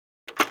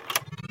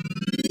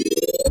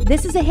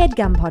This is a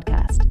HeadGum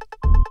podcast.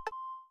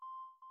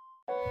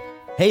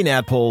 Hey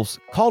Nadpoles,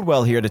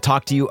 Caldwell here to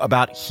talk to you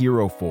about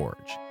Hero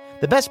Forge,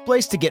 the best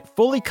place to get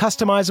fully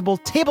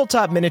customizable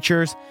tabletop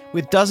miniatures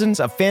with dozens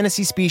of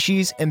fantasy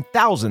species and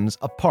thousands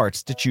of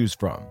parts to choose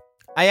from.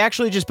 I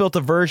actually just built a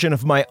version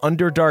of my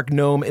Underdark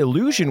Gnome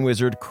illusion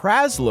wizard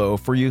Kraslow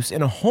for use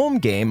in a home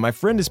game my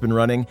friend has been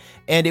running,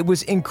 and it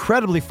was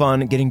incredibly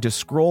fun getting to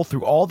scroll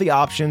through all the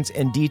options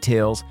and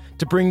details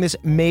to bring this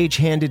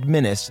mage-handed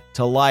menace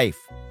to life.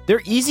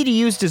 Their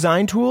easy-to-use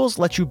design tools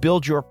let you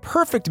build your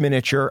perfect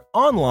miniature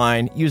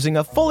online using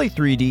a fully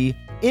 3D,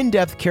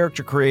 in-depth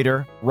character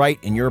creator right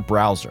in your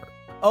browser.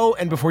 Oh,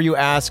 and before you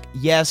ask,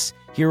 yes,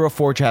 Hero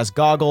Forge has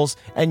goggles,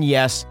 and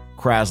yes,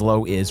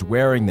 Kraslow is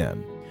wearing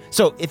them.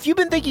 So if you've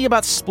been thinking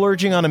about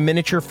splurging on a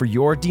miniature for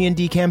your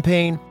D&D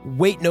campaign,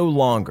 wait no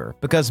longer,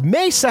 because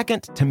May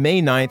 2nd to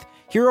May 9th,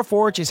 Hero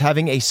Forge is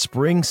having a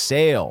spring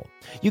sale.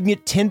 You can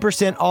get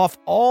 10% off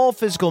all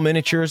physical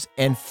miniatures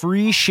and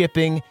free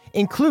shipping,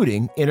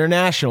 including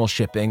international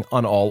shipping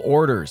on all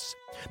orders.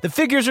 The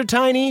figures are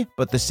tiny,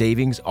 but the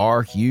savings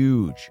are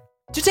huge.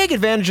 To take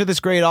advantage of this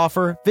great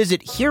offer,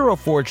 visit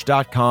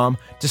HeroForge.com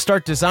to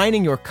start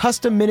designing your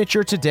custom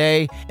miniature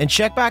today, and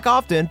check back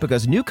often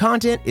because new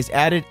content is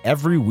added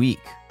every week.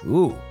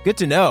 Ooh, good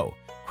to know.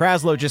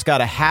 Kraslow just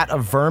got a hat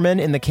of vermin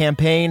in the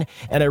campaign,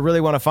 and I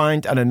really want to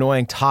find an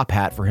annoying top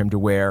hat for him to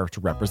wear to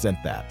represent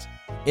that.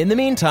 In the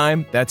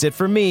meantime, that's it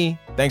from me.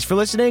 Thanks for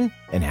listening,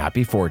 and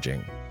happy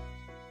forging.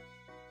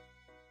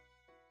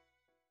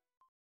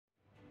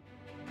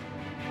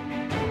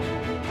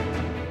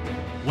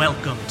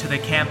 Welcome to the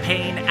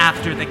campaign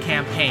after the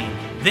campaign.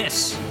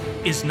 This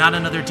is not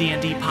another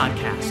D&D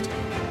podcast.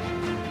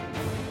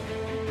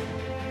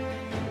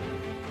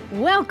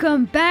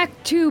 Welcome back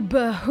to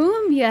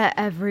Bohemia,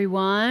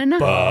 everyone.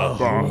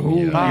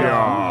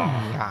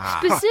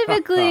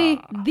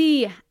 Specifically,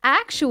 the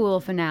actual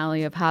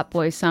finale of Hot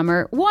Boy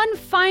Summer. One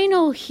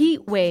final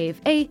heat wave,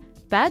 a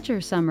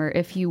Badger Summer,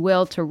 if you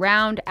will, to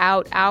round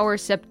out our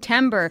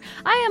September.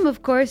 I am,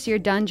 of course, your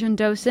dungeon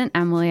docent,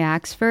 Emily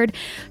Axford,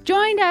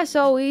 joined as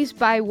always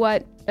by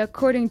what,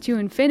 according to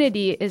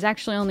Infinity, is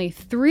actually only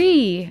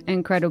 3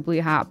 incredibly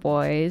hot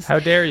boys. How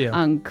dare you?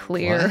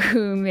 Unclear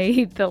who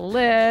made the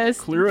list.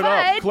 Clear it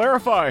up.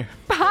 Clarify.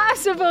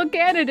 Possible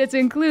candidates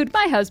include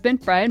my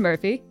husband, Brian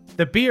Murphy.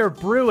 The beer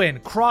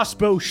brewing,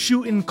 crossbow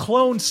shooting,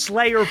 clone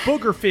slayer,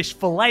 boogerfish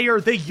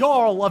filleter, the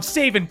Jarl of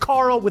saving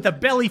Carl with a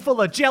belly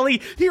full of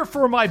jelly. Here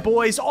for my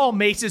boys, all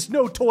maces,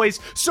 no toys,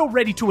 so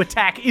ready to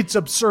attack, it's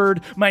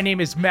absurd. My name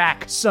is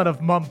Mac, son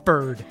of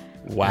Mumford.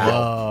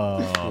 Wow.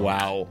 Whoa.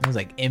 Wow. That was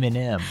like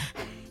Eminem.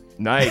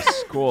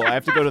 Nice. Cool. I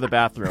have to go to the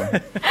bathroom.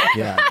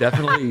 Yeah,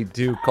 definitely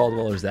do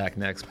Caldwell or Zach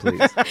next,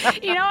 please.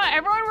 You know what?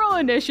 Everyone roll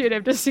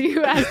initiative to see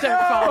who has to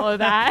follow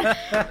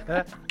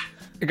that.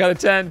 I got a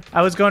 10.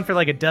 I was going for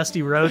like a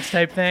Dusty Rhodes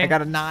type thing. I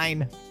got a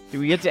 9. Do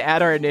we get to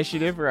add our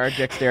initiative or our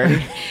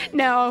dexterity?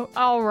 No,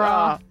 I'll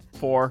roll.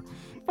 4.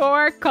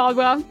 4,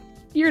 Caldwell,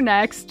 you're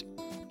next.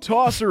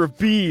 Tosser of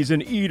bees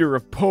and eater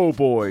of po'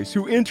 boys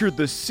who entered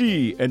the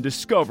sea and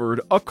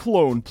discovered a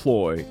clone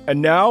ploy.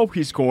 And now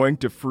he's going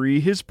to free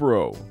his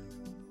bro.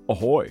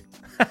 Ahoy.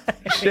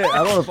 Shit, I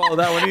don't want to follow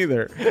that one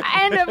either.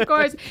 And of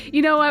course,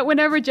 you know what?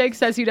 Whenever Jake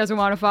says he doesn't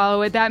want to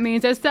follow it, that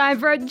means it's time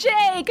for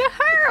Jake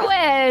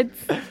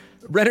Hurwitz.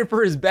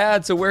 Renifer is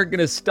bad, so we're going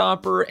to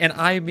stomp her, and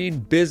I mean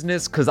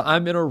business because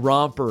I'm in a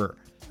romper.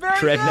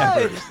 Tread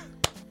never.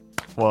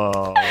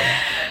 Whoa.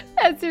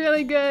 That's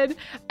really good.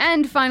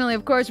 And finally,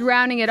 of course,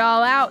 rounding it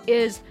all out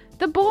is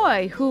the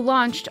boy who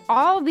launched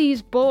all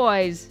these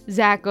boys,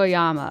 Zach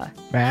Oyama.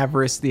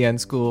 Mavrus the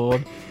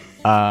Unschooled.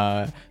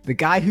 The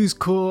guy who's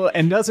cool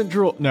and doesn't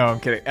drool. No, I'm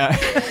kidding.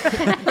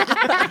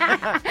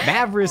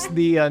 Mavrus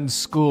the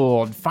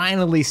Unschooled,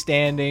 finally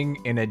standing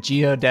in a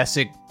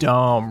geodesic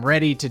dome,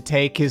 ready to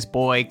take his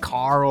boy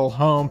Carl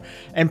home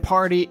and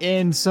party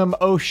in some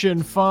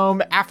ocean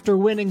foam after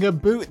winning a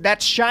boot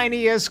that's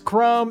shiny as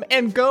chrome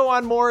and go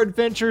on more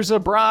adventures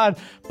abroad,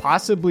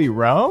 possibly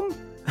Rome?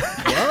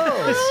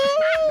 Whoa.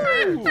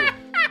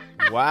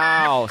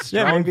 Wow.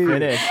 Strong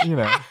finish. You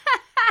know,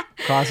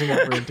 crossing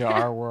over into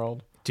our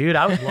world. Dude,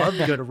 I would love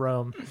to go to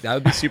Rome. That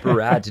would be super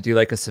rad to do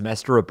like a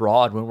semester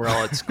abroad when we're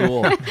all at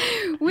school.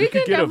 We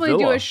could get a definitely do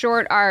villa. a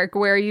short arc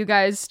where you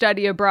guys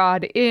study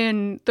abroad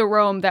in the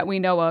Rome that we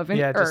know of in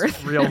Earth.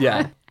 Just real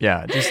Rome.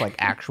 Yeah, just like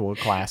actual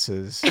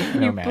classes.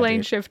 No You magic.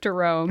 plane shift to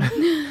Rome.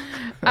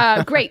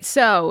 Great.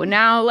 So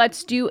now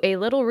let's do a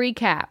little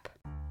recap.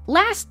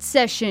 Last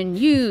session,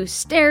 you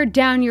stared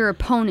down your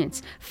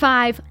opponents,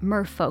 5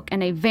 merfolk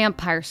and a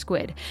vampire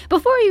squid.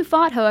 Before you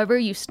fought, however,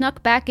 you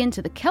snuck back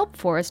into the kelp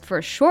forest for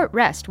a short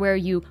rest where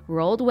you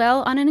rolled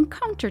well on an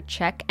encounter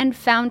check and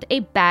found a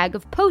bag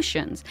of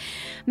potions.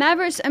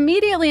 Mavrus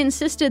immediately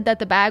insisted that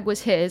the bag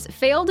was his,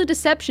 failed a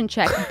deception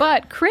check,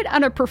 but crit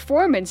on a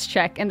performance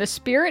check, and the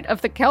spirit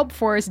of the kelp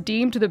forest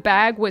deemed the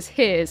bag was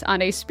his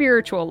on a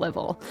spiritual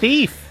level.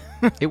 Thief.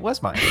 It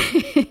was mine.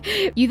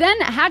 You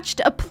then hatched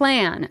a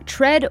plan.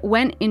 Tread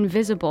went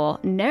invisible,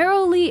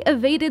 narrowly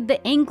evaded the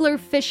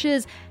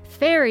anglerfish's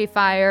fairy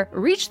fire,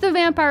 reached the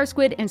vampire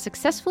squid and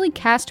successfully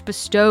cast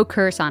Bestow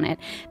Curse on it.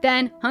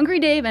 Then Hungry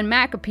Dave and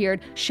Mac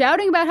appeared,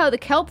 shouting about how the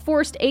kelp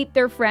forest ate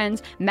their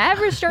friends.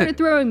 Mavrus started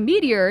throwing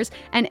meteors,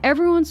 and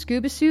everyone's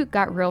scuba suit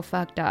got real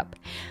fucked up.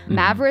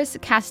 Mavrus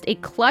cast a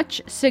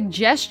clutch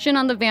suggestion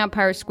on the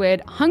vampire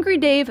squid. Hungry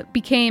Dave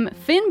became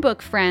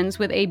Finbook friends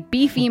with a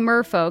beefy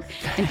merfolk,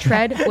 and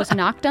Tread was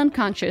knocked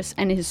unconscious,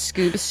 and his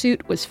scuba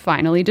suit was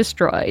finally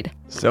destroyed.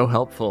 So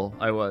helpful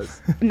I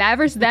was.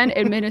 Mavrus then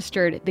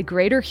administered the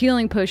greater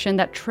healing potion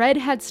that Tread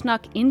had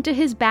snuck into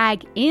his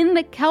bag in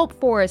the kelp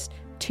forest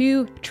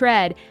to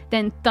Tread,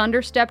 then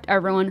thunderstepped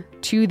everyone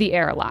to the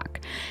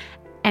airlock.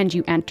 And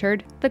you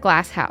entered the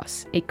glass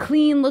house, a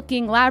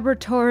clean-looking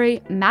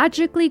laboratory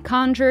magically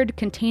conjured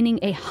containing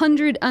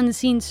 100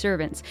 unseen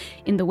servants.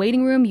 In the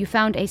waiting room, you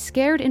found a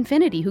scared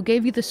Infinity who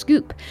gave you the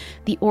scoop.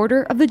 The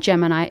Order of the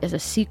Gemini is a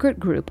secret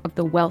group of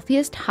the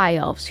wealthiest high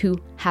elves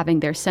who,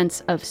 having their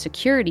sense of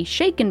security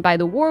shaken by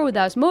the war with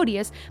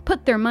Asmodeus,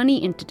 put their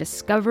money into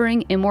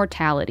discovering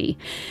immortality.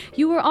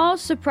 You were all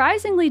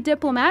surprisingly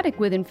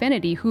diplomatic with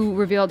Infinity, who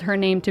revealed her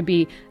name to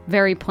be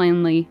very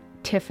plainly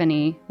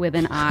Tiffany with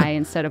an I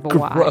instead of a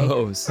Y.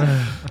 Gross. And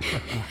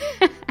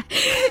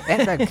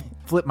that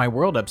flipped my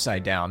world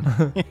upside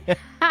down.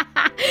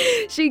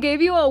 She gave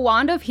you a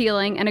wand of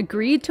healing and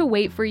agreed to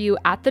wait for you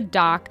at the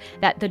dock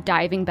that the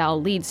diving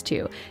bell leads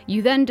to.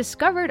 You then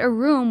discovered a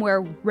room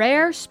where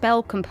rare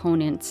spell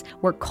components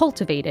were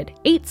cultivated,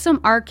 ate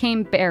some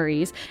arcane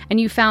berries, and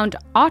you found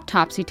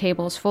autopsy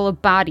tables full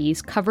of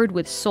bodies covered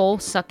with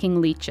soul-sucking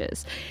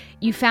leeches.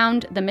 You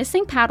found the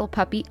missing paddle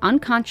puppy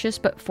unconscious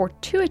but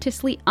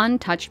fortuitously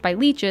untouched by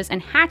leeches and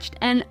hatched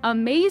an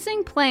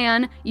amazing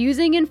plan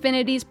using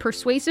Infinity's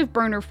persuasive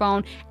burner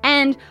phone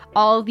and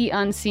all the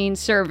unseen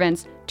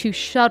servants to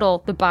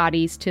shuttle the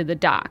bodies to the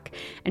dock.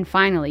 And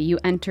finally, you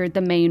entered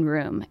the main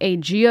room, a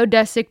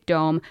geodesic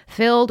dome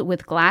filled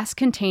with glass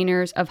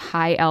containers of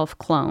high elf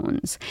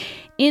clones.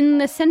 In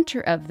the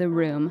center of the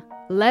room,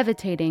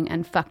 levitating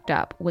and fucked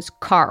up, was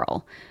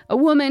Carl. A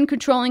woman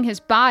controlling his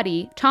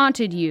body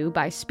taunted you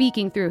by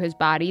speaking through his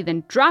body,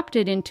 then dropped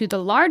it into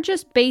the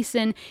largest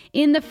basin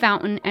in the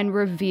fountain and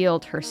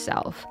revealed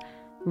herself.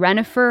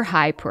 Renifer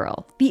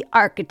Highpearl, the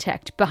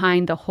architect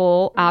behind the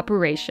whole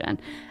operation.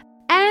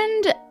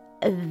 And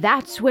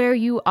that's where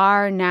you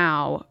are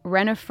now.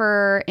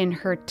 Renifer in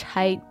her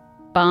tight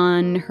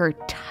bun, her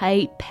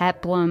tight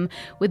peplum,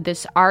 with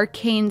this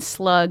arcane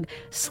slug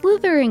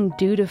slithering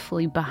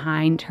dutifully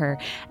behind her,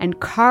 and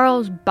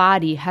Carl's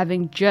body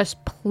having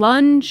just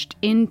plunged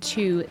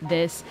into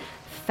this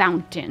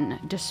fountain,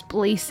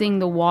 displacing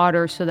the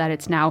water so that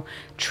it's now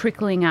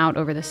trickling out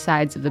over the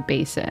sides of the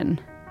basin.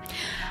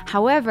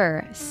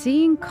 However,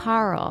 seeing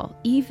Carl,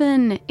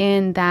 even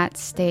in that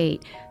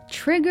state,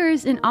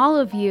 triggers in all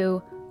of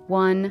you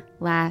one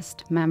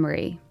last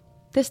memory.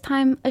 This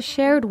time, a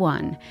shared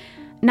one.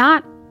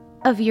 Not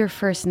of your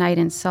first night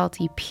in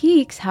Salty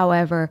Peaks,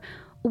 however,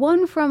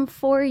 one from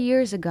 4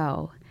 years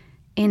ago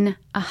in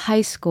a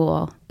high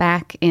school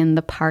back in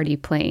the party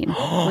plane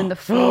when the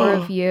four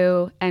of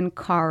you and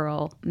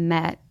Carl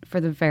met for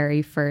the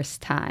very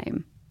first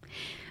time.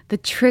 The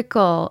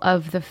trickle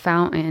of the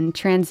fountain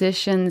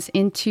transitions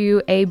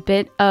into a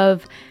bit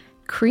of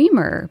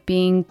creamer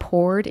being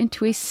poured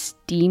into a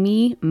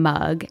steamy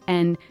mug,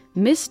 and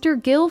Mr.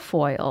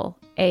 Guilfoyle,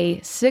 a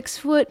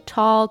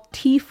 6-foot-tall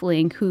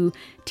tiefling who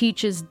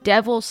teaches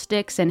devil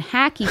sticks and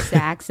hacky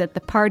sacks at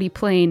the party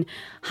plane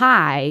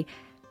high,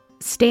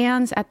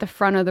 stands at the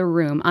front of the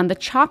room. On the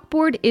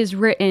chalkboard is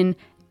written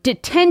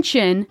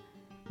 "detention"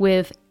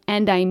 with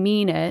 "and I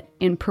mean it"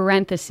 in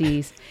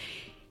parentheses.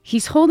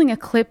 He's holding a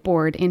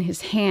clipboard in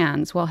his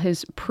hands while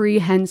his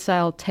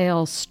prehensile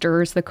tail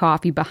stirs the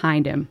coffee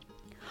behind him.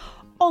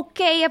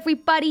 Okay,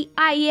 everybody,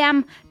 I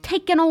am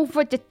taking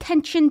over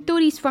detention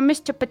duties for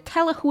Mr.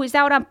 Patella, who is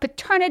out on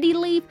paternity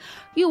leave.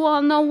 You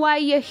all know why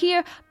you're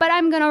here, but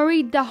I'm going to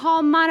read the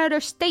hall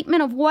monitor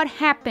statement of what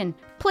happened.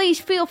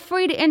 Please feel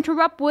free to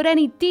interrupt with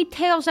any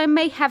details I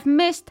may have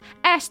missed,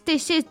 as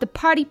this is the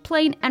party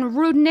plane and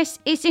rudeness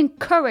is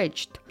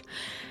encouraged.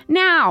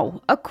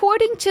 Now,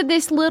 according to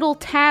this little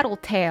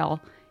tattletale,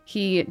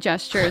 he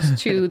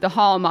gestures to the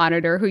hall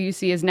monitor, who you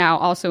see is now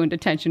also in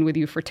detention with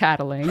you for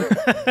tattling.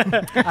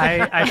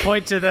 I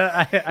point to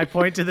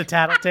the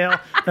tattletale,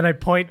 then I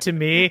point to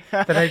me,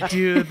 then I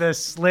do the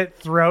slit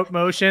throat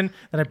motion,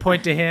 then I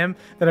point to him,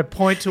 then I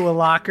point to a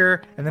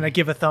locker, and then I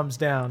give a thumbs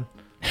down.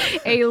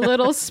 A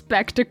little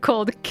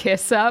spectacled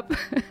kiss-up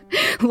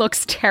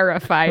looks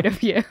terrified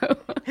of you.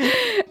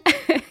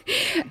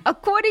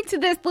 According to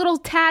this little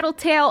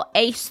tattletale,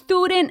 a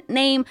student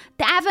named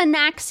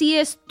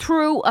Davanaxius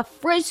threw a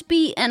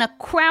frisbee in a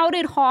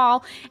crowded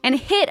hall and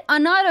hit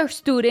another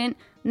student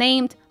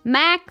named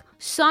Mac,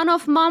 son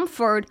of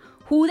Mumford,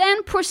 who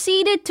then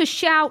proceeded to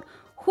shout,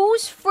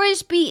 "Whose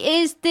frisbee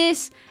is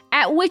this?"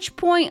 At which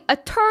point a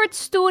third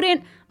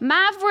student,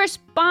 Mavrus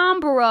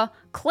Bombera,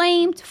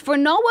 claimed for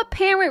no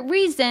apparent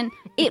reason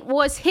it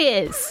was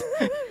his.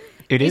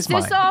 It is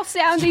this mine. all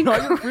sounding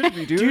Not your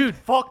frisbee, dude. Dude,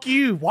 fuck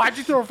you. Why'd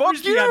you throw a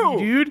frisbee at me,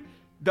 dude?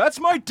 That's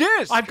my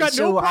disc. I've got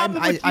So no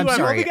problem with you. I'm I've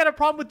sorry. only got a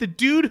problem with the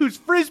dude whose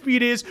frisbee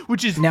it is,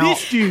 which is Now-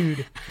 this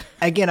dude.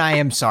 Again, I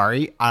am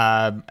sorry.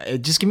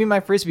 Just give me my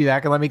frisbee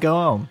back and let me go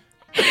home.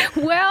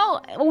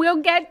 Well,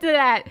 we'll get to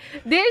that.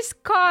 This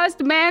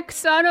caused Mac,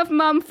 son of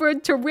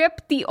Mumford, to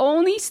rip the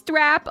only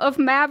strap of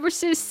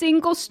Mavrus's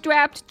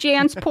single-strapped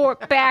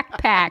Jansport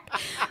backpack.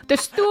 The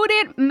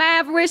student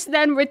Mavrus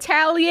then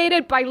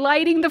retaliated by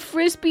lighting the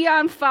frisbee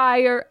on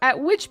fire,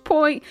 at which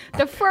point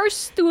the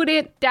first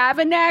student,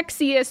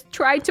 Davanaxius,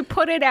 tried to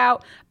put it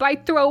out by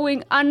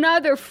throwing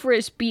another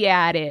frisbee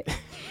at it.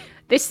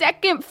 The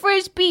second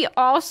frisbee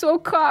also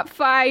caught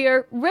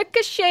fire,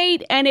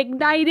 ricocheted, and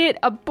ignited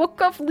a book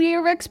of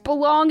lyrics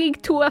belonging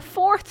to a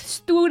fourth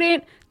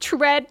student,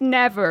 Tread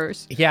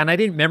Nevers. Yeah, and I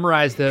didn't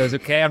memorize those,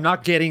 okay? I'm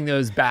not getting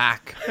those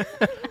back.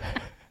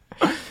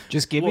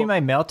 Just give me my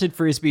melted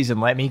frisbees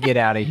and let me get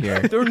out of here.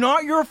 They're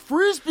not your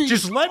frisbees.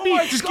 Just let me.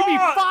 Just give me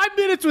 5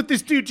 minutes with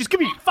this dude. Just give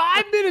me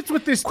 5 minutes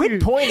with this Quit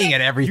dude. pointing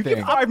at You everything.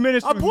 get 5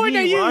 minutes I'm with pointing me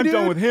at you, when I'm dude.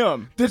 done with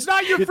him. That's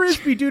not your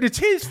frisbee, dude. It's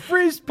his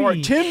frisbee. All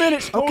right, 10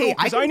 minutes total, Okay,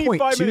 I 'cause can I need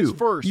point 5 minutes too.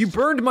 first. You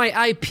burned my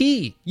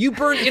IP. You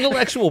burned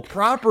intellectual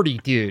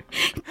property, dude.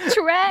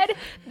 Tread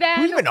Who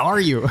then... even are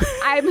you?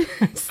 I'm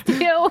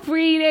still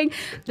reading.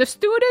 The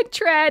student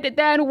Tread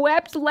then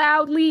wept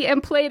loudly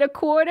and played a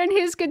chord on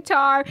his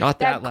guitar Not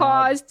that loud.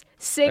 caused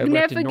a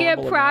significant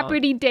normal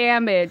property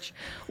damage.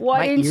 What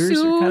My ears are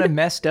ensued... kind of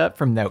messed up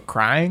from the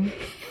crying.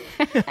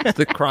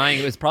 The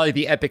crying was probably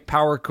the epic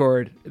power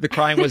chord. The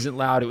crying wasn't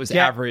loud. It was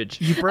Yeah. average.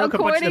 You broke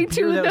According a bunch of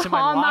the beer to that the was in my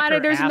hall locker,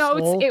 monitor's asshole.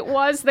 notes, it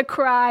was the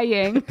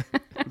crying.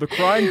 The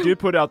crying did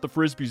put out the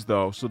frisbees,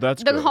 though, so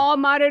that's The good. hall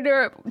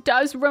monitor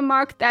does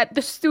remark that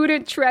the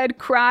student Tread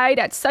cried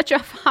at such a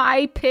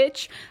high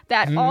pitch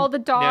that all the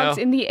dogs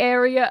no. in the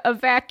area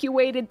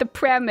evacuated the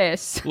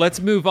premise.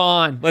 Let's move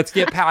on. Let's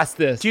get past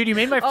this. Dude, you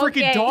made my freaking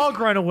Okay. dog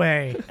run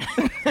away.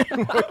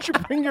 Why'd you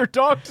bring your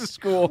dog to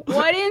school?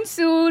 What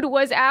ensued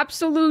was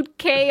absolute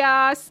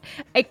chaos.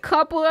 A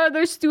couple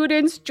other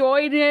students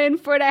joined in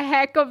for the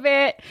heck of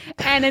it,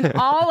 and an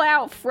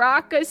all-out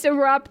fracas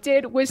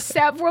erupted with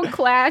several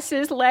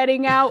classes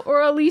letting out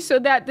early so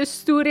that the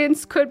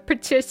students could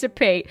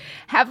participate.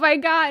 Have I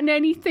gotten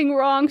anything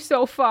wrong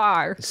so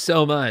far?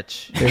 So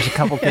much. There's a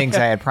couple things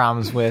I had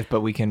problems with,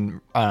 but we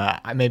can,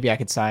 maybe I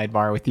could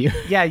sidebar with you.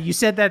 Yeah, you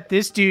said that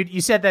this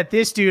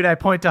dude, I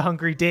point to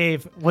Hungry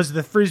Dave, was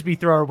the frisbee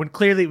thrower when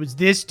clearly it was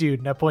this dude,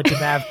 and I point to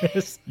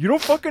Mavrus. You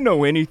don't fucking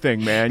know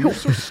anything, man. You're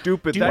so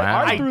stupid. Dude, That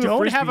I threw the don't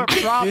frisbee. have a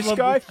This problem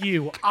guy, with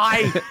you.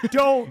 I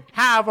don't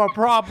have a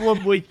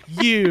problem with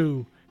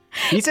you.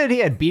 He said he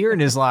had beer in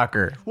his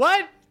locker.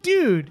 What?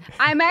 Dude.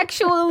 I'm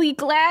actually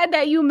glad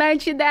that you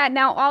mentioned that.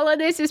 Now, all of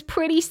this is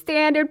pretty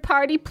standard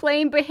party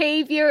playing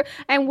behavior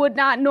and would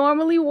not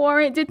normally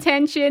warrant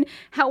detention.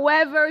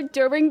 However,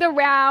 during the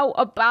row,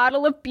 a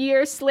bottle of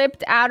beer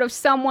slipped out of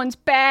someone's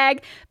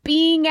bag.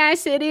 Being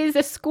as it is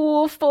a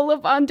school full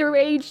of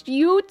underage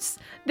youths,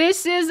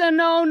 this is a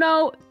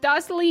no-no.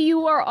 Thusly,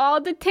 you are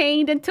all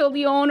detained until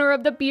the owner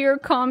of the beer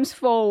comes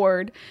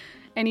forward.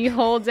 And he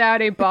holds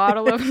out a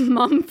bottle of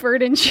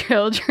Mumford and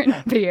Children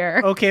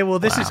beer. Okay, well,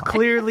 this is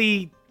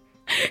clearly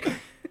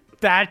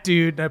that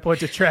dude, and I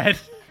point to Tread.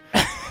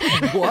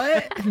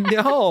 What?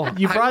 No.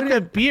 You brought the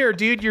beer,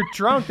 dude. You're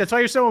drunk. That's why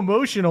you're so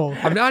emotional.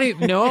 I'm not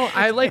even. No,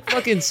 I like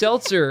fucking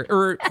seltzer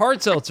or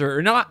hard seltzer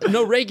or no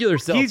regular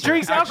seltzer. He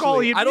drinks alcohol.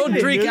 Actually, He I don't admitted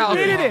it. drink He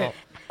admitted alcohol. it.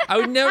 I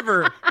would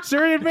never.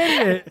 Sir, he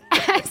admitted it.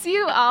 As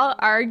you all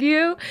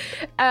argue,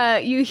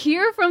 you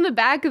hear from the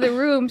back of the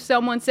room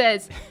someone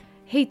says,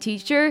 "Hey,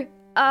 teacher,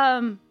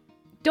 don't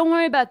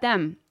worry about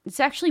them. It's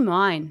actually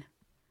mine."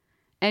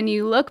 And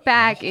you look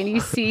back and you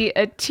see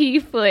a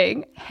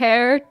tiefling,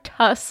 hair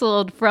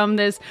tousled from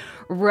this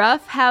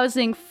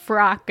roughhousing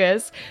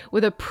fracas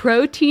with a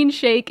protein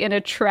shake and a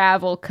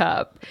travel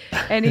cup.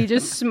 And he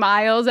just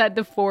smiles at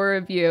the four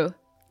of you.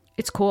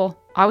 "It's cool.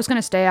 I was going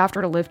to stay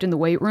after to lift in the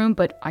weight room,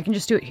 but I can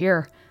just do it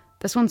here.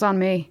 This one's on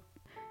me."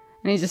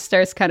 And he just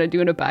starts kind of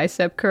doing a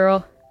bicep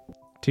curl.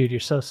 Dude,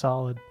 you're so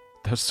solid.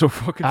 That's so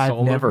fucking I've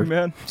solid, never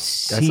man.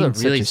 seen a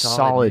really such a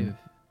solid move.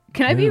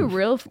 Can I be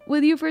real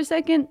with you for a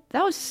second?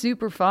 That was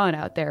super fun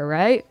out there,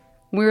 right?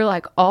 We were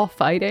like all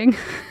fighting.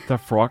 The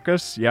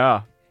fracas,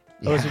 yeah.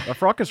 The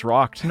fracas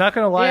rocked. I'm not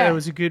going to lie, Yeah. it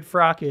was a good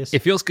fracas.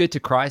 It feels good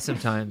to cry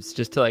sometimes,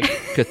 just to like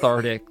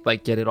cathartic,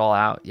 like get it all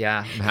out.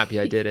 Yeah, I'm happy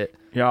I did it.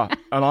 Yeah,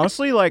 and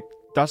honestly, like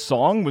that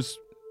song was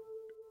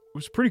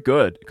pretty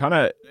good. It kind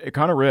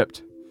of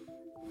ripped.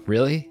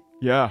 Really?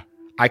 Yeah,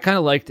 I kind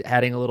of liked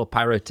adding a little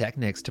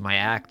pyrotechnics to my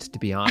act, to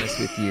be honest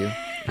with you.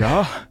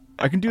 yeah.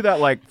 I can do that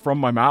like from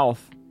my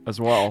mouth as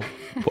well.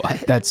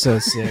 What? That's so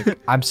sick.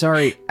 I'm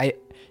sorry.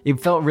 It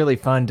felt really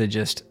fun to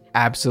just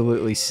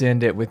absolutely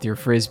send it with your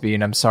frisbee,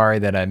 and I'm sorry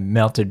that I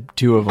melted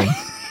 2 of them.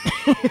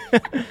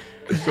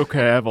 It's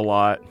okay. I have a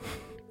lot.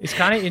 It's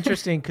kind of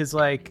interesting because,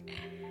 like,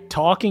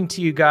 talking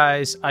to you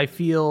guys, I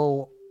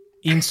feel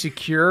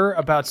insecure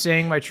about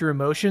saying my true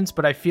emotions,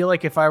 but I feel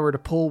like if I were to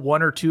pull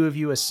 1 or 2 of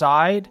you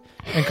aside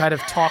and kind of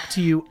talk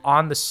to you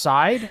on the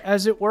side,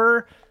 as it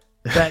were,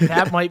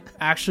 that might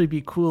actually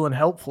be cool and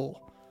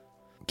helpful.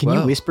 Can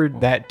you whisper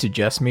that to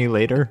just me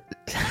later?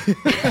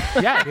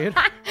 Yeah, dude.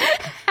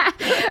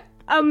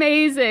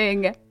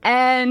 Amazing.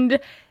 And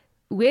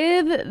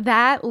with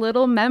that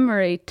little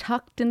memory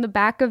tucked in the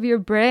back of your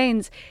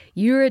brains,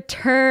 you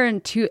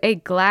return to a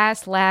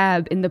glass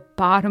lab in the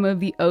bottom of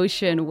the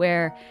ocean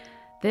where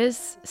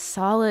this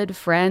solid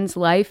friend's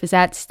life is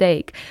at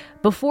stake.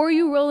 Before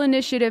you roll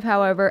initiative,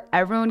 however,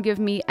 everyone give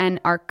me an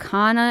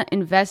Arcana,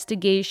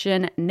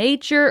 Investigation,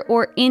 Nature,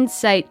 or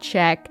Insight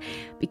check,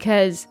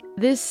 because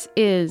this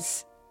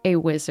is a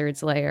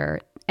wizard's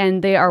lair,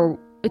 and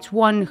it's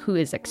one who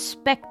is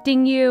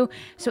expecting you,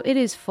 so it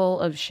is full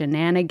of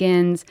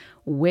shenanigans,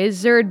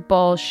 wizard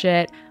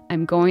bullshit.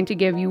 I'm going to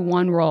give you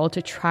one roll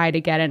to try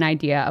to get an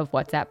idea of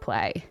what's at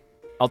play.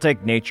 I'll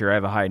take nature. I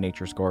have a high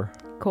nature score.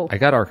 Cool. I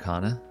got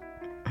Arcana.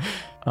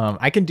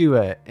 I can do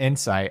a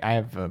insight. I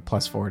have a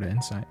 +4 to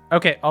insight.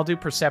 Okay, I'll do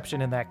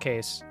perception in that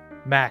case.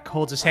 Mac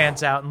holds his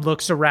hands out and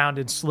looks around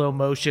in slow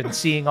motion,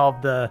 seeing all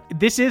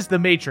this is the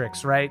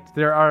Matrix, right?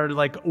 There are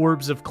like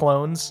orbs of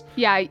clones.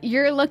 Yeah,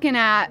 you're looking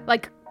at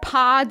like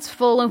pods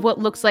full of what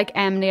looks like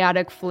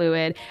amniotic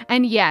fluid.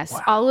 And yes,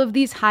 all of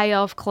these high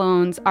elf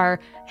clones are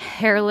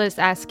hairless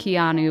as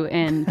Keanu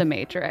in the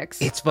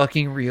Matrix. It's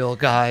fucking real,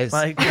 guys.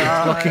 My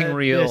God, it's fucking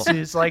real. This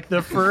is like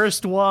the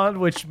first one,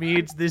 which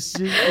means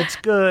it's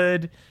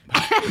good.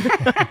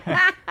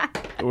 The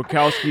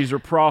Wachowskis are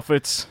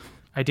prophets.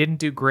 I didn't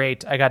do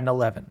great. I got an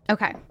 11.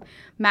 Okay.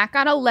 Mac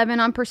got 11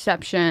 on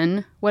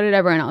perception. What did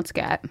everyone else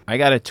get? I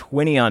got a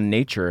 20 on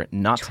nature,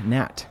 not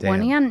nat.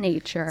 20 on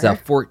nature. Is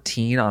that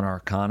 14 on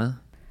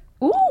Arcana?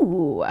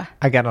 Ooh.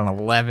 I got an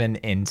 11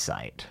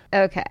 insight.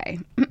 Okay.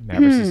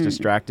 Mavrus is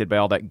distracted by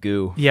all that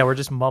goo. Yeah, we're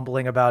just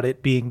mumbling about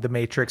it being the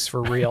Matrix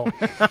for real.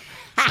 It's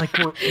like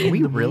we're Are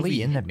we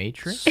really in the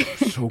Matrix?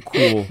 So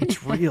cool.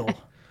 It's real.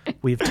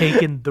 We've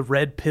taken the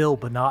red pill,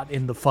 but not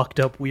in the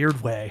fucked up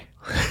weird way.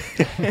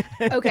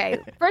 Okay.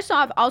 First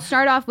off, I'll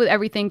start off with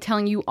everything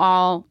telling you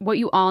all what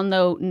you all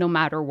know no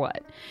matter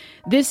what.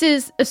 This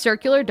is a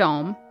circular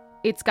dome.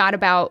 It's got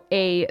about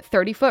a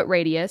 30-foot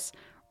radius.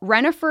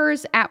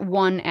 Renifer's at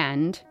one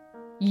end.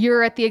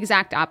 You're at the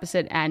exact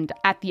opposite end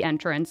at the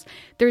entrance.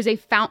 There's a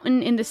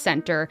fountain in the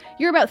center.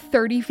 You're about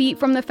 30 feet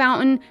from the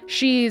fountain.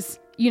 She's,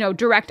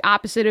 direct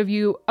opposite of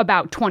you,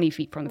 about 20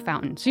 feet from the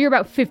fountain. So you're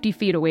about 50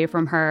 feet away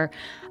from her.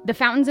 The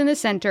fountain's in the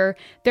center.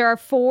 There are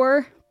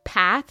 4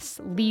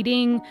 paths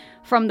leading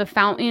from the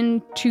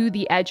fountain to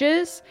the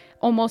edges,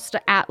 almost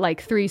at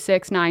like 3,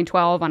 6, 9,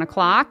 12 on a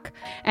clock.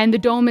 And the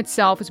dome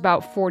itself is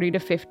about 40 to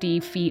 50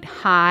 feet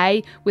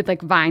high with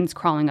like vines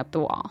crawling up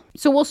the wall.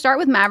 So we'll start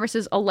with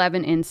Mavrus's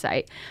 11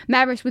 insight.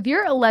 Mavrus, with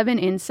your 11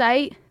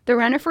 insight, the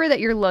Renifer that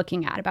you're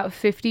looking at about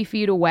 50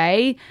 feet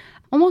away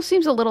almost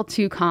seems a little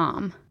too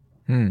calm.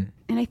 And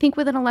I think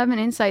with an 11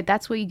 insight,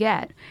 that's what you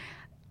get.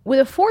 With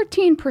a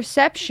 14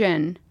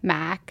 perception,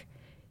 Mac,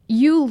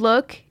 you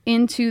look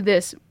into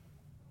this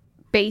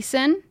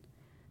basin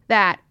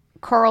that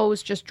Carl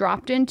was just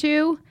dropped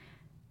into,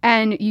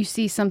 and you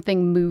see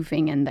something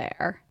moving in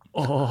there.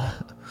 Oh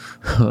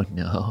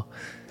no.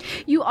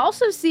 You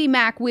also see,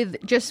 Mac, with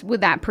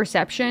that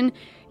perception,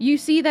 you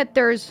see that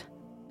there's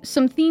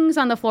some things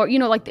on the floor,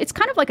 it's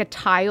kind of like a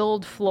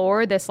tiled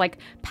floor, this like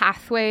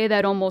pathway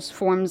that almost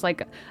forms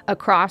like a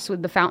cross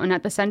with the fountain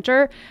at the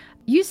center.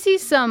 You see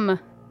some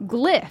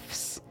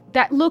glyphs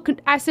that look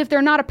as if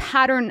they're not a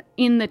pattern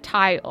in the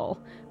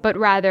tile, but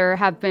rather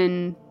have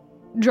been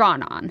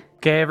drawn on.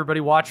 Okay, everybody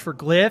watch for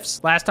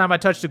glyphs. Last time I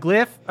touched a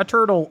glyph, a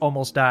turtle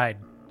almost died.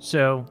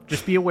 So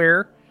just be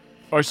aware.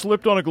 I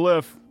slipped on a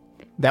glyph.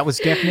 That was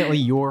definitely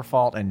your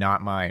fault and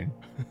not mine.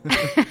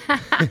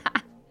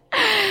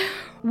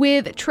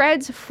 With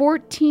Tread's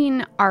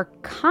 14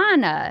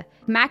 Arcana,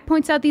 Mac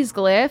points out these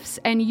glyphs,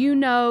 and you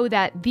know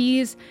that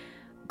these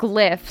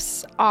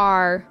glyphs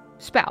are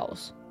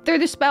spells. They're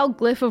the spell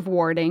Glyph of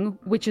Warding,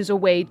 which is a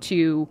way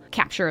to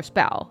capture a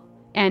spell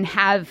and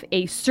have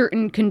a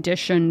certain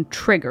condition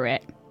trigger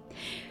it.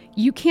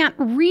 You can't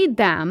read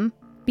them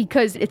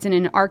because it's in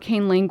an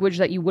arcane language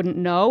that you wouldn't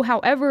know.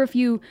 However, if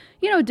you,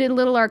 did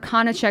little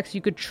Arcana checks,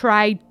 you could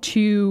try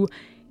to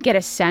get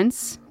a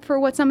sense for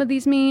what some of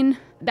these mean.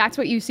 That's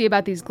what you see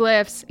about these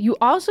glyphs. You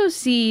also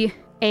see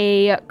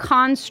a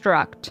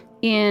construct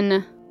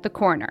in the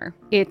corner.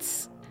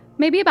 It's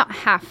maybe about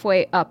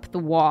halfway up the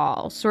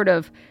wall,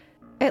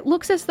 it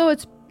looks as though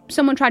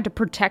someone tried to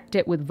protect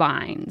it with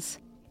vines.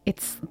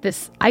 It's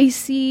this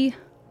icy,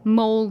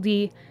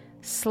 moldy,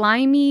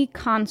 slimy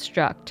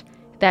construct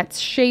that's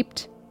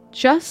shaped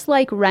just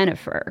like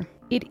Renifer.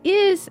 It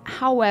is,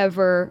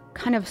 however,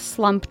 kind of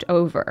slumped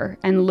over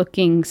and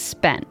looking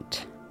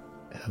spent.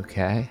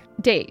 Okay.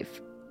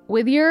 Dave,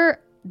 with your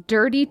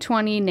dirty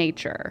 20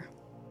 nature,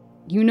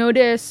 you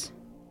notice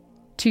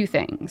 2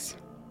 things.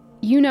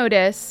 You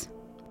notice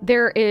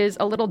there is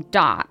a little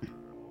dot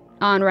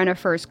on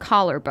Renifer's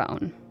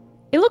collarbone.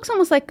 It looks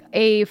almost like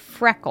a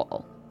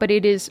freckle, but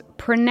it is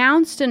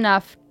pronounced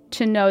enough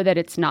to know that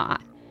it's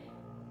not.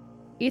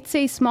 It's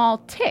a small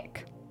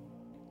tick.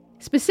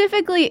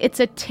 Specifically, it's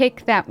a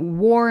tick that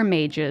war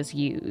mages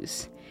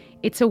use.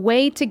 It's a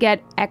way to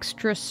get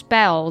extra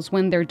spells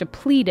when they're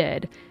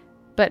depleted,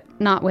 but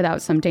not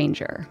without some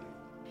danger.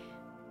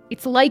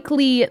 It's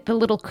likely the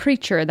little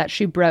creature that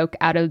she broke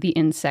out of the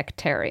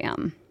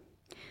insectarium.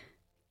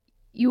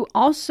 You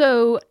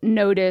also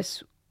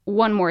notice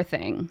one more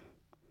thing.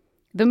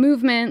 The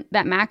movement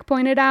that Mac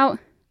pointed out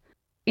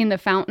in the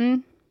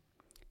fountain,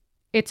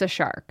 it's a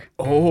shark.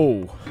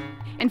 Oh.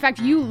 In fact,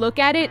 you look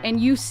at it and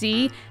you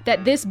see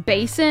that this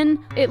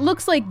basin, it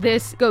looks like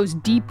this goes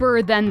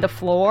deeper than the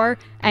floor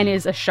and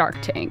is a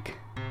shark tank.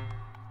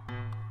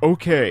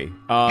 Okay.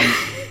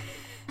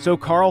 So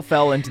Carl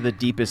fell into the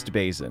deepest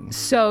basin.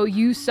 So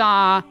you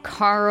saw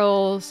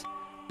Carl's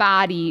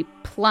body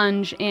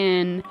plunge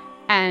in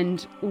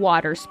and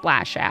water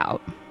splash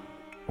out.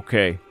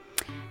 Okay.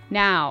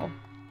 Now,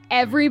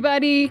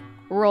 everybody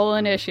roll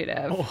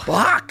initiative.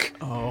 Fuck!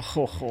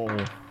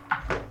 Oh.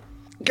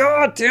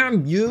 God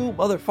damn you,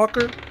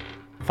 motherfucker.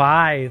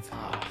 5.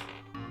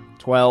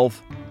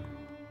 12.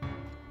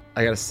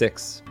 I got a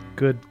 6.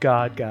 Good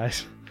God,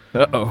 guys.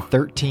 Uh-oh.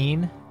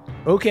 13.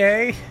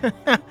 Okay.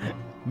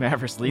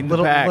 Mavrus leading the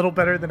A pack. little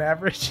better than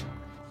average.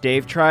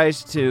 Dave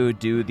tries to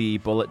do the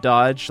bullet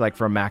dodge, like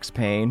from Max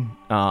Payne,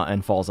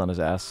 and falls on his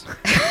ass.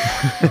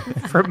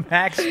 From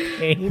Max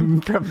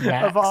Payne.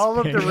 Of all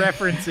of the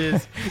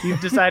references, you've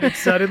decided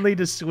suddenly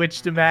to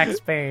switch to Max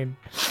Payne.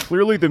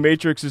 Clearly the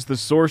Matrix is the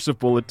source of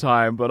bullet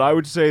time, but I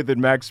would say that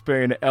Max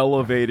Payne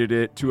elevated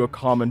it to a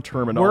common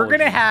terminology. We're going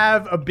to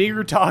have a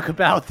bigger talk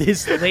about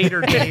this later,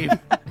 Dave.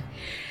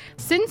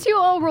 Since you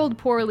all rolled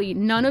poorly,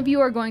 none of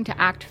you are going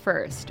to act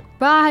first.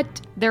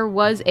 But there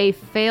was a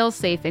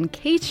failsafe in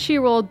case she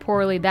rolled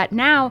poorly that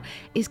now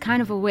is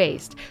kind of a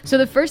waste. So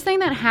the first thing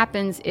that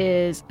happens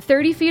is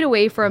 30 feet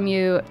away from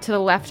you to the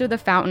left of the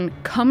fountain,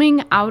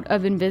 coming out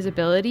of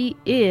invisibility,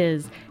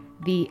 is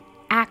the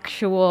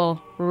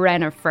actual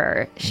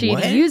Renifer. She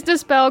used a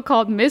spell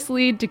called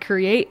Mislead to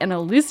create an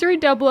illusory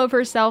double of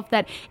herself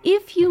that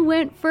if you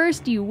went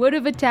first, you would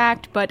have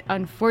attacked, but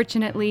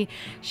unfortunately,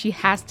 she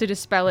has to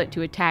dispel it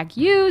to attack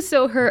you,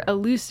 so her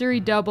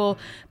illusory double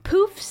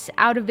poofs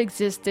out of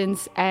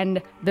existence,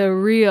 and the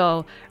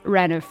real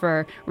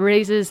Renifer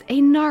raises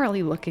a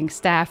gnarly-looking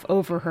staff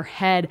over her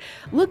head,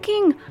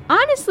 looking,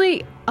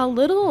 honestly, a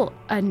little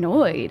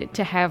annoyed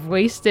to have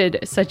wasted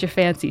such a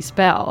fancy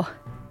spell.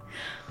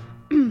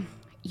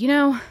 You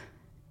know,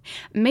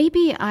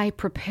 maybe I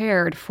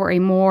prepared for a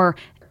more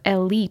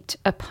elite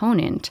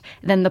opponent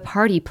than the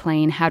party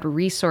plane had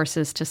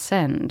resources to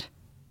send.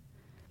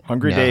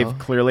 Hungry Dave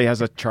clearly has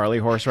a Charlie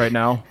horse right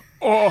now.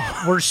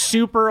 Oh, we're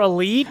super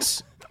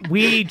elite.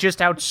 We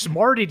just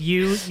outsmarted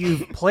you.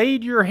 You've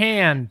played your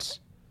hand.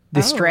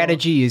 The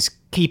strategy is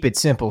keep it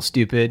simple,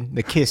 stupid.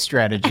 The KISS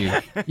strategy.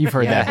 You've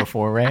heard that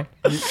before, right?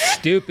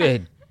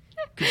 Stupid.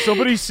 Can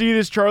somebody see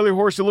this Charlie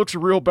horse? It looks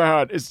real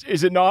bad. Is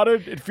it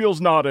knotted? It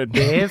feels knotted.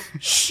 Dave?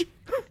 Shh.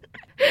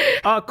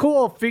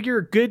 Cool.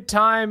 Figure good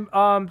time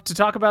to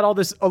talk about all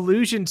this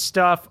illusion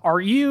stuff. Are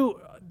you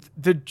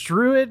the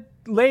druid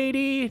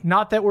lady?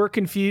 Not that we're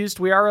confused.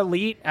 We are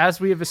elite, as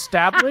we have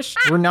established.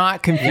 We're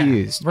not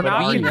confused. We're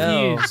not we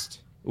know. confused.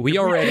 We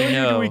already Do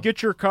know. we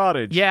get your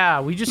cottage?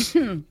 Yeah, we just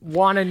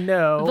want to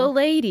know. The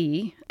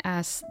lady,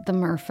 as the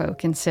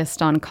merfolk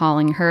insist on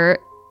calling her,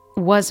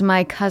 was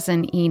my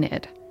cousin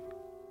Enid.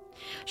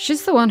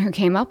 She's the one who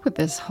came up with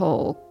this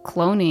whole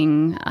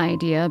cloning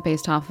idea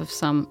based off of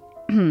some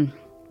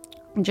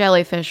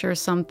jellyfish or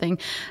something.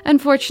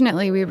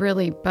 Unfortunately, we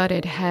really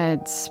butted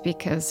heads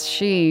because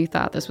she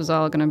thought this was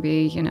all going to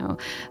be,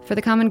 for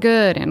the common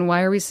good, and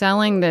why are we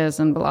selling this,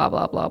 and blah,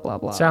 blah, blah, blah,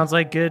 blah. Sounds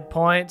like good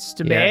points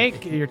to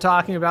make. You're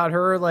talking about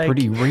her like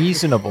Pretty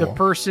reasonable. the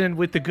person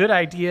with the good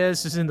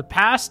ideas is in the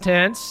past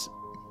tense.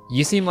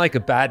 You seem like a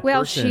bad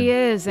Well, person. she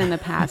is in the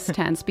past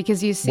tense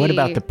because you see... What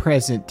about the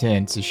present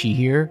tense? Is she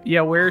here?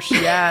 Yeah, where's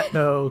she at,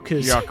 though?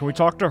 Because Yeah, can we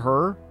talk to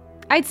her?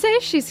 I'd say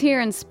she's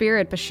here in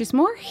spirit, but she's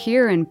more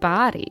here in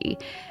body.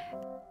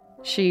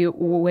 She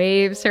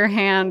waves her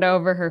hand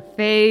over her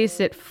face.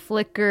 It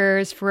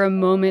flickers for a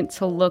moment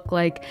to look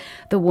like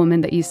the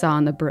woman that you saw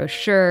in the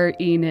brochure,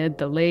 Enid,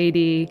 the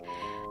lady.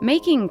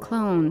 Making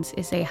clones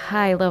is a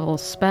high-level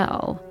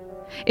spell.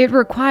 It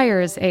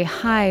requires a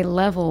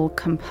high-level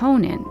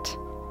component.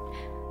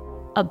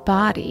 A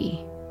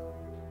body.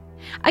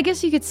 I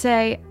guess you could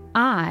say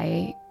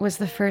I was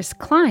the first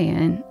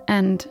client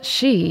and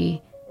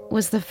she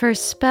was the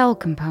first spell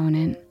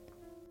component.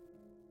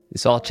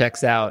 This all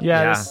checks out.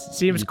 Yeah, this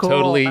seems you cool.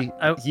 Totally.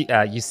 You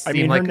I seem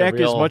mean, like her neck a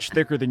real... is much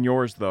thicker than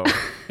yours, though.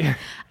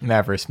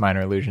 Mavrus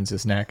Minor Illusions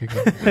his neck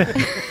again.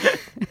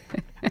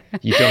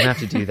 You don't have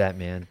to do that,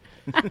 man.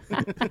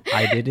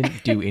 I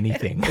didn't do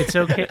anything. it's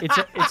okay.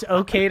 It's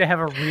okay to have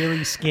a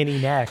really skinny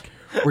neck.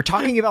 We're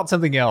talking about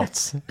something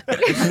else.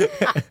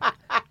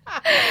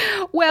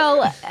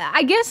 Well,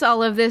 I guess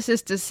all of this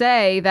is to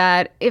say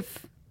that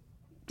if,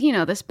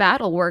 this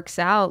battle works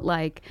out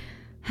like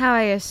how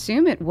I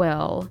assume it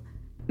will,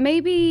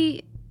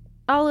 maybe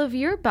all of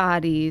your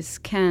bodies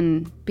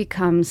can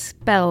become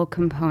spell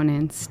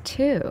components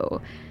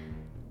too.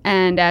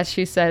 And as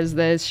she says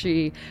this,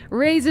 she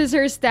raises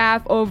her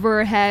staff over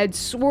her head,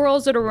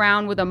 swirls it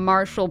around with a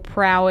martial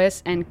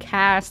prowess, and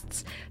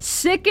casts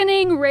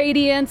sickening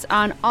radiance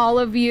on all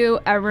of you.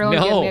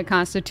 Everyone give me a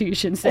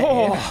Constitution save.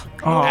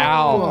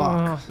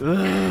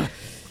 Ow.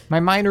 My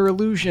minor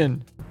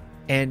illusion.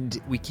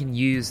 And we can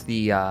use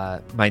the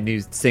my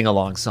new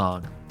sing-along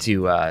song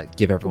to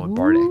give everyone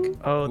Bardic.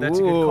 Oh, that's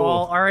a good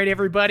call. All right,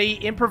 everybody.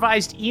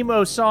 Improvised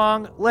emo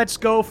song. Let's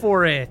go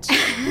for it.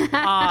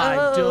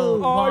 I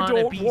don't want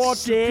to be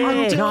sick.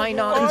 I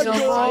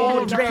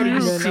don't ready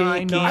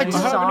sick inside. I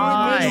just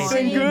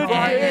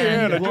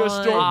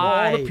don't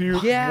want to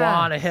puke. I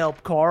want to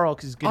help Carl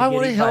because he's going I to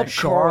want get to eaten by help a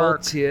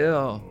Carl shark.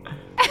 too.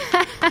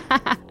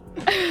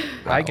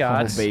 I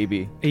got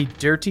baby. a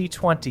dirty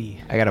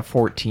 20. I got a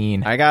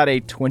 14. I got a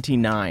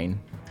 29.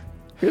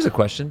 Here's a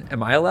question.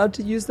 Am I allowed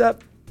to use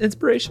that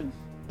inspiration?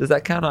 Does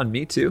that count on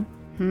me too?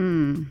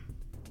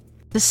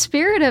 The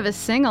spirit of a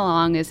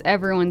sing-along is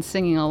everyone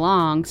singing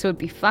along, so it'd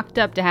be fucked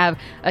up to have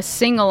a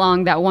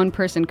sing-along that one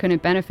person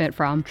couldn't benefit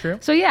from. True.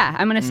 So yeah,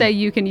 I'm going to say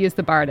you can use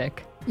the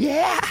Bardic.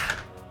 Yeah.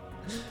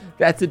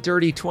 That's a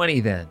dirty 20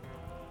 then.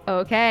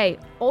 Okay,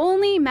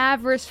 only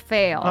Mavrus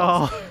failed.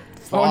 Oh,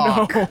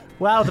 no.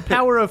 Wow, the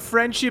power of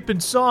friendship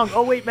and song.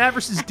 Oh, wait,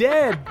 Mavrus is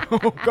dead.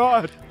 Oh,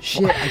 God.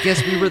 Shit, I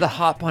guess we were the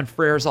Hop on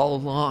Frères all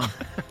along.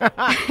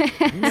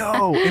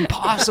 No,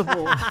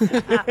 impossible.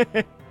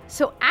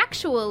 So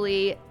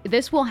actually,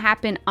 this will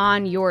happen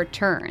on your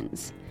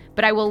turns,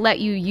 but I will let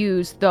you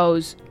use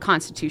those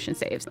Constitution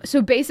saves.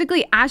 So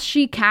basically, as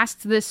she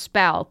casts this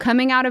spell,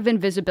 coming out of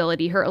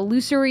invisibility, her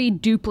illusory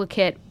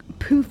duplicate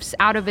poofs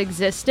out of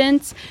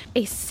existence.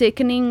 A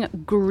sickening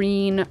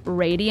green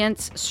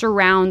radiance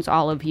surrounds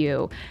all of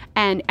you,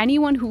 and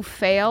anyone who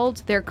failed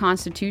their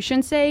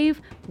Constitution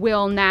save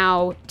will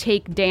now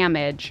take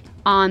damage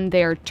on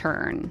their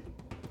turn.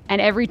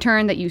 And every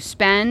turn that you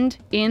spend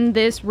in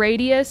this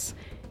radius,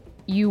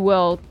 you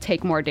will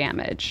take more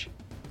damage.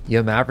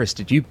 Yo, Mavrus,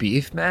 did you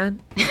beef,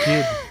 man?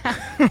 Dude,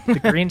 the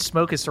green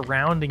smoke is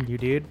surrounding you,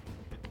 dude.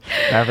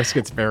 Mavrus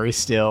gets very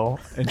still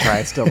and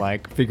tries to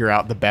figure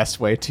out the best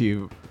way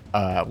to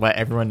let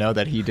everyone know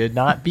that he did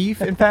not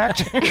beef, in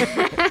fact.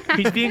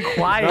 He's being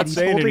quiet. He's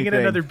holding in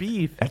another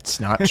beef. That's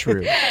not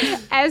true.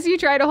 As you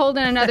try to hold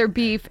in another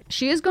beef,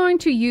 she is going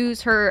to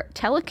use her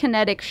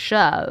telekinetic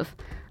shove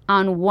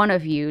on one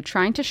of you,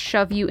 trying to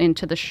shove you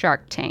into the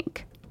shark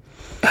tank.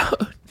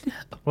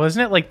 Well,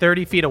 isn't it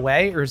 30 feet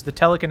away? Or is the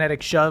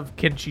telekinetic shove,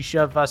 can she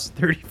shove us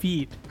 30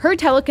 feet? Her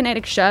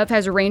telekinetic shove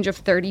has a range of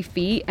 30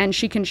 feet, and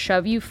she can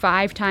shove you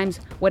 5 times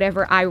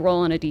whatever I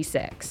roll on a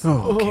d6.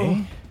 Oh,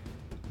 okay.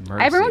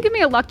 Mercy. Everyone give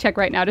me a luck check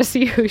right now to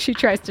see who she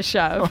tries to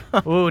shove.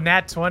 Ooh,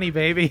 nat 20,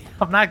 baby.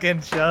 I'm not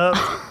getting shoved.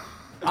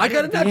 I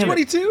got a nat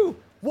 22.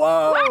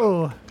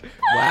 Whoa.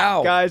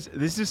 Wow. Guys,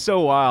 this is so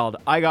wild.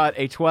 I got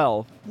a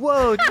 12.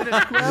 Whoa, did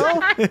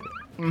it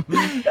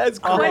 12? That's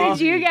great. What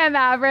did you get,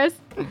 Mavrus?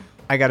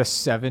 I got a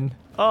 7.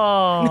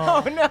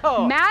 Oh.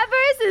 No.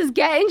 Mavrus is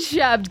getting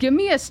shoved. Give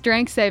me a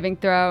strength saving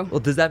throw. Well,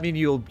 does that mean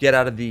you'll get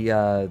out of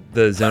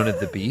the zone of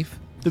the beef?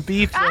 The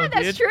beef zone,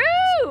 That's dude.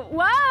 true.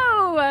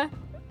 Whoa.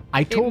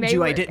 I told may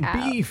you I work didn't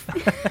out. beef.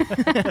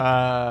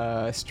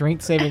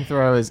 Strength saving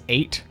throw is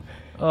 8.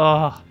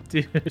 Oh,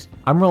 dude.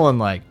 I'm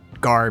rolling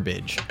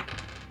garbage.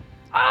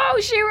 Oh,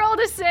 she rolled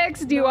a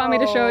 6. Do you want me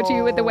to show it to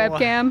you with the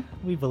webcam?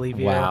 We believe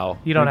you. Wow.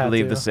 You don't I have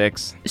believe to. the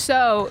 6.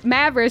 So,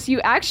 Mavrus, you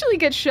actually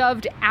get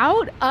shoved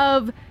out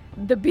of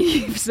the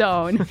beef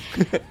zone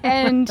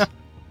and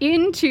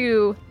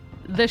into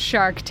the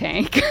shark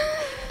tank.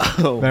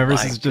 Oh,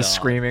 Mavrus my is just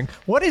God. screaming,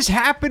 "What is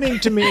happening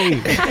to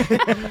me?"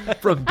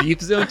 From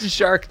beef zone to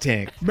Shark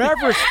Tank.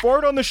 Mavrus,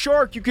 fart on the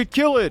shark. You could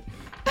kill it.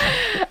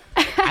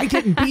 I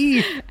didn't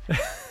beef.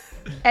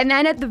 And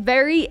then at the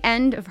very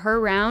end of her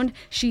round,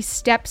 she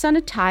steps on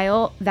a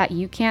tile that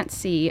you can't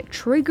see,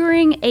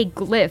 triggering a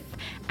glyph,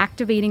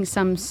 activating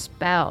some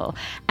spell.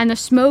 And the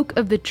smoke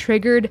of the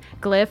triggered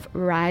glyph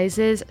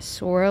rises,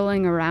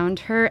 swirling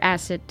around her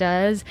as it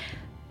does,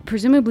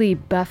 presumably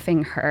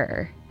buffing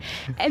her.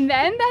 And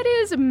then that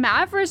is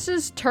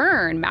Mavrus's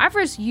turn.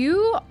 Mavrus,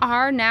 you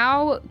are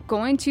now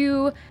going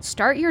to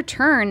start your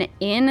turn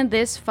in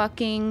this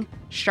fucking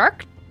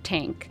shark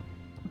tank.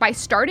 By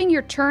starting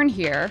your turn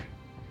here,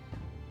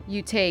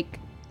 you take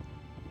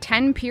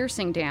 10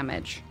 piercing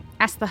damage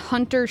as the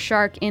hunter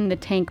shark in the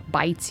tank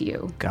bites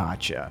you.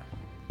 Gotcha.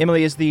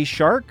 Emily, is the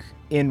shark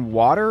in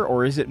water,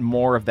 or is it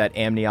more of that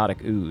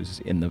amniotic ooze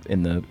in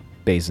the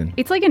basin?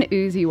 It's like an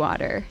oozy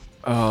water.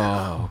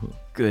 Oh,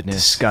 goodness.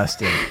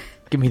 Disgusting.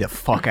 Get me the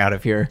fuck out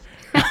of here.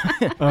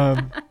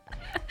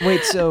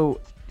 Wait,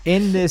 so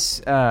in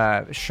this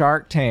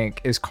shark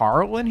tank, is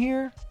Carl in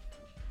here?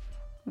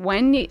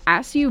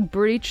 As you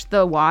breach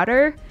the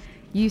water,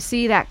 you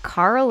see that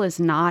Carl is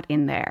not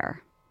in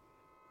there.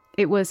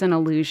 It was an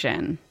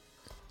illusion.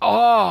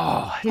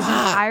 Oh, His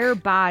entire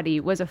body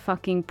was a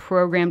fucking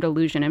programmed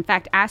illusion. In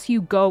fact, as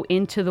you go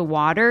into the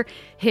water,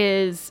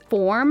 his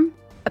form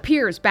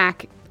appears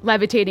back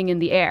levitating in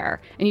the air.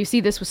 And you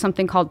see this was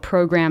something called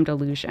programmed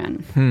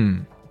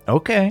illusion.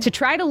 Okay. to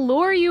try to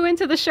lure you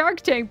into the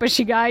shark tank, but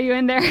she got you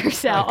in there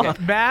herself.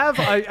 Mav,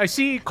 I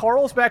see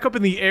Carl's back up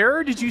in the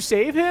air. Did you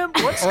save him?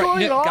 What's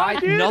going on, guys,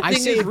 dude? nothing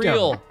is saved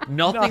real. him.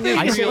 Nothing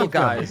I is real, saved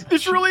him. guys.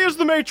 This really is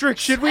the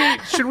Matrix. Should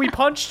we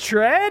punch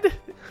Tread?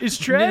 Is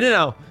Tread?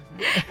 No.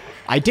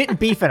 I didn't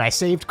beef it. I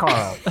saved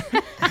Carl.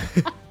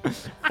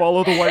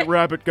 Follow the white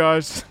rabbit,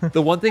 guys.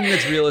 The one thing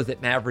that's real is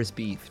that Mavrus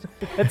beefed.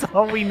 That's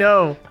all we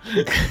know.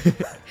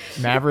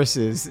 Mavrus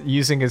is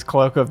using his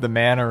cloak of the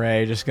manta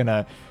ray, just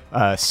gonna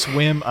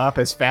swim up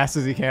as fast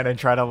as he can and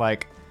try to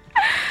like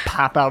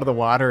pop out of the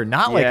water,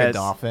 not like a Yes.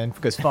 dolphin,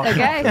 because fuck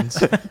Okay. dolphins.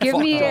 Give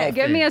me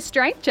dolphin. a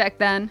strength check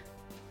then.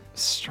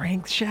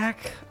 Strength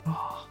check.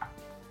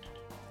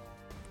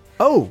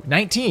 Oh,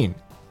 19.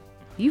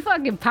 You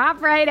fucking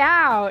pop right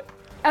out.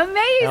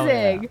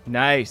 Amazing.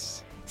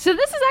 Nice. So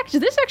this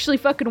actually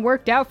fucking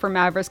worked out for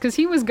Mavrus because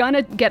he was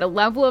gonna get a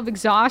level of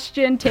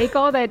exhaustion, take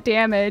all that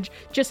damage,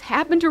 just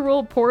happened to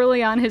roll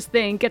poorly on his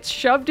thing, gets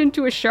shoved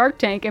into a shark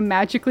tank, and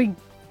magically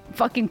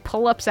fucking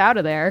pull-ups out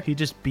of there. He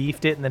just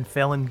beefed it and then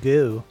fell in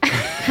goo.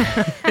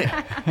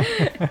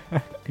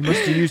 He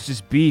must have used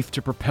his beef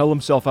to propel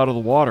himself out of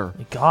the water.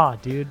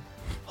 God, dude.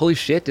 Holy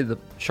shit, did the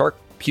shark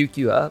puke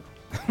you up?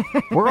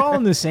 We're all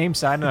on the same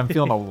side, and I'm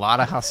feeling a lot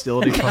of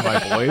hostility from my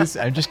boys.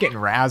 I'm just getting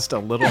razzed a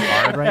little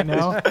hard right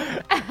now.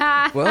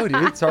 Whoa,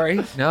 dude,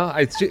 sorry. No,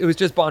 it was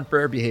just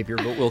bonfire behavior,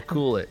 but we'll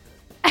cool it.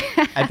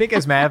 I think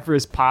as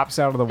Mavrus pops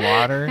out of the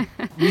water,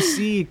 we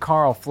see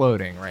Carl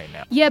floating right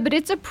now. Yeah, but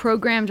it's a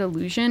programmed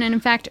illusion, and in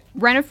fact,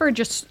 Rennifer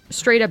just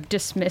straight up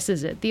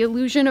dismisses it. The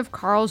illusion of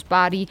Carl's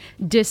body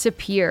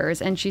disappears,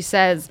 and she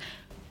says,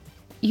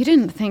 "You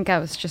didn't think I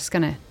was just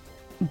gonna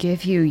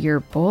give you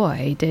your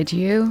boy, did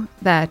you?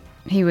 That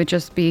he would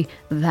just be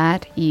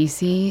that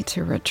easy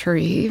to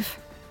retrieve?"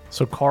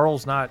 So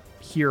Carl's not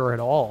here at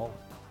all.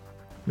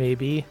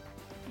 Maybe.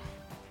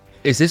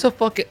 Is this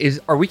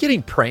are we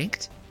getting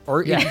pranked?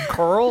 Or Yeah.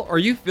 Carl, are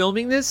you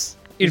filming this?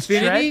 Is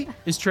Infinity? Tread?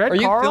 Is Tread Are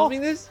you Carl? filming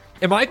this?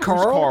 Am I Who's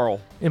Carl?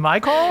 Carl? Am I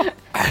Carl?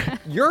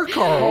 You're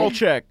Carl Carl.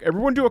 check.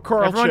 Everyone do a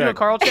Carl Everyone check. do a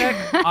Carl check?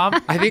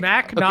 I think-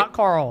 Mac, okay. not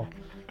Carl.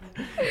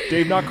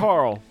 Dave, not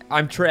Carl.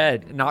 I'm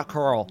Tread, not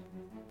Carl.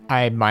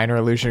 I minor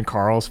illusion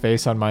Carl's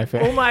face on my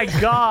face. Oh my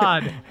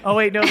god. Oh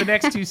wait, no, the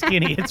next too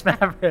skinny. It's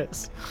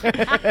Mavrus.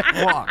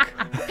 Fuck.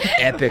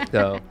 Epic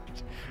though.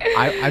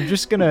 I'm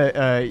just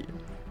gonna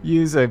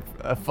use a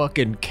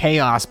fucking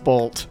chaos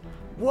bolt,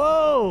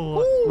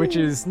 Whoa. which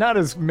is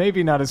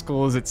maybe not as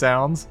cool as it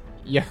sounds.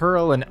 You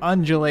hurl an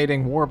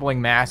undulating,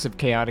 warbling mass of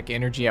chaotic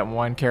energy at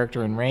one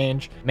character in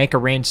range. Make a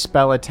ranged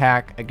spell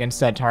attack against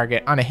that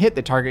target. On a hit,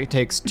 the target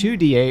takes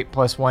 2d8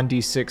 plus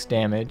 1d6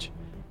 damage.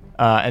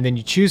 And then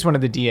you choose one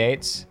of the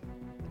d8s,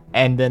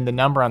 and then the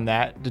number on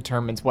that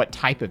determines what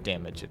type of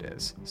damage it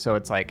is. So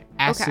it's like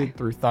acid Okay.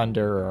 through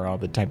thunder or all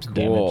the types of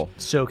Cool.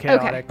 So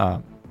chaotic.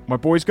 My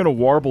boy's gonna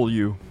warble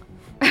you.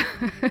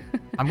 damage.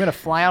 I'm going to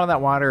fly out of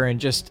that water and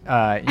just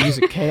use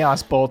a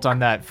chaos bolt on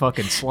that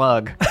fucking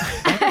slug.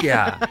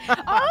 Yeah.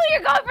 Oh,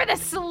 you're going for the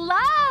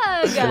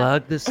slug!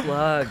 Slug the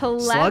slug. Clever,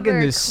 Slug in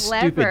this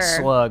clever. stupid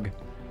slug.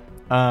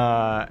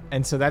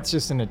 And so that's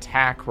just an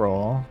attack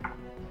roll.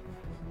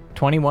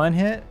 21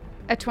 hit?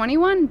 A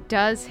 21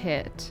 does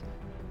hit.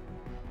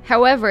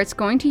 However, it's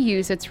going to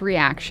use its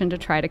reaction to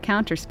try to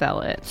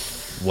counterspell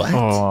it. What?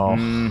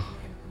 Oh.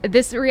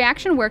 This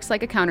reaction works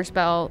like a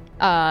counterspell,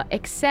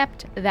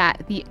 except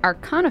that the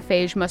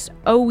Arcanophage must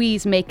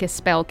always make a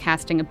spell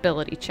casting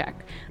ability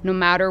check, no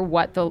matter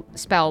what the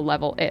spell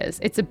level is.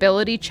 Its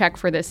ability check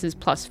for this is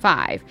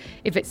 +5.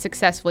 If it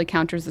successfully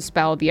counters the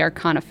spell, the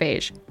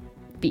Arcanophage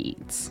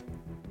feeds.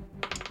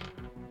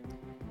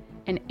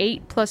 An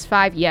 8 +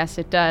 5, yes,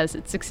 it does.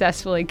 It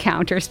successfully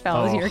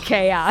counterspells your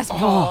chaos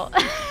bolt.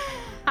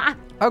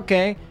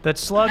 Okay. That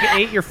slug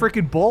ate your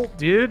freaking bolt,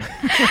 dude.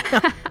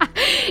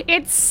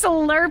 It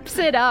slurps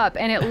it up,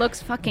 and it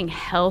looks fucking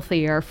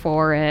healthier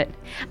for it.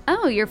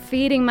 Oh, you're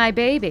feeding my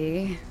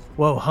baby.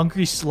 Whoa,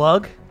 hungry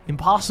slug?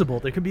 Impossible.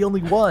 There can be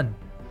only one.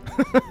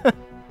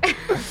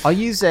 I'll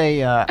use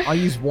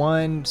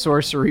one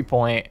sorcery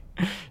point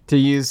to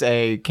use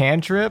a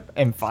cantrip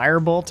and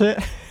firebolt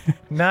it.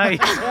 Nice.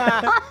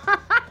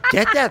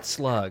 Get that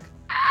slug.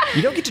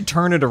 You don't get to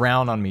turn it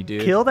around on me,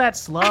 dude. Kill that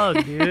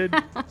slug, dude.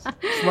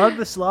 Slug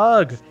the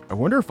slug. I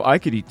wonder if I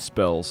could eat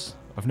spells.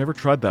 I've never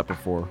tried that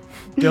before.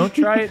 Don't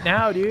try it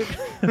now, dude.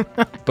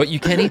 But you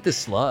can eat the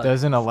slug.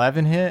 Does an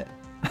 11 hit?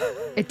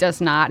 It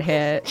does not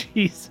hit.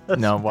 Jesus.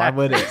 No, why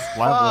would it?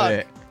 Why would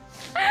it?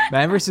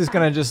 Mavrus is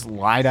gonna just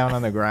lie down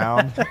on the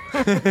ground.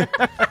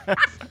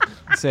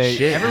 Say, Shit, does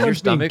your everyone's being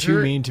stomach too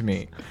hurt?" mean to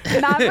me.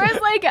 Mavrus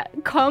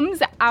like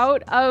comes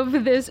out of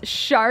this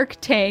shark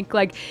tank,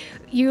 like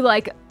you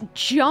like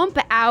jump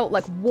out,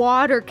 like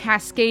water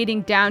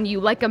cascading down you,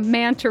 like a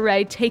manta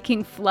ray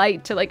taking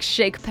flight to like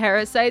shake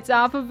parasites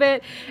off of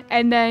it,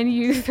 and then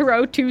you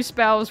throw 2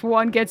 spells,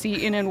 one gets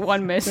eaten and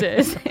one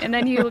misses, and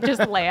then you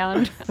just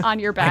land on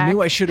your back. I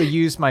knew I should have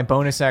used my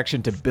bonus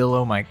action to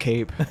billow my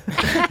cape.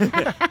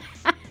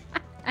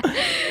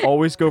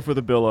 Always go for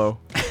the billow.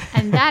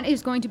 And that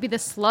is going to be the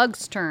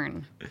slug's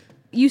turn.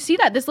 You see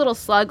that this little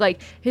slug,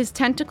 like, his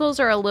tentacles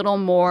are a little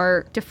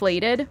more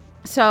deflated.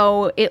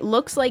 So it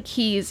looks like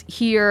he's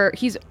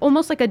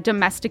almost like a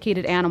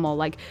domesticated animal,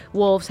 like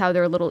wolves, how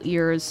their little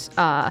ears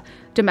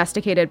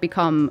domesticated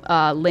become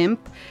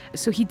limp.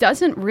 So he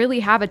doesn't really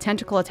have a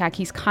tentacle attack.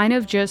 He's kind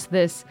of just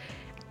this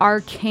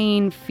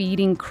arcane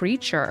feeding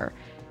creature.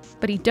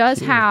 But he does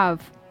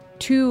have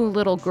 2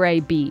 little gray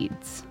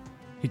beads.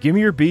 Hey, give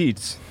me your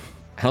beads.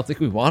 I don't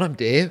think we want him,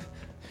 Dave.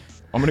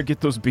 I'm going to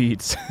get those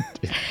beads.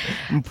 I'm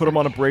going to put them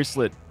on a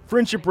bracelet.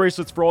 Friendship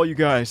bracelets for all you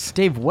guys.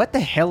 Dave, what the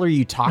hell are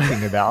you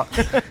talking about?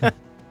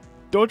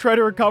 Don't try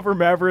to recover,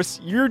 Mavrus.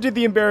 You did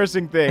the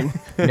embarrassing thing.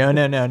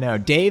 No.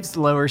 Dave's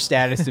lower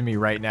status than me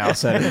right now,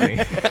 suddenly.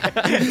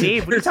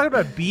 Dave, what are you talking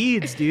about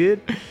beads,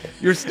 dude?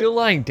 You're still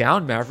lying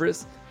down,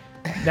 Mavrus.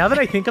 Now that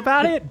I think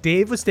about it,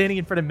 Dave was standing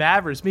in front of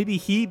Mavrus. Maybe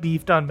he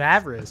beefed on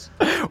Mavrus,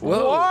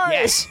 Whoa.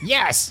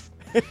 Yes.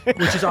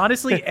 which is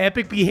honestly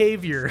epic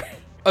behavior.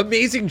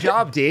 Amazing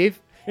job, Dave.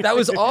 That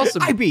was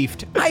awesome. I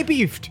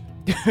beefed.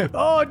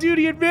 Oh, dude,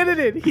 he admitted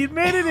it.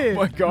 Oh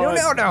my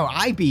God. No.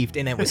 I beefed,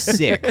 and it was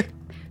sick.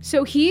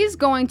 So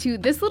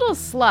this little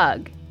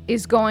slug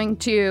is going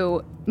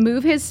to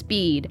move his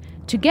speed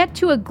to get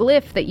to a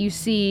glyph that you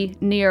see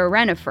near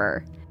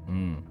Renifer.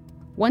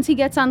 Once he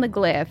gets on the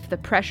glyph, the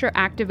pressure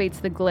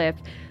activates the glyph.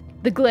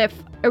 The glyph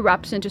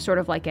erupts into sort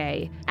of like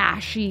a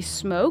ashy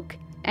smoke,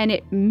 and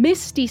it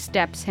misty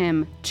steps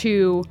him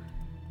to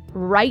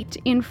right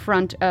in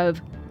front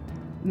of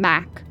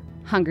Mac,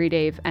 Hungry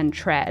Dave, and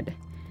Tread.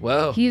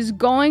 Whoa. He's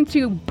going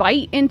to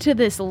bite into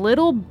this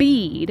little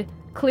bead,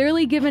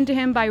 clearly given to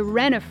him by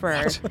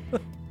Renifer.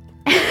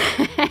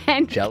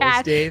 And Jealous,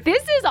 Kat, Dave?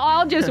 this is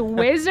all just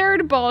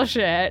wizard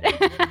bullshit.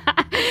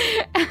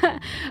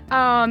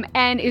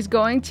 And is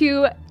going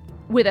to,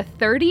 with a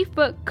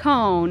 30-foot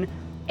cone,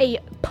 a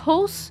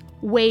pulse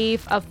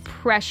wave of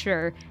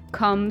pressure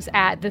comes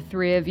at the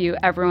 3 of you.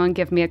 Everyone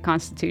give me a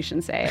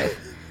Constitution save.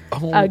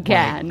 Oh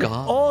Again. My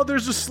God. Oh,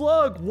 there's a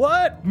slug.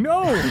 What?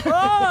 No.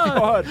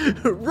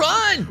 Run.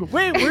 Run!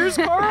 Wait, where's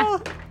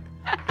Carl?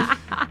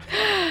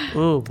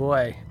 Oh,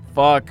 boy.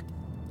 Fuck.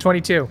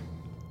 22.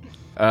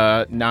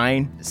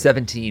 9.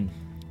 17.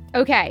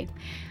 Okay.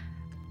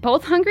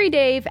 Both Hungry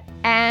Dave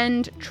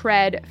and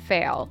Tread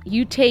fail.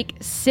 You take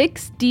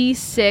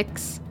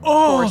 6d6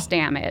 force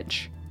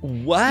damage.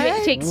 What?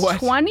 You take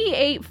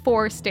 28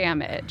 force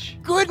damage.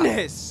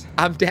 Goodness.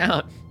 I'm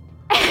down.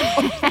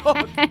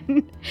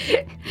 And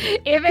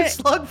if The it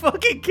slug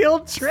fucking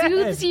killed Tread.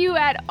 soothes you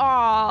at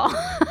all,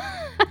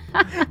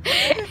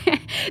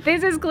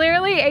 this is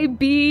clearly a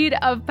bead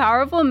of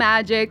powerful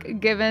magic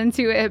given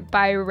to it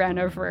by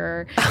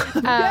Renifer.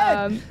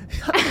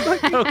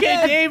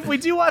 Okay, Dave, we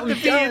do want the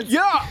beads.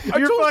 Yeah, I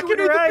You're told you fucking we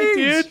need the right,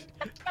 beads. dude.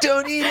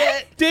 Don't eat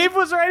it. Dave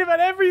was right about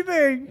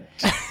everything.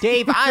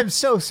 Dave, I'm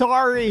so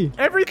sorry.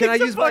 Everything's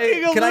a use my-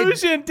 fucking can I-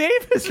 illusion.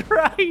 Dave is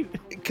right.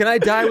 Can I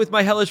die with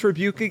my hellish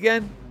rebuke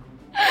again?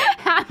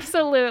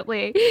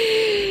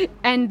 Absolutely.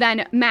 And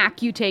then,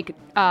 Mac, you take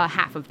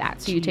half of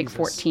that, so you take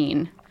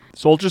 14.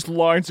 It's all just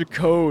lines of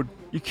code.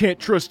 You can't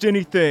trust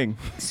anything.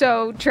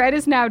 So, Tread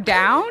is now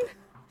down?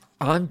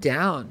 I'm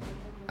down.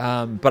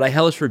 But I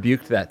hellish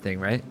rebuked that thing,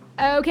 right?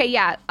 Okay,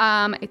 yeah.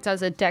 It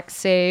does a dex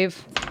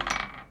save.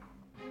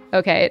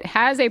 Okay, it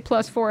has a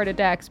 +4 to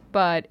dex,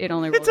 but it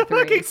only rolls It's a 3,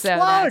 fucking so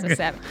that's slug. a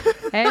 7.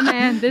 Hey,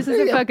 man, this is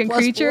a Yeah, fucking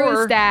creature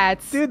 +4. with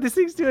stats. Dude, this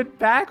thing's doing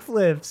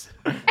backflips.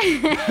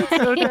 It's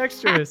so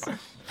dexterous.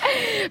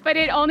 But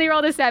it only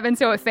rolled a 7,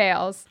 so it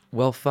fails.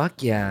 Well,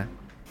 fuck yeah.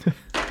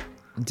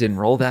 Didn't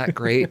roll that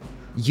great.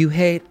 You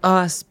hate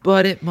us,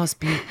 but it must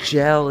be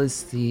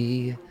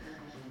jealousy.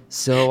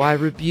 So I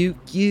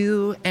rebuke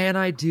you, and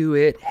I do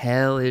it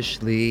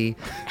hellishly.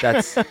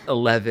 That's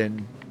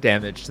 11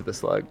 damage to the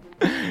slug.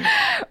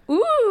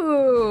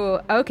 Ooh,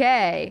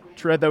 okay.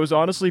 Tread, that was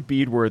honestly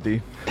bead-worthy.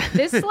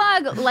 This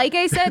slug, like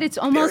I said, it's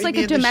almost Bury like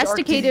me a in the Shark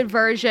domesticated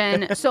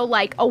version. So,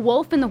 like, a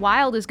wolf in the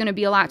wild is going to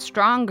be a lot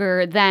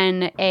stronger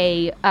than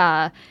a,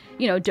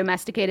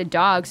 domesticated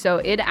dog. So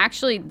it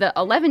actually, the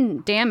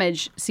 11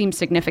 damage seems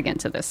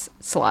significant to this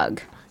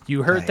slug.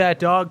 You hurt that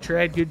dog,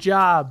 Tread. Good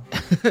job.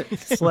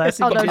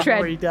 Slashing Although before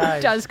Tread he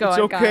dies. does go It's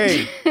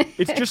unconscious. okay.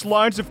 It's just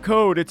lines of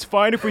code. It's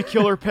fine if we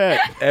kill her pet.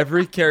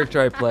 Every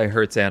character I play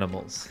hurts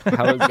animals.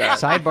 How is that?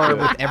 Sidebar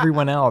with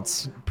everyone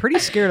else. Pretty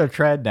scared of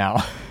Tread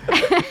now.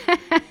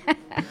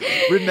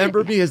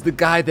 Remember me as the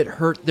guy that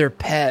hurt their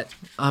pet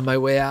on my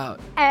way out.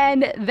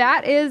 And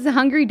that is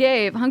Hungry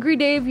Dave. Hungry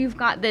Dave, you've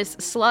got this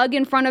slug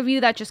in front of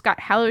you that just got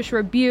hellish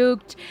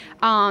rebuked.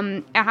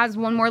 It has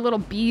one more little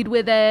bead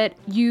with it.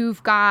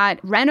 You've got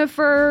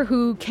Renifer,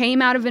 who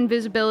came out of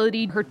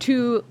invisibility. Her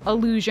 2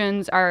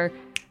 illusions are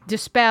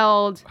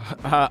dispelled.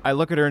 I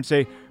look at her and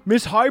say,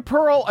 Miss High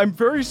Pearl, I'm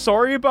very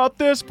sorry about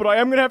this, but I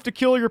am going to have to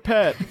kill your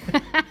pet.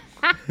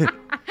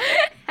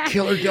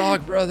 Killer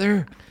dog,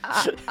 brother.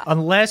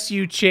 Unless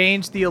you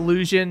change the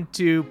illusion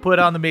to put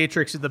on the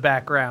Matrix in the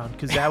background,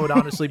 because that would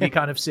honestly be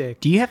kind of sick.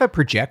 Do you have a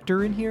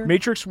projector in here?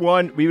 Matrix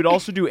 1, we would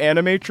also do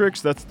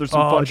Animatrix. There's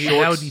some Oh, fun dude,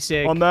 shorts that would be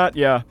sick. on that,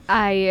 yeah.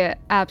 I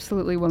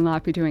absolutely will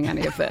not be doing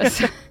any of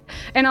this.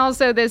 And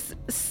also, this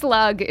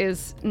slug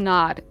is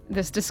not,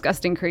 this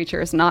disgusting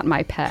creature is not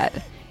my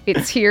pet.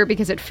 It's here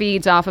because it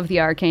feeds off of the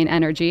arcane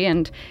energy,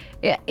 and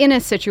in a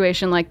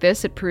situation like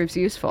this, it proves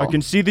useful. I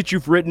can see that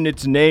you've written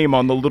its name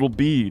on the little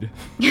bead.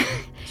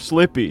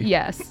 Slippy.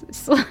 Yes,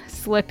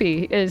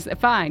 Slippy is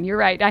fine. You're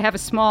right. I have a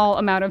small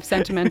amount of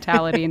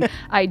sentimentality, and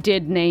I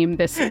did name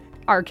this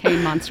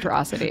arcane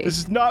monstrosity.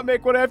 This does not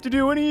make what I have to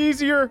do any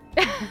easier.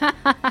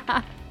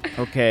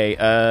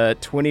 Okay,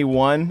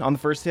 21 on the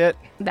first hit.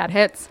 That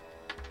hits.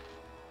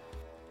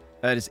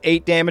 That is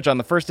 8 damage on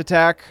the first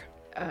attack.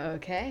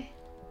 Okay.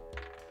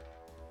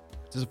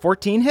 Does a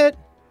 14 hit?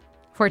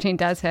 14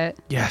 does hit.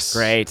 Yes.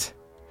 Great.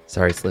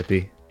 Sorry,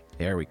 Slippy.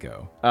 There we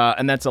go.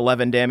 And that's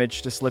 11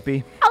 damage to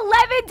Slippy.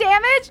 11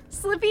 damage?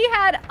 Slippy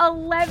had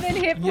 11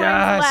 hit points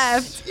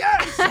left.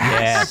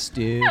 Yes,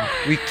 dude.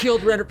 We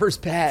killed Renifer's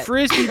pet.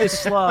 Frisbee the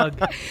slug.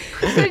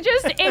 So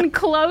just in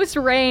close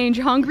range,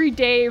 Hungry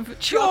Dave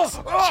chucks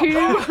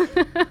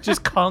 2.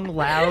 Just Kung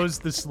Lao's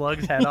the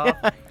slug's head off.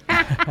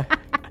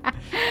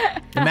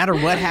 No matter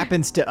what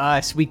happens to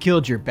us, we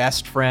killed your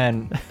best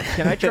friend.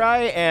 Can I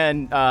try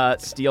and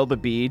steal the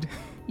bead?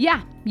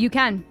 Yeah, you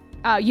can.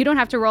 You don't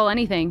have to roll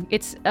anything.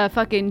 It's a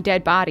fucking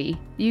dead body.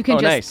 You can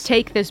nice.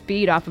 take this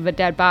bead off of a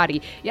dead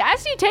body. Yeah,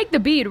 as you take the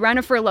bead,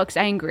 Renifer looks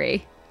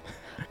angry.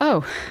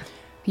 Oh,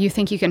 you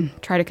think you can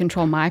try to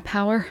control my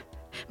power?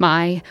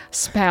 My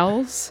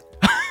spells?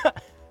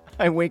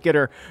 I wink at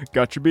her.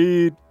 Got your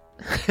bead.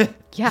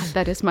 Yeah,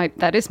 that is my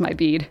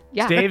bead.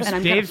 Yeah, Dave's and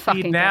I'm gonna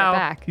fucking feed get it now.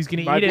 back. He's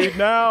gonna My eat it. bead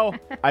now.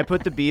 I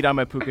put the bead on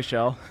my puka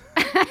shell.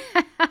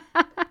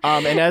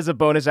 And as a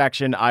bonus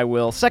action, I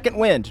will second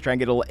wind to try and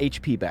get a little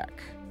HP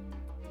back.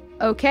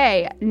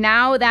 Okay,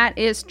 now that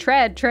is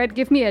Tread. Tread,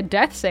 give me a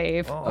death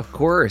save. Of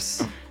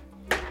course.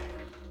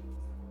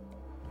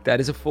 That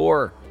is a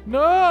 4.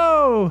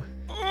 No.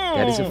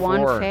 That is a 4.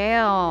 One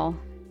fail.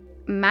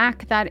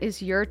 Mac, that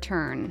is your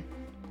turn.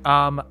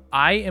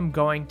 I am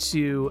going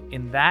to,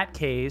 in that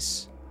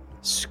case,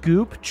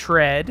 scoop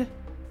Tread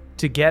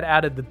to get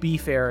out of the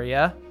beef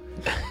area.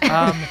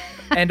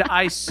 And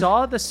I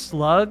saw the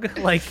slug,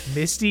 like,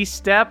 misty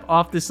step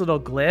off this little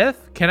glyph.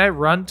 Can I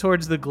run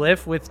towards the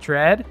glyph with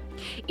Tread?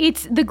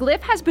 The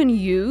glyph has been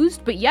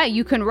used, but yeah,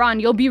 you can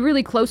run. You'll be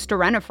really close to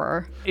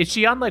Renifer. Is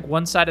she on, like,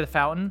 one side of the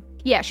fountain?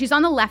 Yeah, she's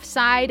on the left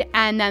side,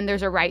 and then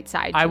there's a right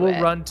side to I will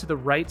it. run to the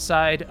right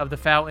side of the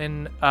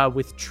fountain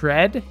with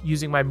Tread,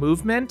 using my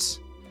movement.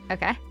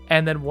 Okay.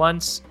 And then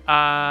once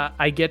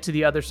I get to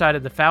the other side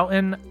of the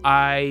fountain,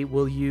 I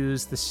will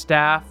use the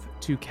staff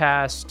to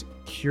cast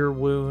Cure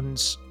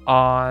Wounds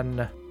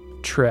on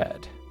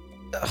Tread.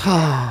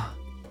 A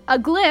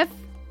glyph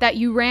that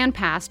you ran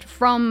past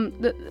from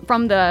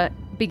the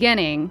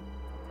beginning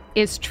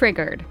is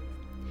triggered.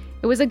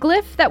 It was a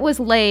glyph that was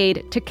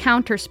laid to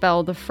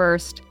counterspell the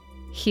first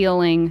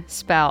healing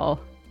spell.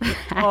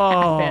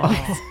 Oh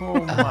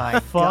my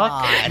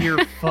fuck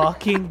your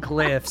fucking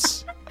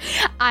glyphs.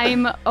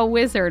 I'm a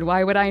wizard.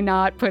 Why would I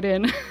not put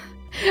in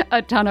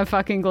a ton of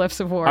fucking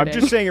glyphs of warding? I'm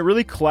just saying it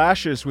really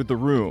clashes with the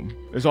room,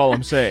 is all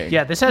I'm saying.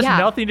 Yeah, this has Yeah.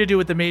 nothing to do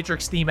with the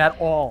Matrix theme at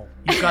all.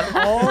 You've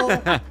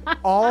got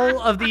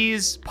all of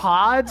these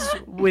pods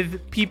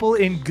with people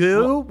in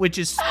goo, which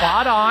is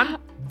spot on.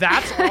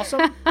 That's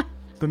awesome.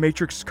 The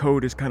Matrix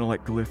code is kind of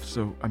like glyphs,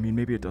 so, I mean,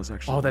 maybe it does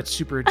actually. Oh, that's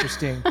super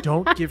interesting.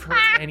 Don't give her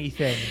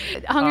anything.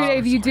 Hungry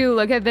Dave, you do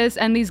look at this,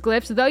 and these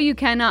glyphs, though you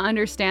cannot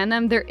understand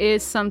them, there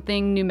is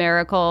something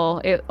numerical.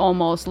 It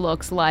almost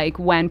looks like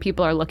when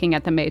people are looking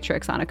at the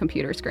Matrix on a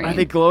computer screen. Are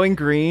they glowing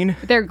green?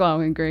 They're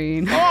glowing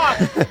green.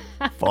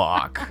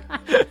 Fuck.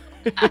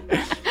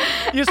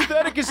 The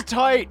aesthetic is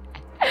tight.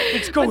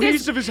 It's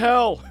cohesive as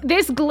hell.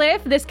 This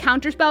glyph, this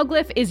counterspell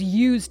glyph, is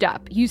used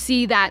up. You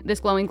see that this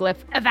glowing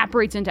glyph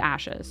evaporates into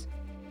ashes.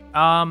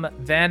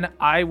 Then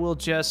I will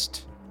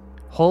just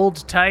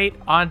hold tight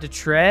onto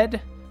Tread,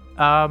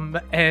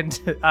 and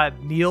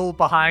kneel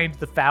behind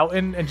the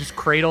fountain and just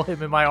cradle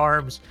him in my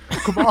arms.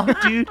 Come on,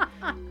 dude.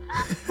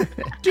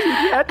 Dude, you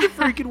have to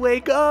freaking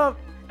wake up.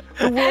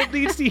 The world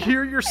needs to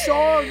hear your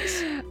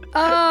songs.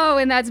 Oh,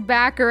 and that's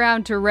back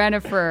around to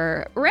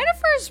Renifer.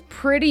 Renifer's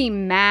pretty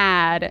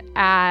mad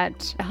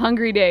at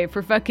Hungry Dave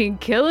for fucking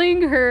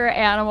killing her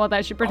animal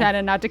that she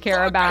pretended not to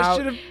care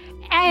about.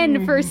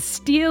 And for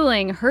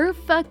stealing her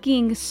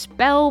fucking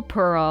spell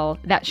pearl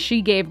that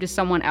she gave to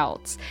someone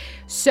else.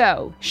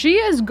 So, she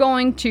is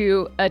going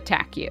to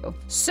attack you.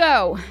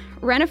 So,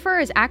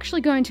 Renifer is actually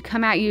going to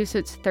come at you, so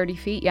it's 30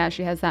 feet. Yeah,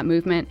 she has that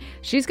movement.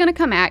 She's going to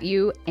come at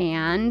you,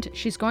 and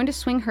she's going to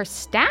swing her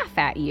staff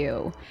at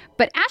you.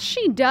 But as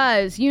she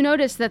does, you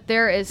notice that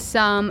there is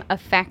some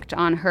effect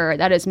on her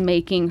that is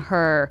making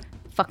her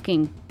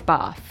fucking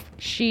buff.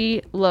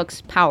 She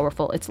looks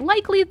powerful. It's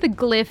likely the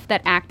glyph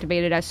that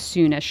activated as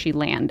soon as she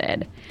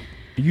landed.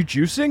 Are you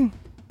juicing?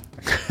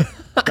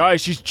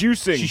 Guys, she's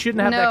juicing. She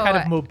shouldn't have that No, kind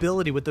of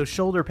mobility with those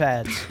shoulder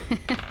pads.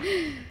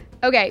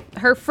 Okay,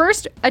 her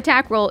first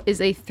attack roll is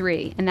a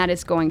 3, and that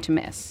is going to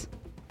miss.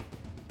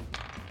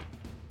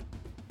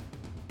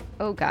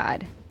 Oh,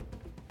 God.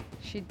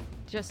 She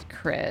just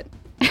crit.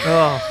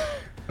 Oh,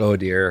 Oh,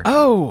 dear.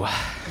 Oh,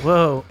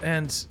 Whoa,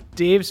 and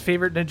Dave's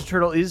favorite Ninja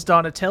Turtle is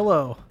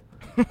Donatello.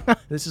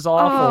 This is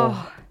awful.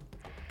 Oh.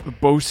 The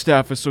bow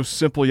staff is so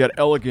simple yet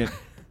elegant.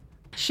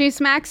 She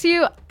smacks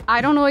you.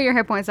 I don't know what your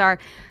hit points are.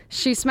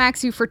 She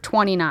smacks you for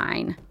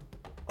 29.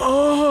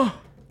 Oh,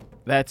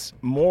 that's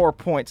more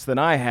points than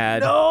I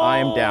had. No! I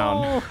am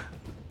down.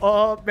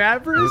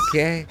 Mavrus?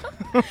 Okay.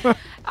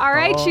 All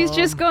right, she's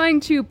just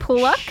going to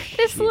pluck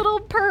this little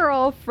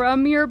pearl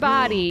from your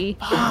body.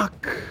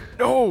 Fuck.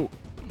 No.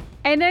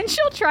 And then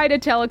she'll try to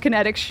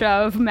telekinetic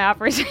shove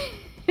Mavrus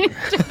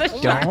into the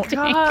shark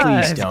tank.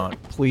 Please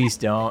don't. Please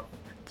don't.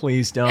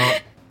 Please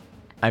don't.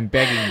 I'm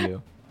begging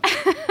you.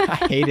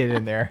 I hate it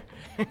in there.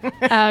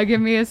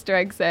 Give me a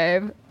strength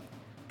save.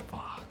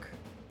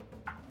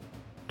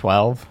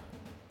 12.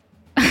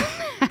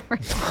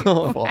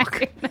 Oh,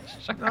 fuck.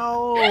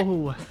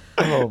 No.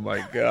 Oh,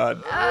 my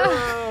God.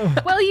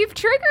 Well, you've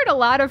triggered a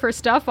lot of her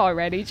stuff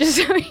already, just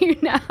so you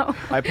know.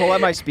 I pull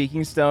out my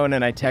speaking stone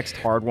and I text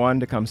Hard One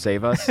to come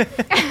save us.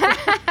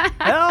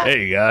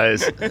 Hey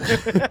guys.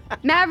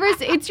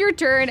 Mavrus, it's your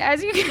turn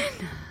as you get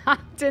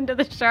knocked into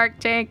the shark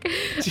tank.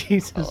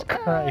 Jesus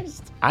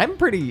Christ. I'm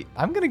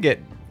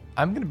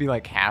gonna be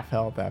like half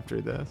health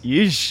after this.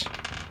 Yeesh.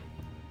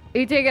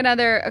 You take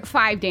another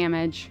 5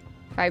 damage.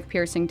 5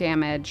 piercing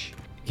damage.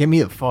 Get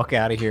me the fuck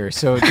out of here.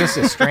 So just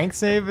a strength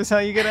save is how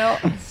you get out?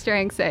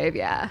 Strength save,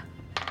 yeah.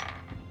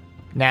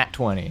 Nat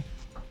 20.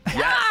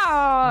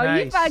 Oh,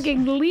 Nice. you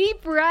fucking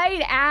leap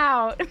right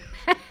out.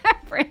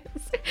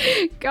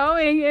 Mavrus,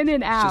 going in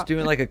and out. Just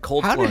doing like a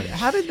cold How plunge.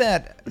 did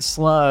that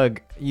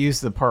slug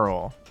use the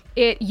pearl?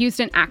 It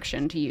used an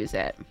action to use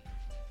it.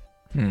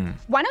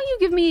 Why don't you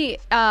give me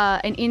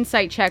an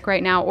insight check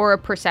right now or a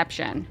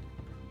perception?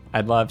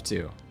 I'd love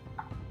to.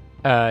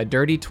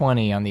 Dirty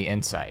 20 on the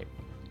insight.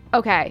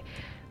 Okay.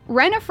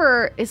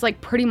 Renifer is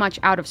like pretty much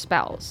out of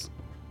spells.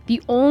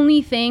 The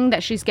only thing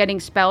that she's getting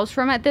spells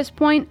from at this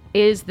point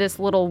is this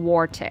little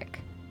war tick.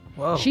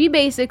 Whoa. She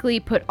basically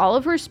put all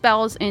of her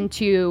spells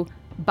into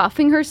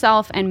buffing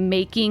herself and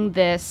making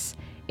this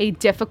a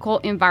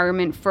difficult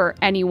environment for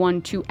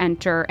anyone to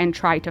enter and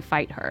try to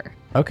fight her.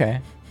 Okay.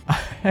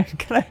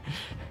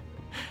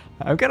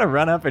 I'm gonna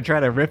run up and try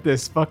to rip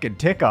this fucking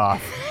tick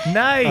off.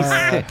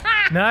 Nice.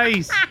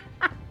 Nice.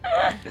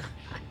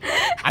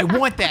 I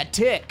want that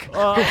tick.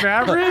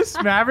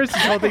 Mavrus is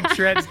holding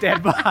Trent's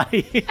dead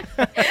body.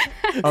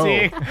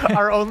 See,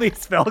 our only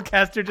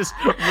spellcaster just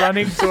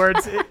running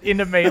towards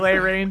into melee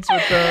range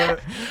with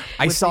the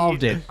I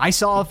solved it. I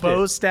solved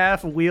bow it.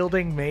 staff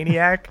wielding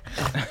maniac.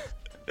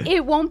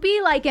 It won't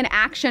be like an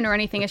action or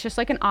anything. It's just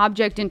like an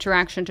object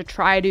interaction to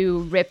try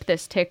to rip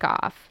this tick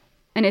off.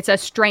 And it's a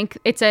strength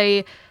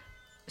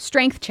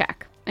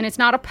check. And it's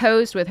not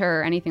opposed with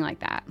her or anything like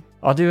that.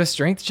 I'll do a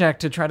strength check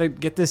to try to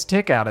get this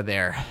tick out of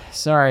there.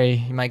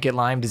 Sorry, you might get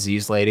Lyme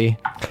disease, lady.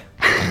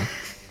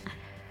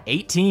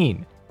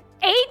 18.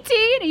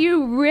 18,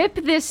 you rip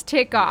this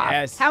tick off.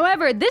 Yes.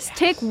 However, this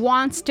tick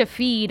wants to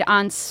feed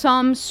on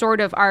some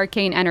sort of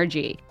arcane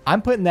energy.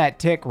 I'm putting that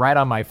tick right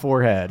on my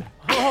forehead.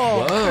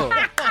 Whoa.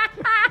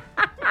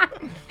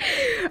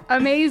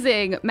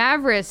 Amazing.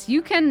 Mavrus,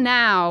 you can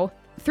now,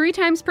 3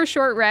 times per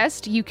short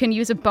rest, you can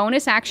use a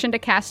bonus action to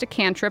cast a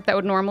cantrip that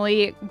would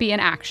normally be an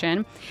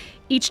action.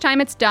 Each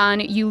time it's done,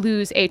 you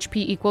lose HP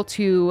equal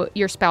to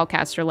your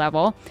spellcaster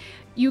level.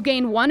 You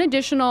gain 1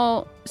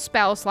 additional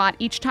spell slot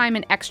each time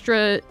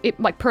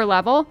per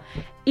level.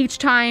 Each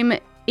time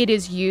it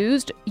is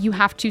used, you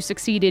have to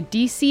succeed a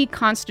DC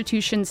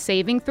Constitution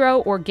saving throw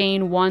or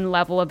gain 1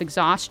 level of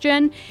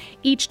exhaustion.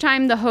 Each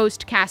time the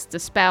host casts a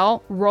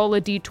spell, roll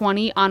a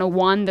d20. On a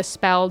 1, the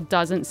spell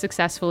doesn't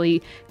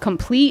successfully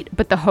complete,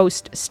 but the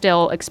host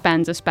still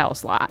expends a spell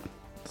slot.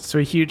 So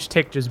a huge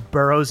tick just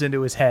burrows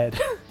into his head.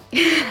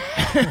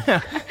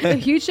 The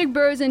huge tick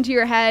burrows into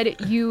your head.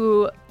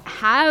 You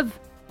have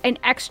an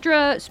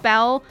extra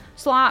spell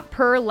slot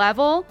per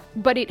level,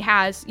 but it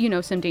has,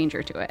 some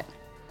danger to it.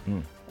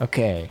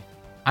 Okay.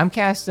 I'm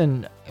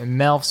casting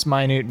Melf's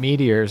Minute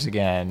Meteors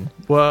again.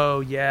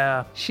 Whoa,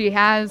 yeah. She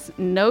has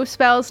no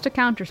spells to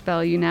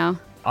counterspell you now.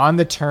 On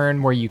the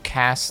turn where you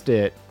cast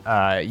it,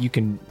 you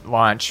can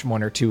launch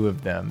 1 or 2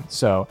 of them.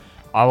 So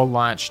I will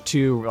launch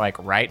 2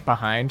 right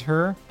behind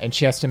her, and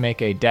she has to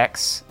make a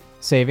Dex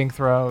saving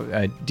throw,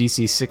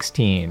 DC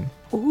 16.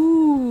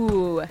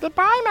 Ooh.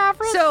 Goodbye,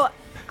 Mavrus. So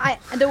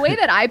the way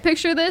that I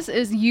picture this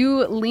is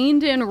you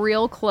leaned in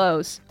real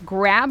close,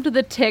 grabbed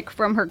the tick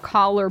from her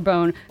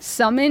collarbone,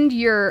 summoned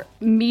your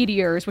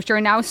meteors, which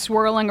are now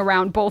swirling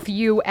around both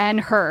you and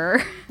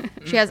her.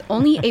 She has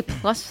only a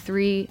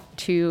 +3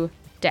 to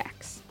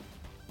Dex.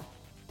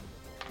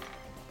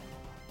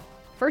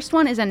 First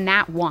one is a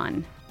nat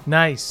 1.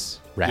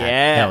 Nice. Rad.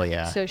 Yeah. Hell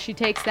yeah. So she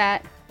takes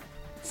that.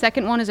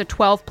 Second one is a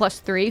 12 +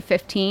 3,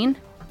 15.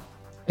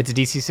 It's a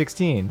DC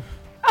 16.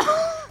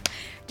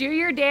 Do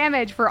your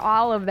damage for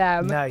all of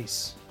them.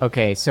 Nice.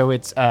 Okay, so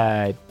it's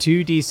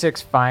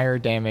 2d6 fire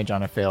damage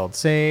on a failed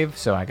save.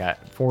 So I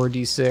got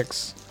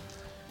 4d6.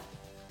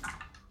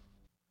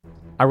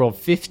 I rolled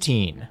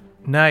 15.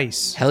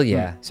 Nice. Hell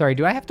yeah. Sorry,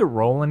 do I have to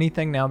roll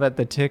anything now that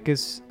the tick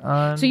is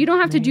on? So you don't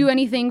have to do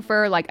anything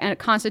for like a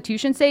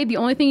constitution save. The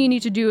only thing you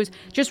need to do is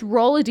just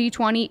roll a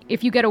d20.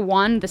 If you get a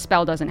 1, the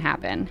spell doesn't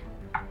happen.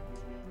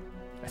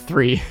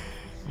 3.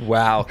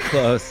 Wow,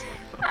 close.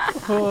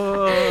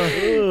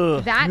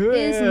 That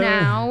is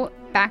now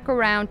back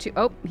around to...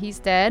 Oh, he's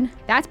dead.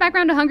 That's back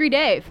around to Hungry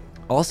Dave.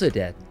 Also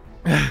dead.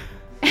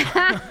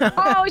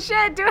 Oh,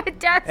 shit. Do a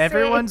death save.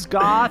 Everyone's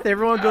goth.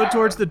 Everyone go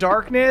towards the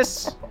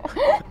darkness.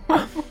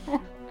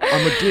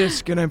 I'm a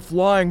disc and I'm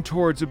flying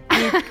towards a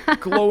big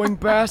glowing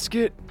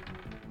basket.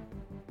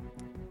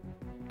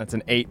 That's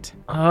an 8.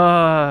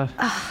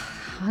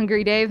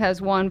 Hungry Dave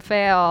has 1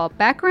 fail.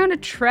 Back around to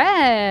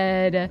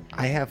Tread.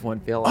 I have one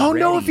fail Oh, already.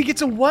 no. If he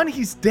gets a 1,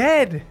 he's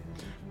dead.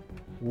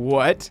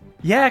 What?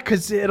 Yeah,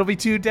 because it'll be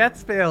 2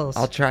 death fails.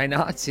 I'll try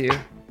not to.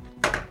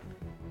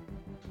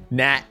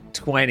 Nat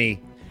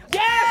 20.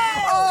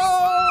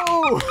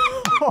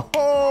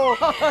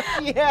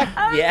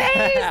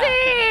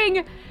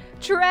 Amazing!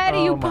 Tread,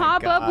 you my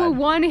pop up God. with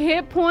 1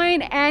 hit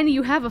point, and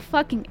you have a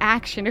fucking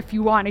action if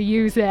you want to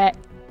use it.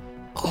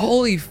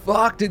 Holy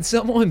fuck, did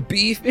someone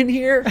beef in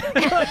here? Dude,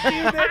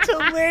 that's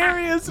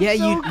hilarious. I'm Yeah,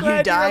 so you glad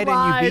you're died and you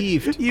alive.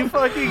 beefed. You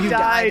fucking You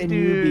died, and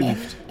you dude.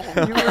 beefed.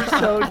 You were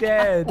so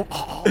dead.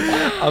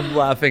 I'm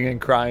laughing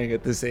and crying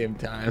at the same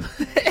time.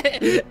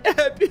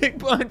 Epic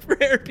pun for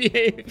air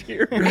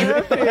behavior.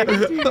 It's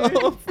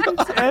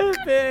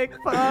epic.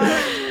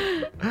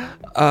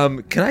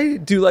 Fuck. Can I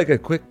do like a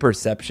quick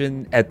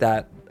perception at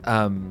that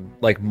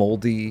like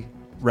moldy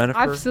Renifer?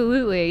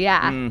 Absolutely,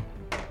 yeah.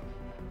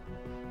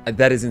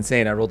 That is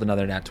insane. I rolled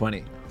another nat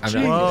 20. I'm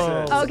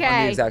not on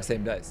Okay. the exact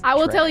same dice. I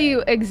will tell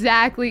you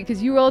exactly,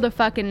 because you rolled a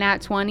fucking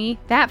nat 20.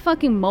 That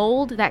fucking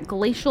mold, that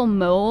glacial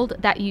mold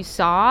that you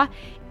saw,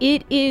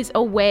 it is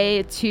a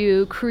way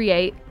to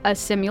create a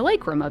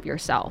simulacrum of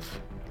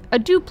yourself, a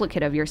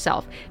duplicate of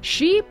yourself.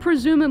 She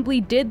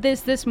presumably did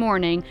this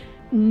morning,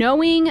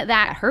 knowing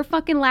that her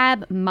fucking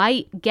lab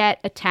might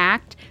get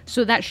attacked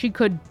so that she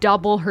could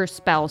double her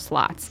spell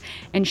slots.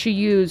 And she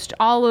used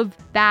all of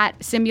that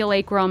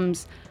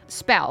simulacrum's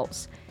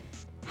spells.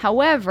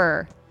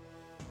 However,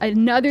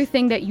 another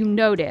thing that you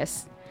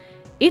notice,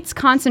 it's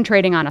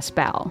concentrating on a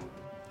spell.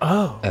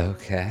 Oh.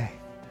 Okay.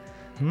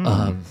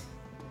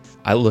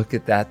 I look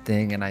at that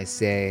thing and I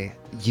say,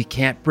 you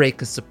can't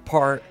break us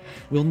apart.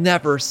 We'll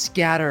never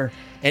scatter.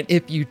 And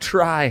if you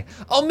try,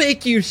 I'll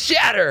make you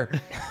shatter.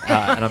 And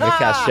I'm going to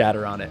cast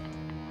shatter on it.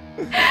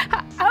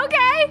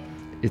 Okay.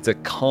 It's a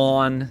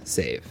con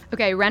save.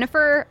 Okay,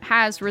 Renifer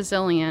has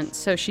resilience,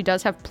 so she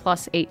does have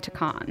 +8 to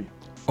con.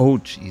 Oh,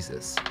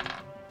 Jesus.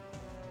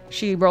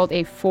 She rolled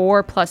a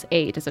 4 +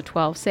 8 is a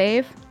 12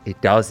 save. It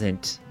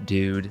doesn't,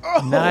 dude.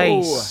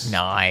 Nice.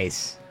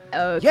 Nice.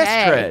 Okay.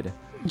 Yes, Tread.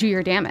 Do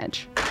your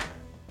damage.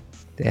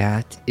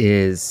 That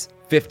is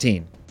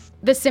 15.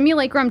 The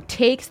simulacrum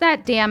takes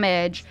that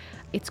damage.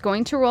 It's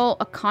going to roll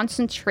a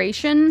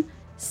concentration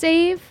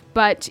save,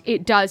 but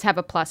it does have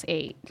a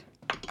 +8.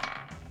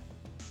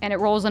 And it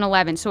rolls an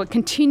 11, so it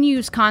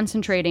continues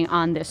concentrating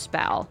on this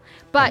spell.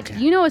 But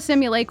you know a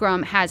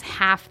simulacrum has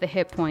half the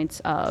hit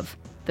points of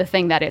the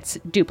thing that it's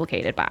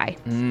duplicated by.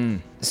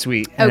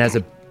 Sweet. And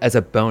Okay. as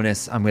a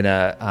bonus, I'm going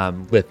to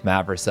lift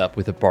Mavrus up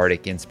with a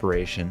bardic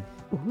inspiration.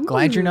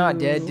 Glad you're not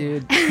dead,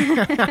 dude.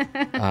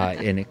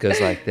 And it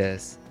goes like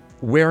this.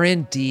 We're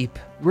in deep.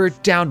 We're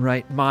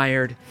downright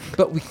mired.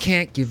 But we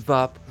can't give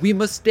up. We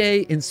must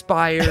stay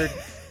inspired.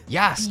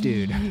 Yes,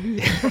 dude.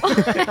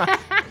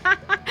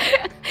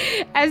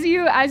 As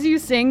you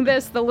sing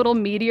this, the little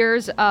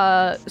meteors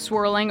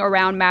swirling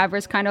around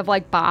Mavrus kind of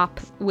like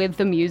bop with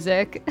the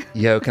music.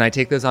 Yo, can I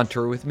take those on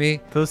tour with me?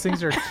 Those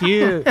things are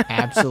cute.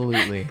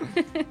 Absolutely.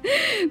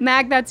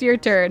 Mac, that's your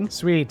turn.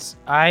 Sweet.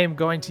 I am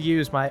going to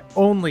use my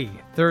only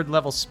 3rd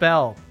level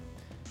spell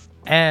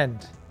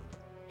and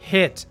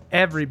hit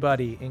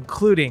everybody,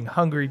 including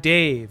Hungry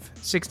Dave,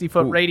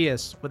 60-foot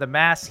radius with a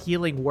mass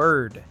healing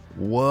word.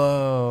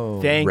 Whoa.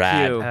 Thank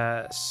Rad. you.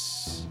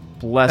 S-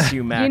 Bless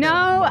you, Max. You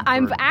know,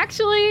 I'm Mumford.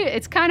 actually,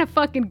 it's kind of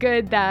fucking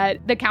good that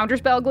the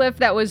counterspell glyph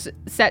that was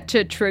set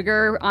to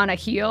trigger on a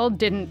heal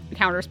didn't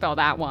counterspell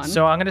that one.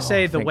 So I'm going to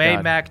say the thank way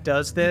God. Mac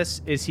does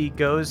this is he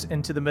goes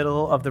into the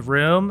middle of the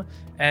room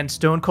and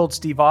Stone Cold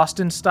Steve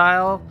Austin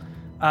style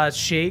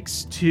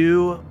shakes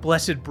 2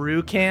 Blessed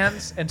Brew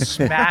cans and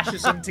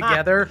smashes them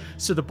together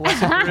so the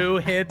Blessed Brew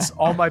hits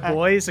all my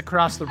boys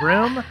across the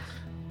room.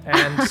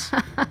 And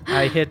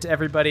I hit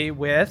everybody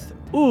with,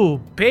 ooh,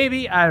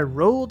 baby, I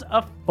rolled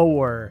a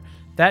 4.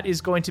 That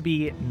is going to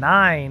be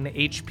 9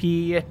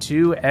 HP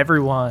to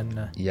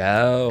everyone.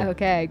 Yo.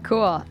 Okay,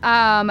 cool.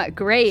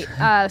 Great.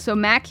 So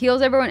Mac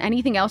heals everyone.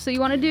 Anything else that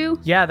you want to do?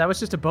 Yeah, that was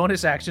just a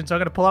bonus action, so I'm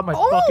going to pull out my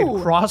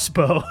fucking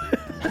crossbow.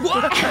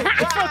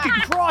 It's fucking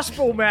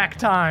crossbow Mac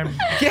time.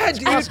 Yeah,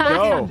 dude.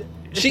 Go.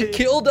 She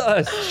killed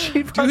us.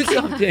 Do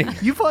something.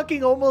 You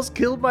fucking almost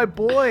killed my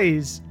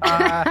boys.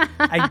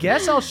 I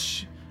guess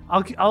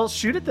I'll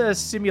shoot at the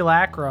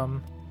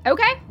simulacrum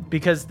Okay.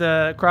 because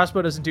the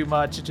crossbow doesn't do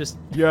much. It just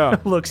Yeah.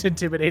 looks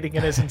intimidating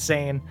and is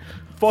insane.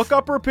 Fuck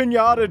up her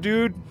pinata,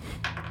 dude.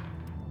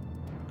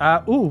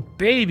 Ooh,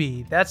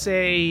 baby. That's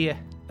a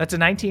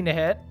 19 to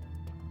hit.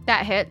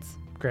 That hits.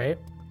 Great.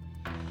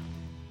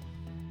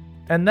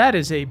 And that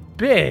is a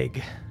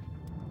big.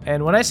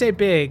 And when I say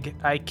big,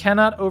 I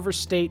cannot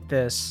overstate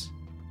this.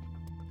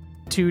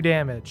 2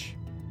 damage.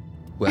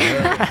 Well,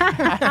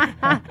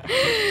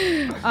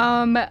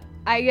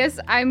 I guess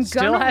I'm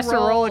Still gonna has to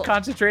roll a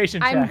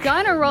concentration check. I'm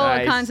gonna roll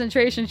Nice. a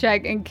concentration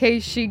check in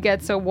case she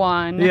gets a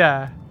 1.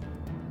 Yeah.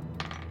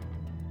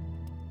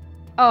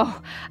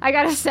 Oh, I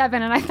got a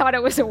 7 and I thought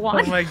it was a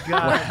 1. Oh my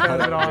god.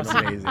 That was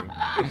awesome. Amazing.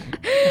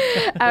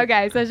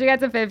 Okay, so she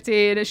gets a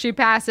 15. She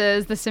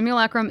passes. The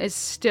simulacrum is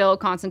still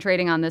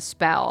concentrating on this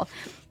spell.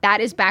 That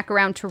is back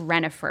around to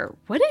Renifer.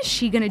 What is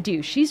she gonna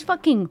do? She's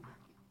fucking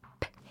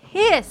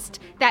pissed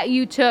that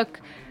you took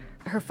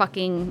her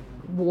fucking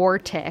war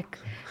tick.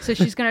 So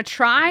she's gonna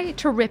try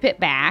to rip it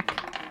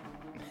back.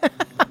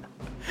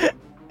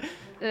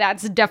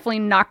 That's definitely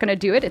not gonna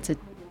do it.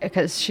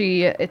 Because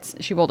she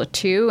rolled a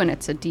 2 and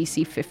it's a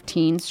DC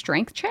 15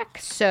 strength check.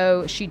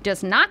 So she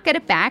does not get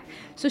it back.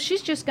 So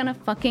she's just gonna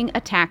fucking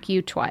attack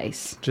you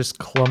twice. Just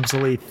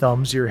clumsily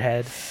thumbs your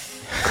head.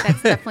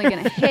 That's definitely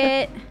gonna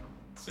hit.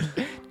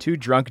 2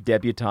 drunk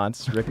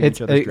debutantes ripping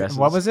each other's dresses.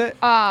 What was it?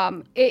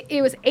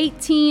 It was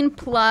 18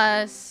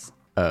 plus.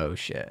 Oh,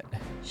 shit.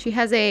 She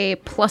has a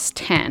plus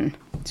 10.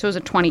 So it was a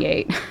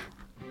 28.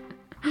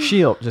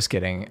 Shield. Just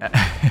kidding.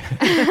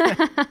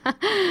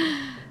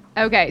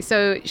 Okay,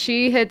 so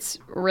she hits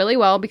really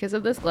well because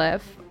of this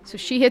glyph. So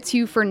she hits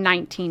you for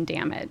 19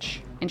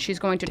 damage. And she's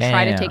going to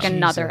try to Damn. take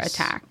another Jesus.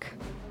 attack.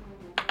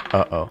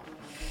 Uh-oh.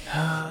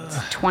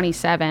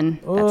 27.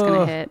 That's going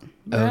to hit.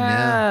 oh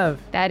no.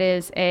 That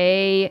is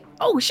a...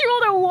 Oh, she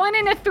rolled a 1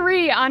 and a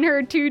 3 on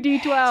her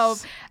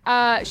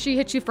 2d12. She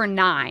hits you for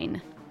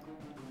 9.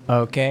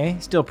 Okay.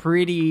 Still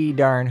pretty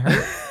darn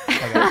hurt.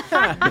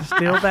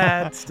 Still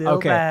bad. Still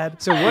Okay.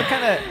 bad. So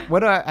what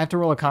do I have to